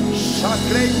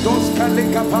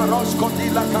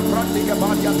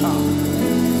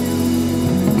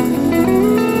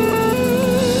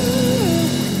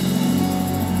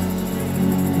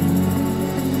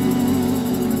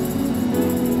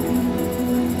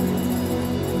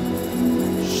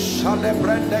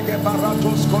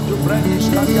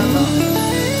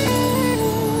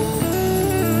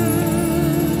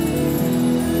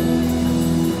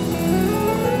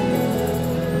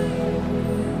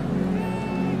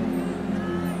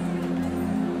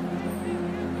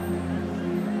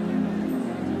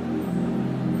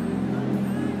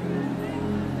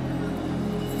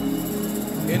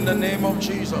 In the name of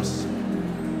Jesus.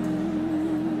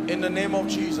 In the name of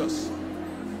Jesus.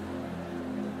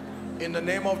 In the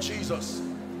name of Jesus.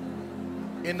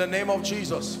 In the name of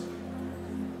Jesus.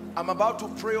 I'm about to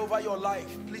pray over your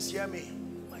life. Please hear me.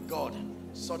 My God,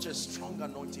 such a strong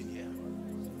anointing here.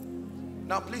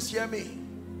 Now please hear me.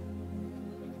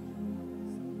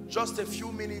 Just a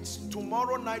few minutes.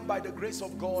 Tomorrow night, by the grace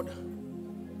of God,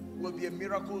 will be a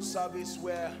miracle service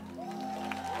where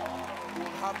we'll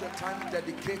have the time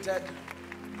dedicated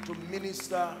to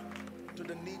minister to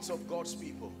the needs of God's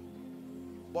people.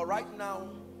 But right now,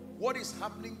 what is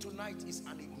happening tonight is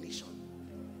an ignition.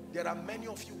 There are many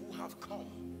of you who have come,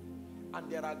 and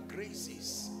there are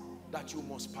graces that you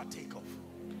must partake of.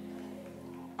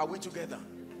 Are we together?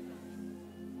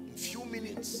 In few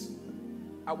minutes,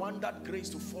 I want that grace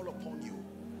to fall upon you.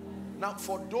 Now,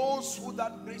 for those who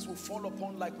that grace will fall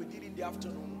upon, like we did in the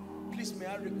afternoon, please may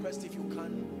I request, if you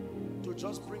can, to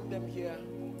just bring them here,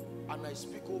 and I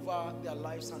speak over their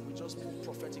lives, and we just move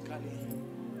prophetically.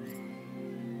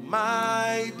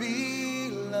 My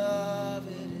beloved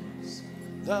is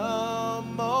the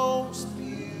most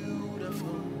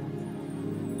beautiful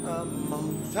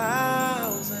among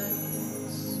thousands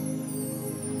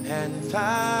and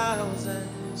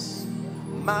thousands.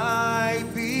 My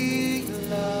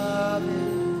beloved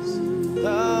is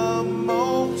the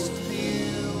most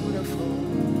beautiful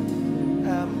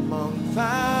among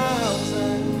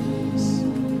thousands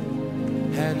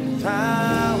and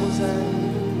thousands.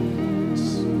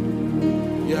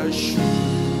 Yeshua.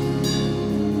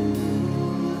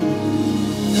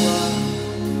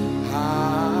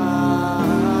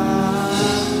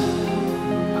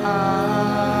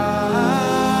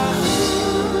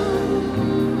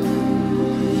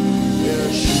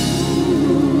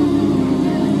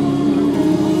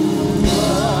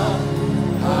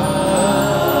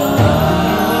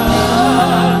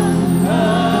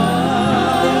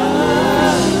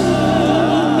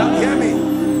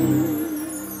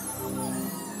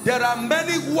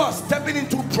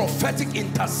 prophetic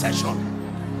intercession.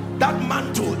 That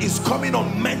mantle is coming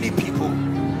on many people.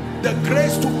 The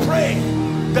grace to pray,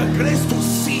 the grace to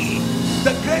see,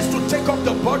 the grace to take up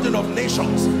the burden of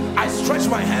nations. I stretch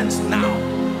my hands now.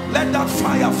 Let that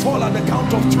fire fall at the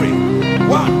count of 3. 1,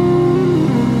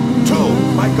 2,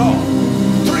 my God.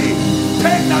 3.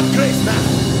 Take that grace now.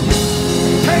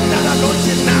 Take that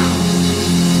anointing now.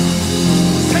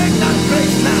 Take that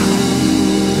grace now.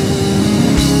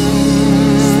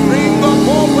 Spring up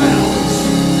more wells,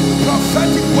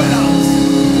 prophetic wells.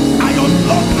 I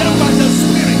unlock them by the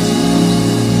Spirit.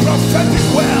 Prophetic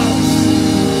wells.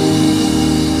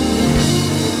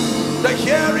 The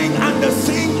hearing and the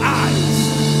seeing eyes,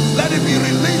 let it be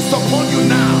released upon you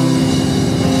now.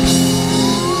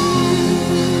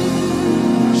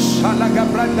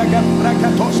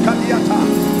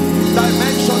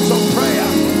 Dimensions of prayer,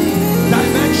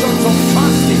 dimensions of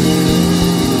fasting.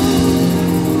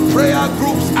 Prayer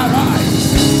groups arise,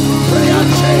 prayer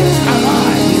chains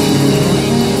arise.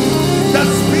 The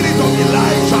spirit of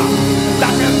Elijah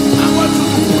that empowers you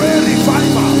to pray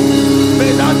revival,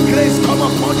 may that grace come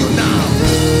upon you now.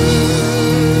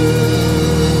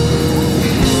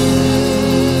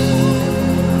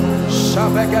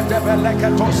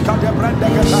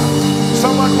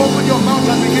 Someone open your mouth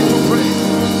and begin to pray.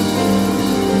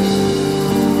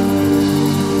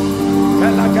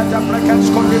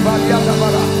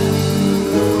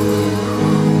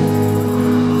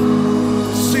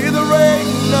 See the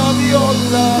rain of your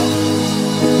love.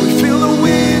 We feel the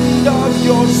wind of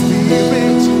your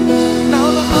spirit. Now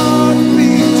the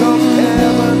heartbeat of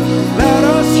heaven, let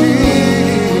us hear.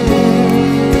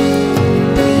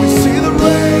 We see the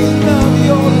rain of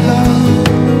your love.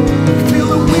 We feel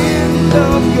the wind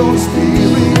of your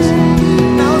spirit.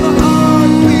 Now the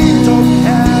heartbeat of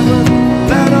heaven,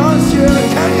 let us hear.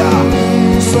 Kenya,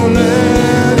 so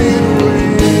let it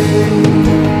rain.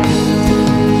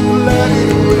 Let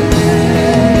it rain.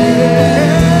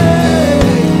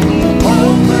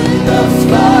 Open the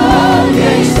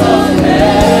floodgates of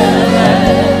heaven.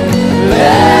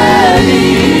 Let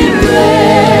it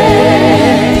rain.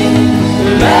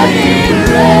 Let it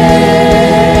rain.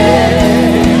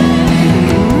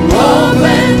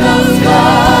 Open the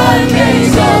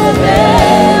floodgates of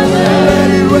heaven. Let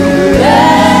it rain.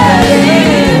 Let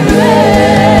it rain.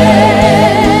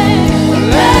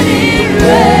 Let it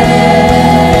rain.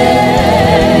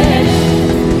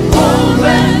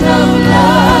 Open the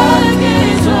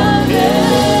floodgates of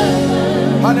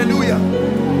heaven. Hallelujah.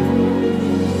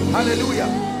 Hallelujah.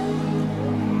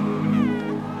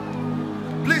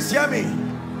 Please hear me.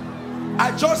 I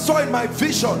just saw in my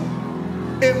vision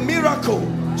a miracle.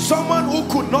 Someone who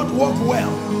could not walk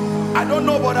well. I don't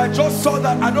know, but I just saw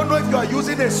that. I don't know if you are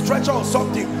using a stretcher or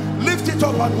something. Lift it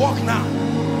up and walk now.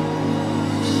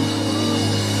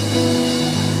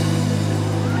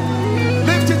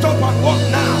 Lift it up and walk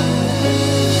now.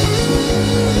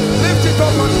 Lift it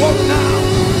up and walk now.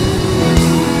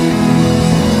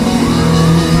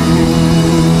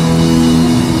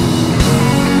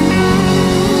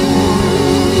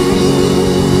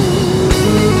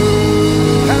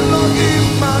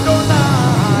 Elohim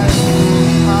Adonai.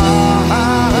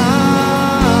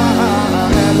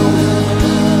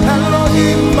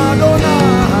 Elohim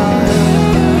Adonai.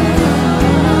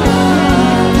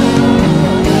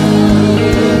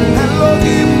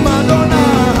 Elohim Adonai.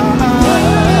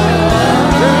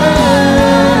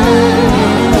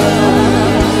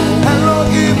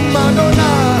 Elohim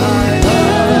Adonai.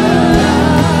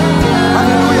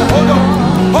 Hallelujah. Hold on.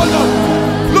 Hold on.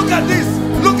 Look at this.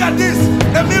 Look at this.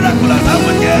 A miracle has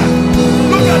happened here.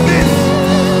 Look at this.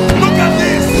 Look at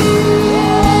this.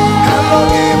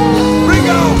 Elohim. Bring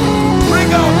out.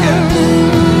 Bring out here.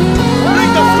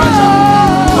 Bring the stretcher.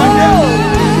 Right there.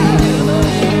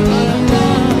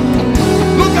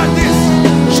 Look at this.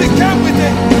 She came with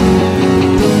it.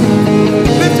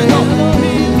 Lift it up.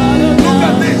 Look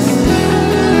at this.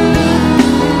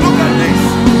 Look at this.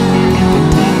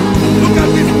 Look at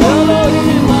this. Go.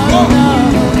 Go.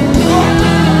 Go.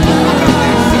 Look at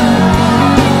this.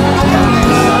 Look at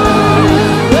this.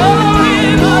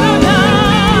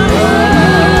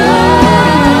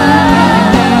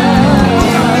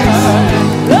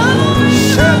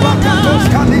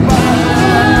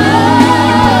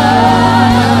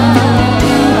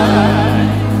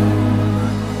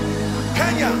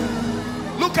 Kenya,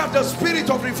 look at the spirit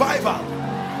of revival.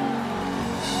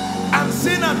 I'm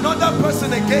seeing another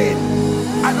person again.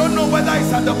 I don't know whether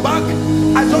it's at the back.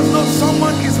 I just know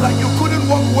someone is like you couldn't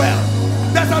walk well.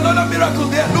 There's another miracle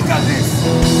there. Look at this.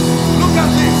 Look at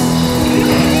this.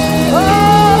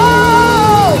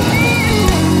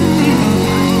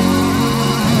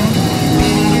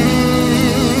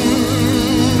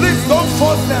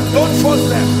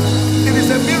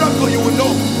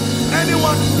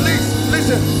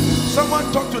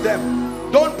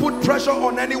 them. Don't put pressure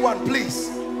on anyone, please.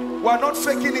 We are not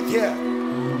faking it here.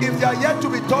 If they are yet to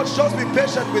be touched, just be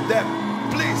patient with them,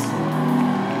 please.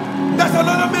 That's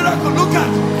another miracle. Look at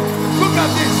this. Look at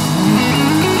this.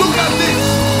 Look at this.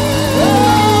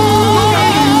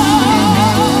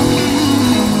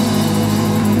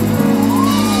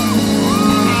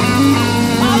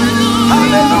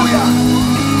 Hallelujah.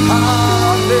 Hallelujah.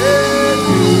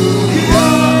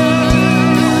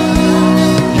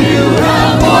 You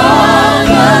have won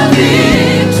the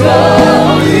victory.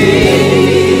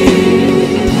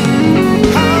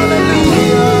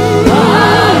 Hallelujah.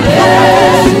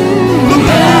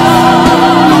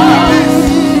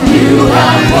 You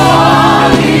have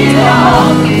won it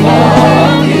all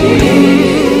for me.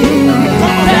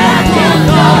 That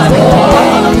cannot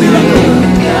hold you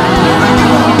down.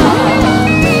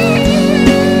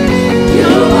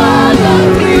 You are the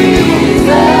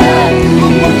reason.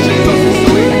 Look what Jesus is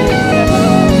doing.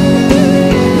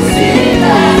 See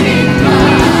that in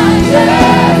majesty.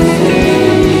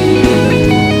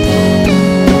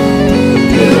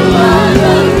 You are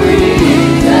the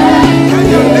reason. Can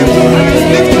you lift your hands,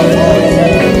 lift your voice?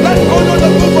 Let's honor the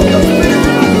move of the Spirit.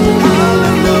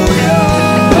 Hallelujah.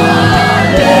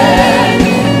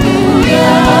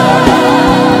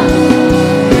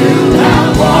 You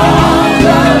have won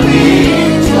the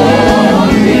victory.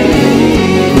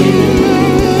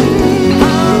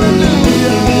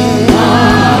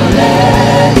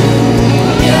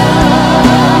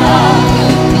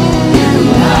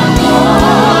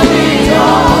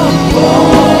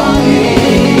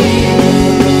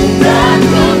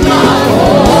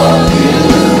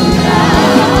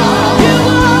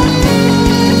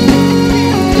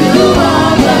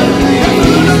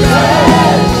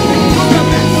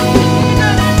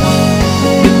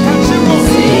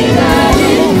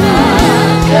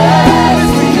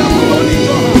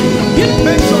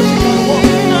 Make sure she can walk.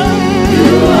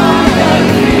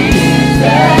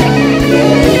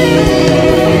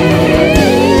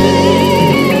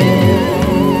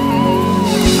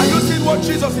 Are you seeing what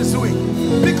Jesus is doing?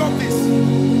 Pick up this.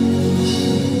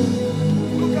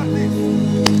 Look at this.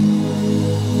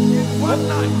 In one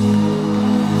night.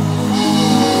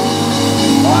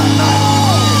 One night.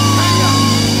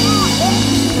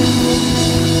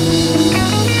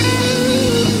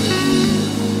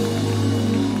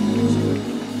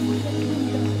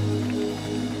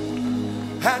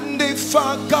 And if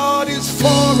our God is for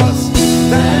us,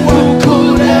 then what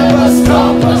could ever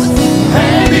stop us?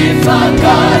 And if our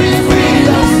God is with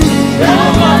us,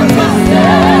 then what can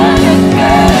stand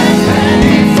against? And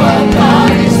if our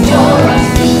God is for us,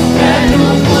 then who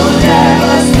could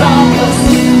ever stop us?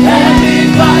 And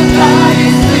if our God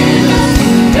is with us,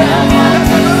 then what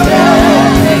can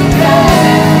stand against?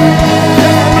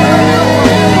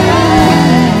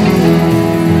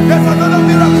 There's another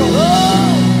miracle.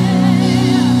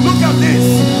 Look at this.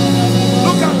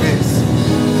 Look at this.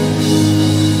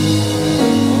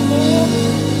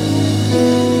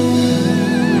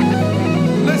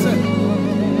 Listen.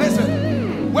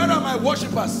 Where are my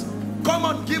worshippers? Come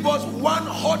on, give us one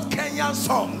hot Kenyan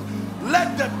song.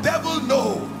 Let the devil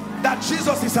know that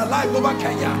Jesus is alive over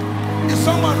Kenya. Is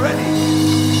someone ready?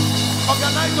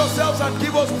 Organize yourselves and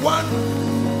give us one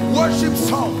worship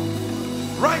song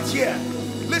right here.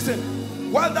 Listen,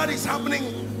 while that is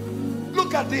happening,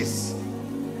 look at this.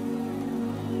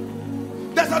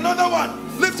 There's another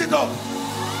one. Lift it up.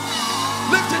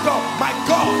 Lift it up. My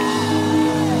God.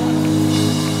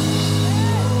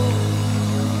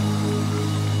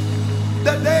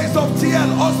 The days of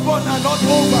T.L. Osborne are not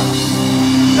over.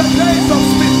 The days of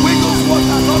Smith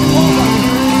Wigglesworth are not over.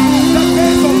 The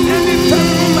days of any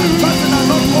temple and person are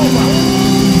not over.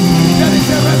 There is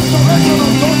a restoration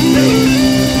of those days.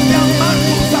 Their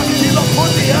mantles are still upon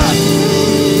the earth.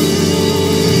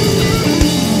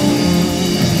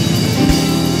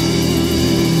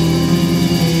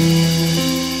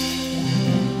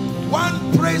 One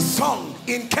praise song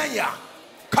in Kenya.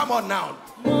 Come on now.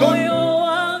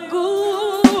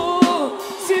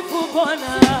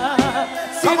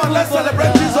 Come on, let's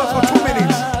celebrate Jesus for 2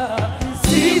 minutes.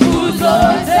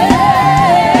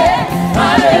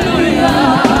 Hallelujah,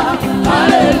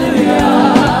 hallelujah. Hallelujah.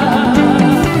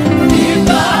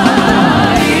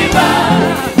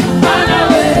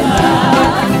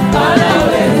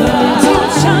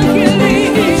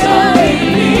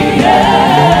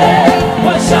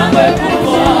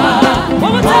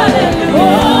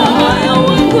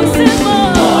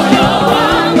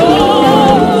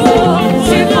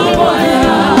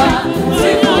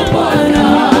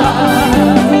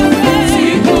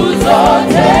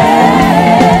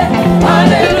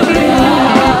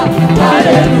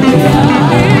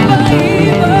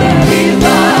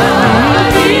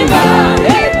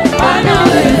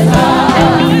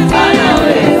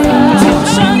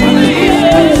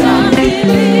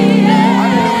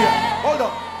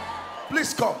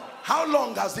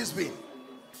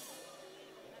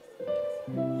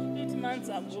 months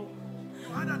ago.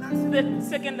 You had an accident? The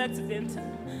second accident.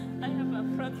 I have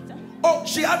a fracture. Oh,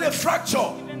 she had a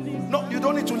fracture. Even this. No, you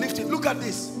don't need to lift it. Look at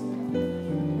this.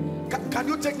 Can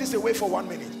you take this away for 1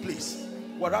 minute, please?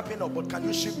 We're wrapping up, but can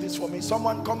you shift this for me?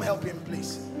 Someone come help him,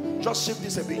 please. Just shift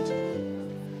this a bit.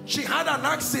 She had an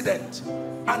accident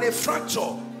and a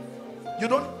fracture. You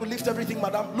don't lift everything,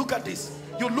 madam. Look at this.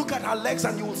 You look at her legs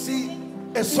and you will see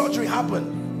a surgery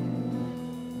happen.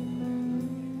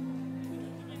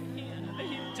 A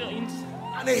hip joint.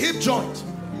 And a hip joint.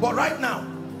 But right now,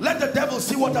 let the devil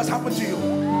see what has happened to you.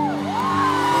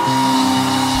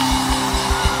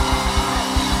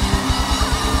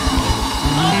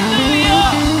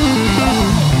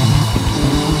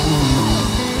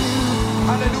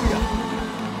 Hallelujah.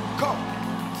 Come.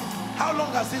 How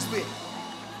long has this been?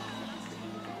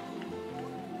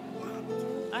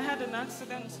 I had an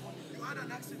accident. You had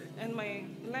an accident. And my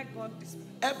leg got displaced.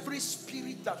 Every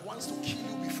spirit that wants to kill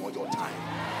you before your time,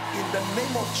 in the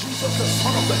name of Jesus, the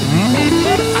Son of the living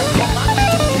God, I command it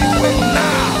to give way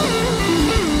now.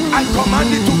 I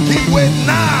command it to give way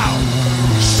now.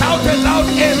 Shout a loud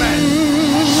amen.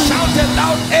 Shout a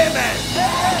loud amen.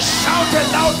 Shout a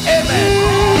loud amen.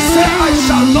 Say, I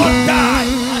shall not die,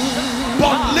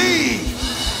 but live.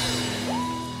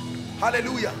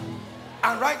 Hallelujah.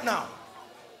 And right now,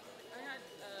 I had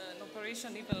an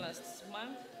operation even last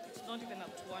month. It's not even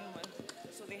up to 1 month.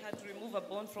 So they had to remove a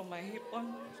bone from my hip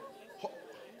bone.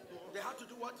 they had to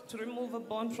do what? To remove a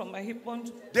bone from my hip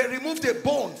bone. They removed a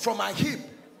bone from my hip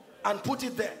and put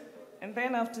it there. And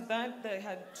then after that, they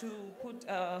had to put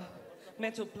a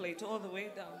metal plate all the way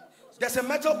down. There's a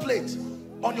metal plate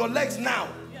on your legs now.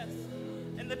 Yes.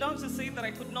 And the doctor said that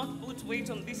I could not put weight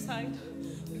on this side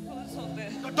because of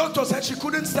The doctor said she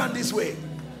couldn't stand this way.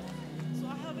 So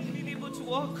I haven't been able to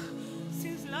walk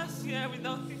since last year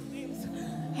without these things.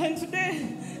 And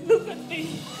today, look at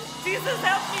me. Jesus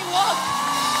helped me walk.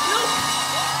 Look.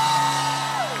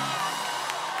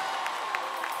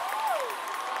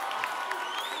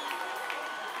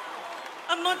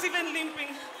 I'm not even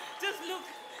limping. Just look.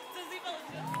 It's as if I was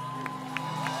just...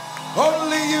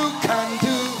 Only you can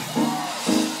do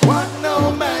what no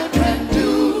man can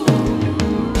do.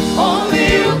 Only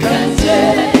you can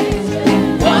change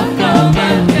what no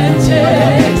man can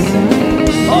change.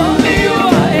 Only you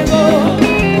are able,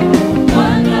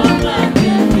 what no man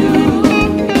can do.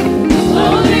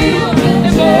 Only you can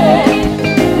change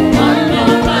what no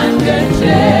man can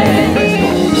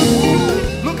change.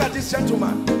 Look at this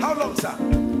gentleman. How long, sir?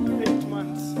 8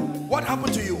 months. What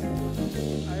happened to you? I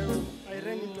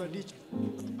ran into a ditch.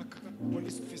 A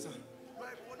police officer. You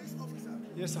are a police officer.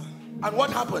 Yes, sir. And what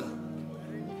happened? I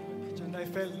ran into a ditch and I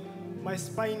fell. My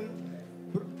spine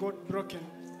got broken.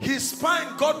 His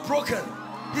spine got broken.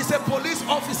 He's a police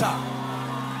officer.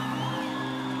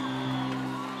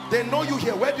 They know you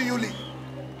here. Where do you live?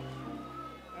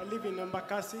 I live in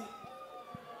Embakasi,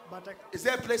 but Is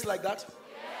there a place like that?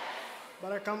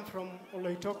 I come from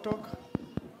Oloitoktok.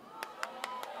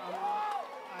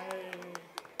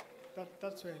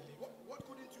 That's where I live. What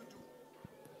couldn't you do?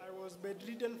 I was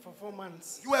bedridden for 4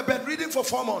 months. You were bedridden for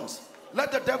 4 months.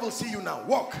 Let the devil see you now.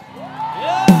 Walk.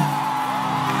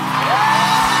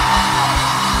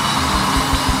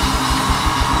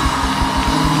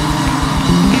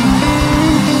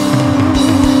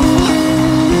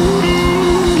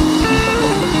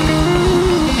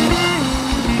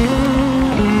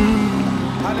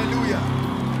 Hallelujah.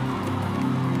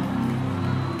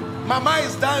 Mama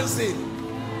is dancing.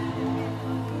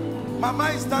 Mama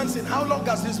is dancing. How long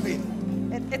has this been?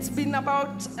 It's been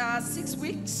about 6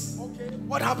 weeks. Okay.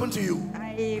 What happened to you?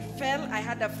 I fell. I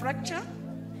had a fracture.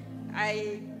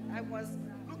 I was.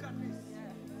 Look at this.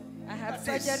 I had Look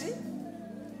at this. surgery.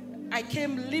 I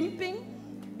came limping.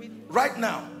 With Right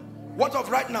now. What of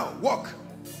right now? Walk.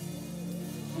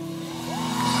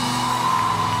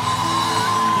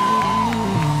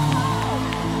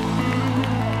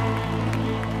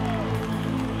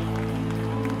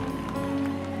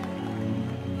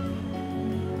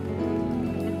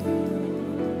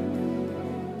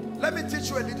 Let me teach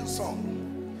you a little song.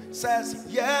 Says,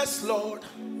 yes, Lord.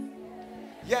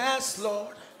 Yes,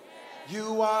 Lord.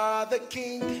 You are the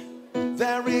King.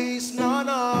 There is none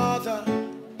other.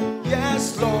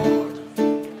 Yes, Lord.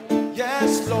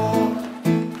 Yes, Lord.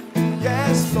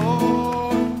 Yes,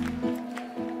 Lord.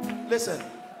 Listen.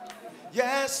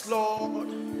 Yes, Lord.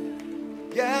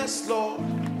 Yes, Lord.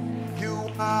 You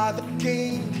are the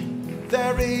King.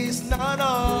 There is none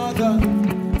other.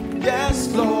 Yes,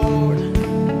 Lord.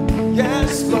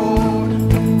 Yes, Lord.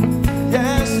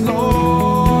 Yes,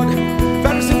 Lord.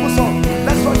 Very simple song.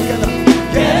 Let's go together.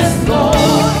 Yes, Lord.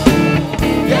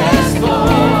 Yes,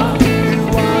 Lord.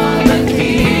 You are the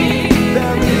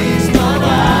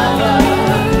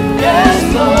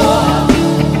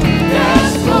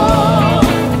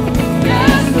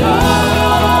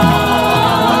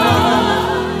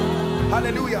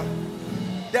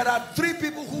There are 3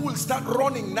 people who will start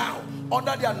running now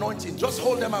under the anointing. Just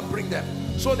hold them and bring them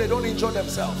so they don't injure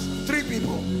themselves. 3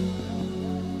 people.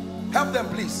 Help them,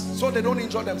 please, so they don't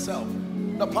injure themselves.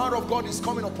 The power of God is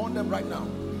coming upon them right now.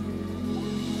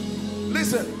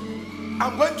 Listen,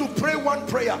 I'm going to pray one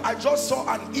prayer. I just saw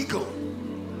an eagle.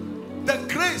 The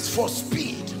grace for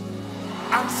speed.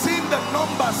 I'm seeing the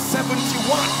number 71.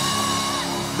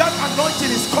 That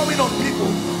anointing is coming on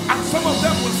people, and some of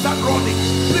them will start running.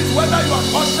 Please, whether you are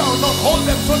usher or not, hold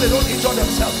them so they don't injure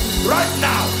themselves. Right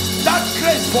now, that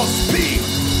grace for speed,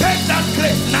 take that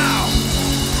grace now.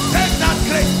 Take that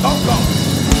grace, oh God.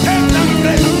 Take that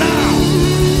grace now.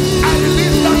 I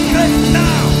release that grace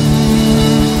now.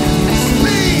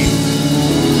 Speed.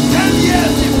 10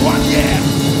 years in 1 year.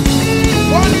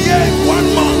 1 year in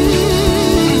 1 month.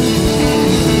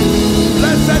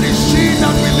 Blessed is she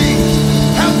that believes.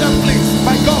 Help them, please,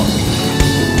 my God.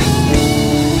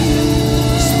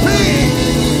 Speed.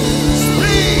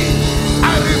 Speed.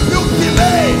 I rebuke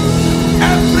delay.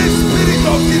 Every spirit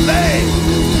of delay,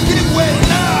 give way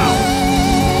now.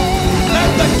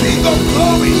 Let the King of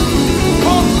Glory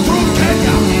come through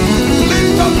Kenya.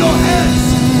 Lift up your heads,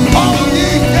 all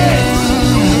ye gates.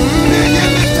 Be ye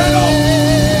lifted up,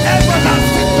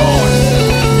 everlasting doors.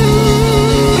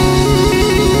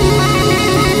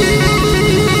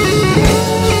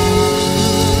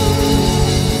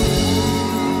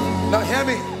 Now hear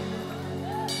me.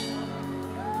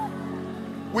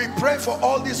 We pray for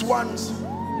all these ones.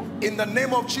 In the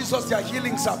name of Jesus, their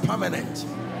healings are permanent.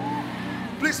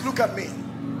 Please look at me.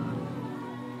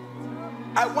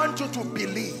 I want you to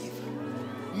believe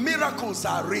miracles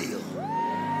are real.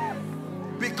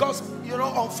 Because, you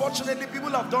know, unfortunately,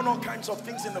 people have done all kinds of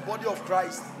things in the body of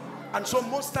Christ. And so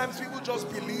most times people just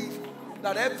believe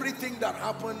that everything that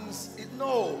happens,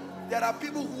 no, there are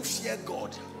people who fear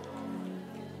God.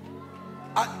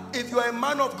 If you are a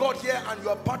man of God here and you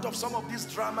are part of some of this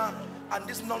drama and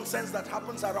this nonsense that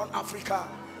happens around Africa,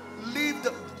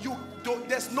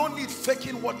 there's no need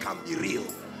faking what can be real.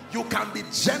 You can be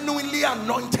genuinely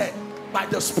anointed by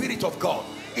the Spirit of God.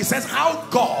 It says how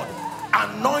God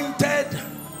anointed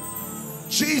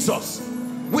Jesus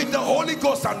with the Holy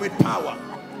Ghost and with power.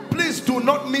 Please do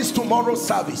not miss tomorrow's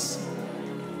service.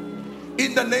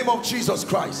 In the name of Jesus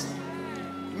Christ.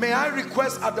 May I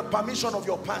request, at the permission of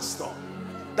your pastor,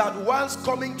 that whilst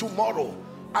coming tomorrow,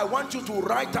 I want you to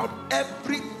write out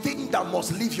everything that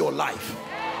must leave your life.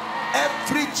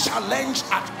 Every challenge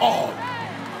at all.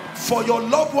 For your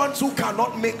loved ones who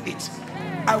cannot make it,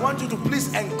 I want you to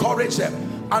please encourage them.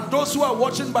 And those who are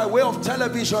watching by way of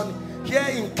television, here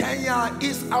in Kenya,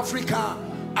 East Africa,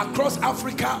 across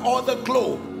Africa, or the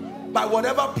globe, by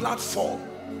whatever platform,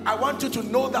 I want you to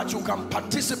know that you can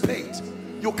participate.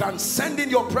 You can send in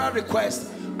your prayer request,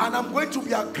 and I'm going to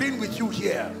be agreeing with you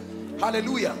here.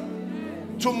 Hallelujah.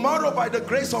 Tomorrow, by the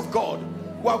grace of God,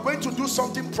 we are going to do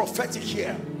something prophetic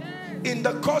here. In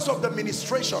the course of the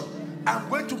ministration, I'm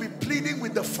going to be pleading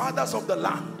with the fathers of the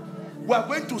land. We are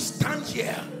going to stand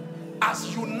here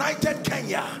as united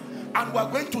Kenya, and we are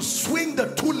going to swing the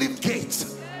 2-leaf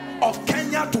gates of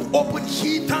Kenya to open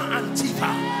hither and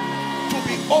thither, to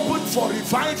be open for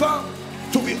revival,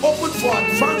 to be open for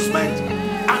advancement,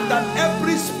 and that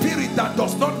every spirit that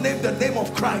does not name the name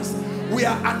of Christ, we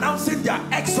are announcing their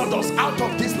exodus out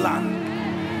of this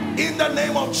land in the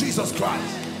name of Jesus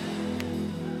Christ.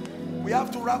 We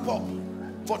have to wrap up.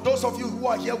 For those of you who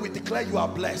are here, we declare you are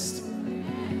blessed.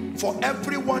 For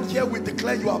everyone here, we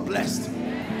declare you are blessed.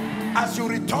 As you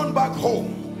return back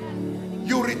home,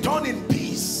 you return in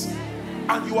peace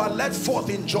and you are led forth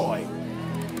in joy.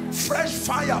 Fresh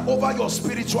fire over your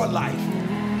spiritual life,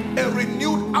 a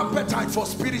renewed appetite for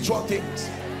spiritual things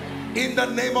in the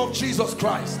name of Jesus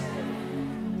Christ.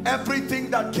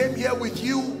 Everything that came here with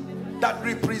you that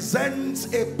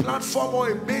represents a platform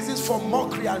or a basis for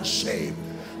mockery and shame,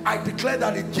 I declare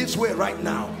that it gives way right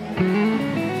now.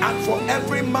 And for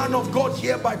every man of God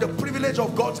here, by the privilege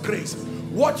of God's grace,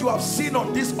 what you have seen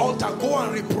on this altar, go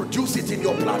and reproduce it in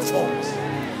your platforms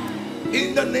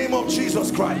in the name of Jesus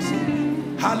Christ.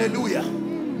 Hallelujah.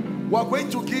 We are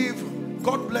going to give,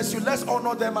 God bless you, let's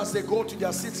honor them as they go to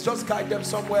their seats. Just guide them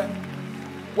somewhere.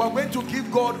 We are going to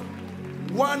give God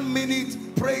 1 minute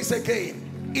praise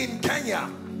again in Kenya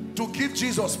to give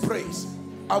Jesus praise.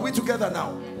 Are we together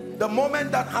now? The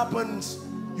moment that happens,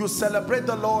 you celebrate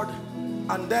the Lord,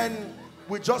 and then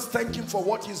we just thank him for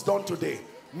what he's done today.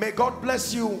 May God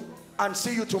bless you, and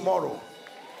see you tomorrow.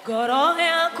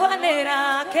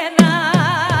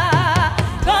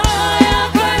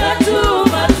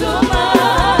 Tuma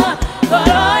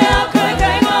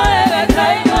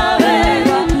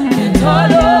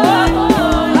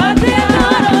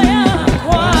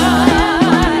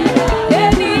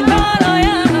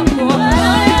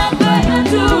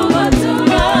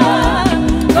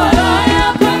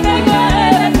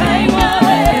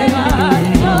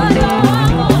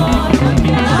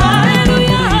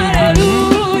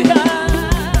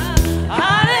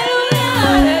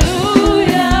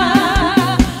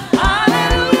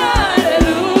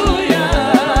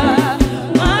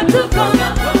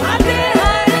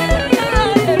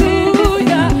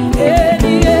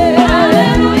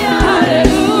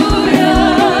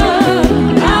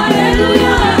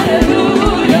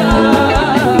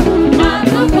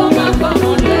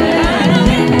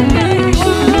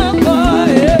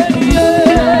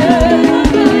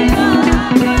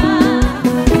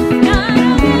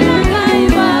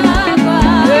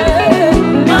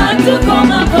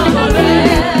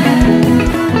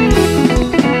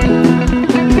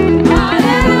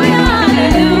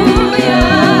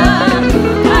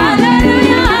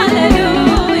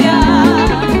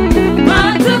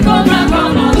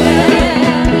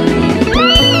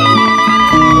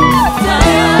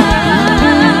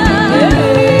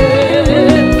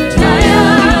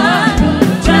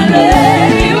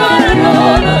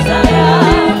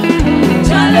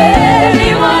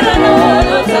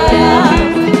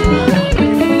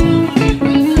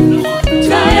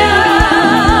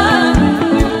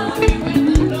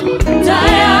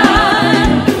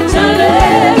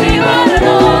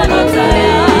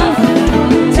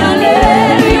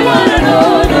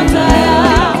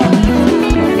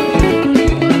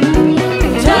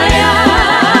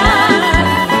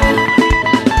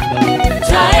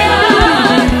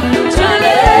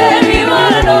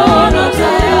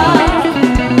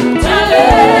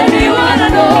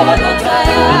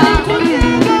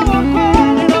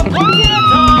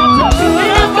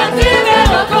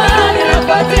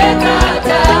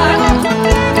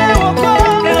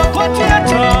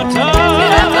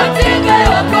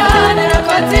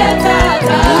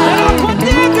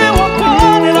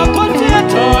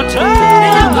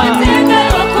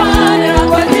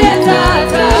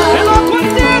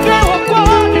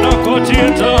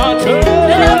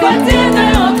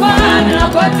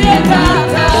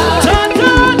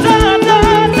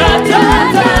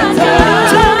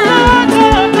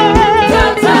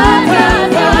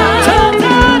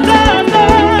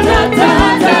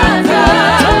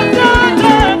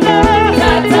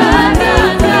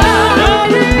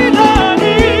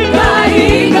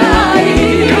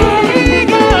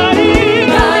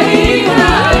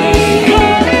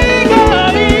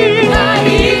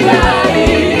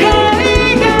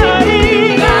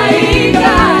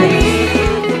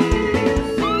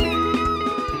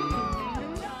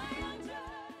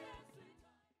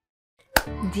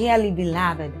Dearly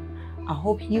beloved, I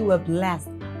hope you were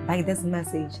blessed by this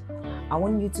message. I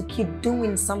want you to keep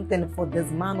doing something for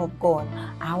this man of God,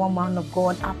 our man of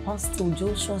God, Apostle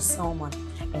Joshua Selman.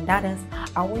 And that is,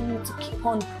 I want you to keep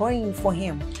on praying for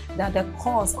him, that the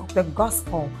cause of the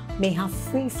gospel may have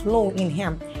free flow in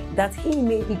him, that he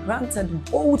may be granted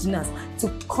boldness to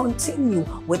continue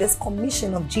with this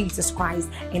commission of Jesus Christ,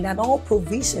 and that all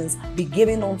provisions be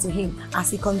given unto him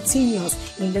as he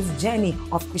continues in this journey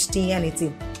of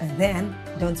Christianity. And then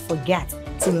don't forget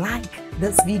to like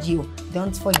this video.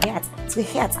 Don't forget to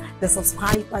hit the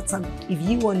subscribe button if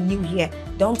you are new here.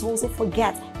 Don't also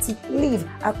forget to leave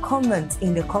a comment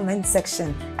in the comment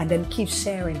section, and then keep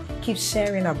sharing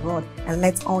abroad, and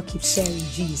let's all keep sharing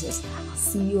Jesus. I'll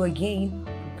see you again.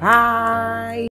 Bye.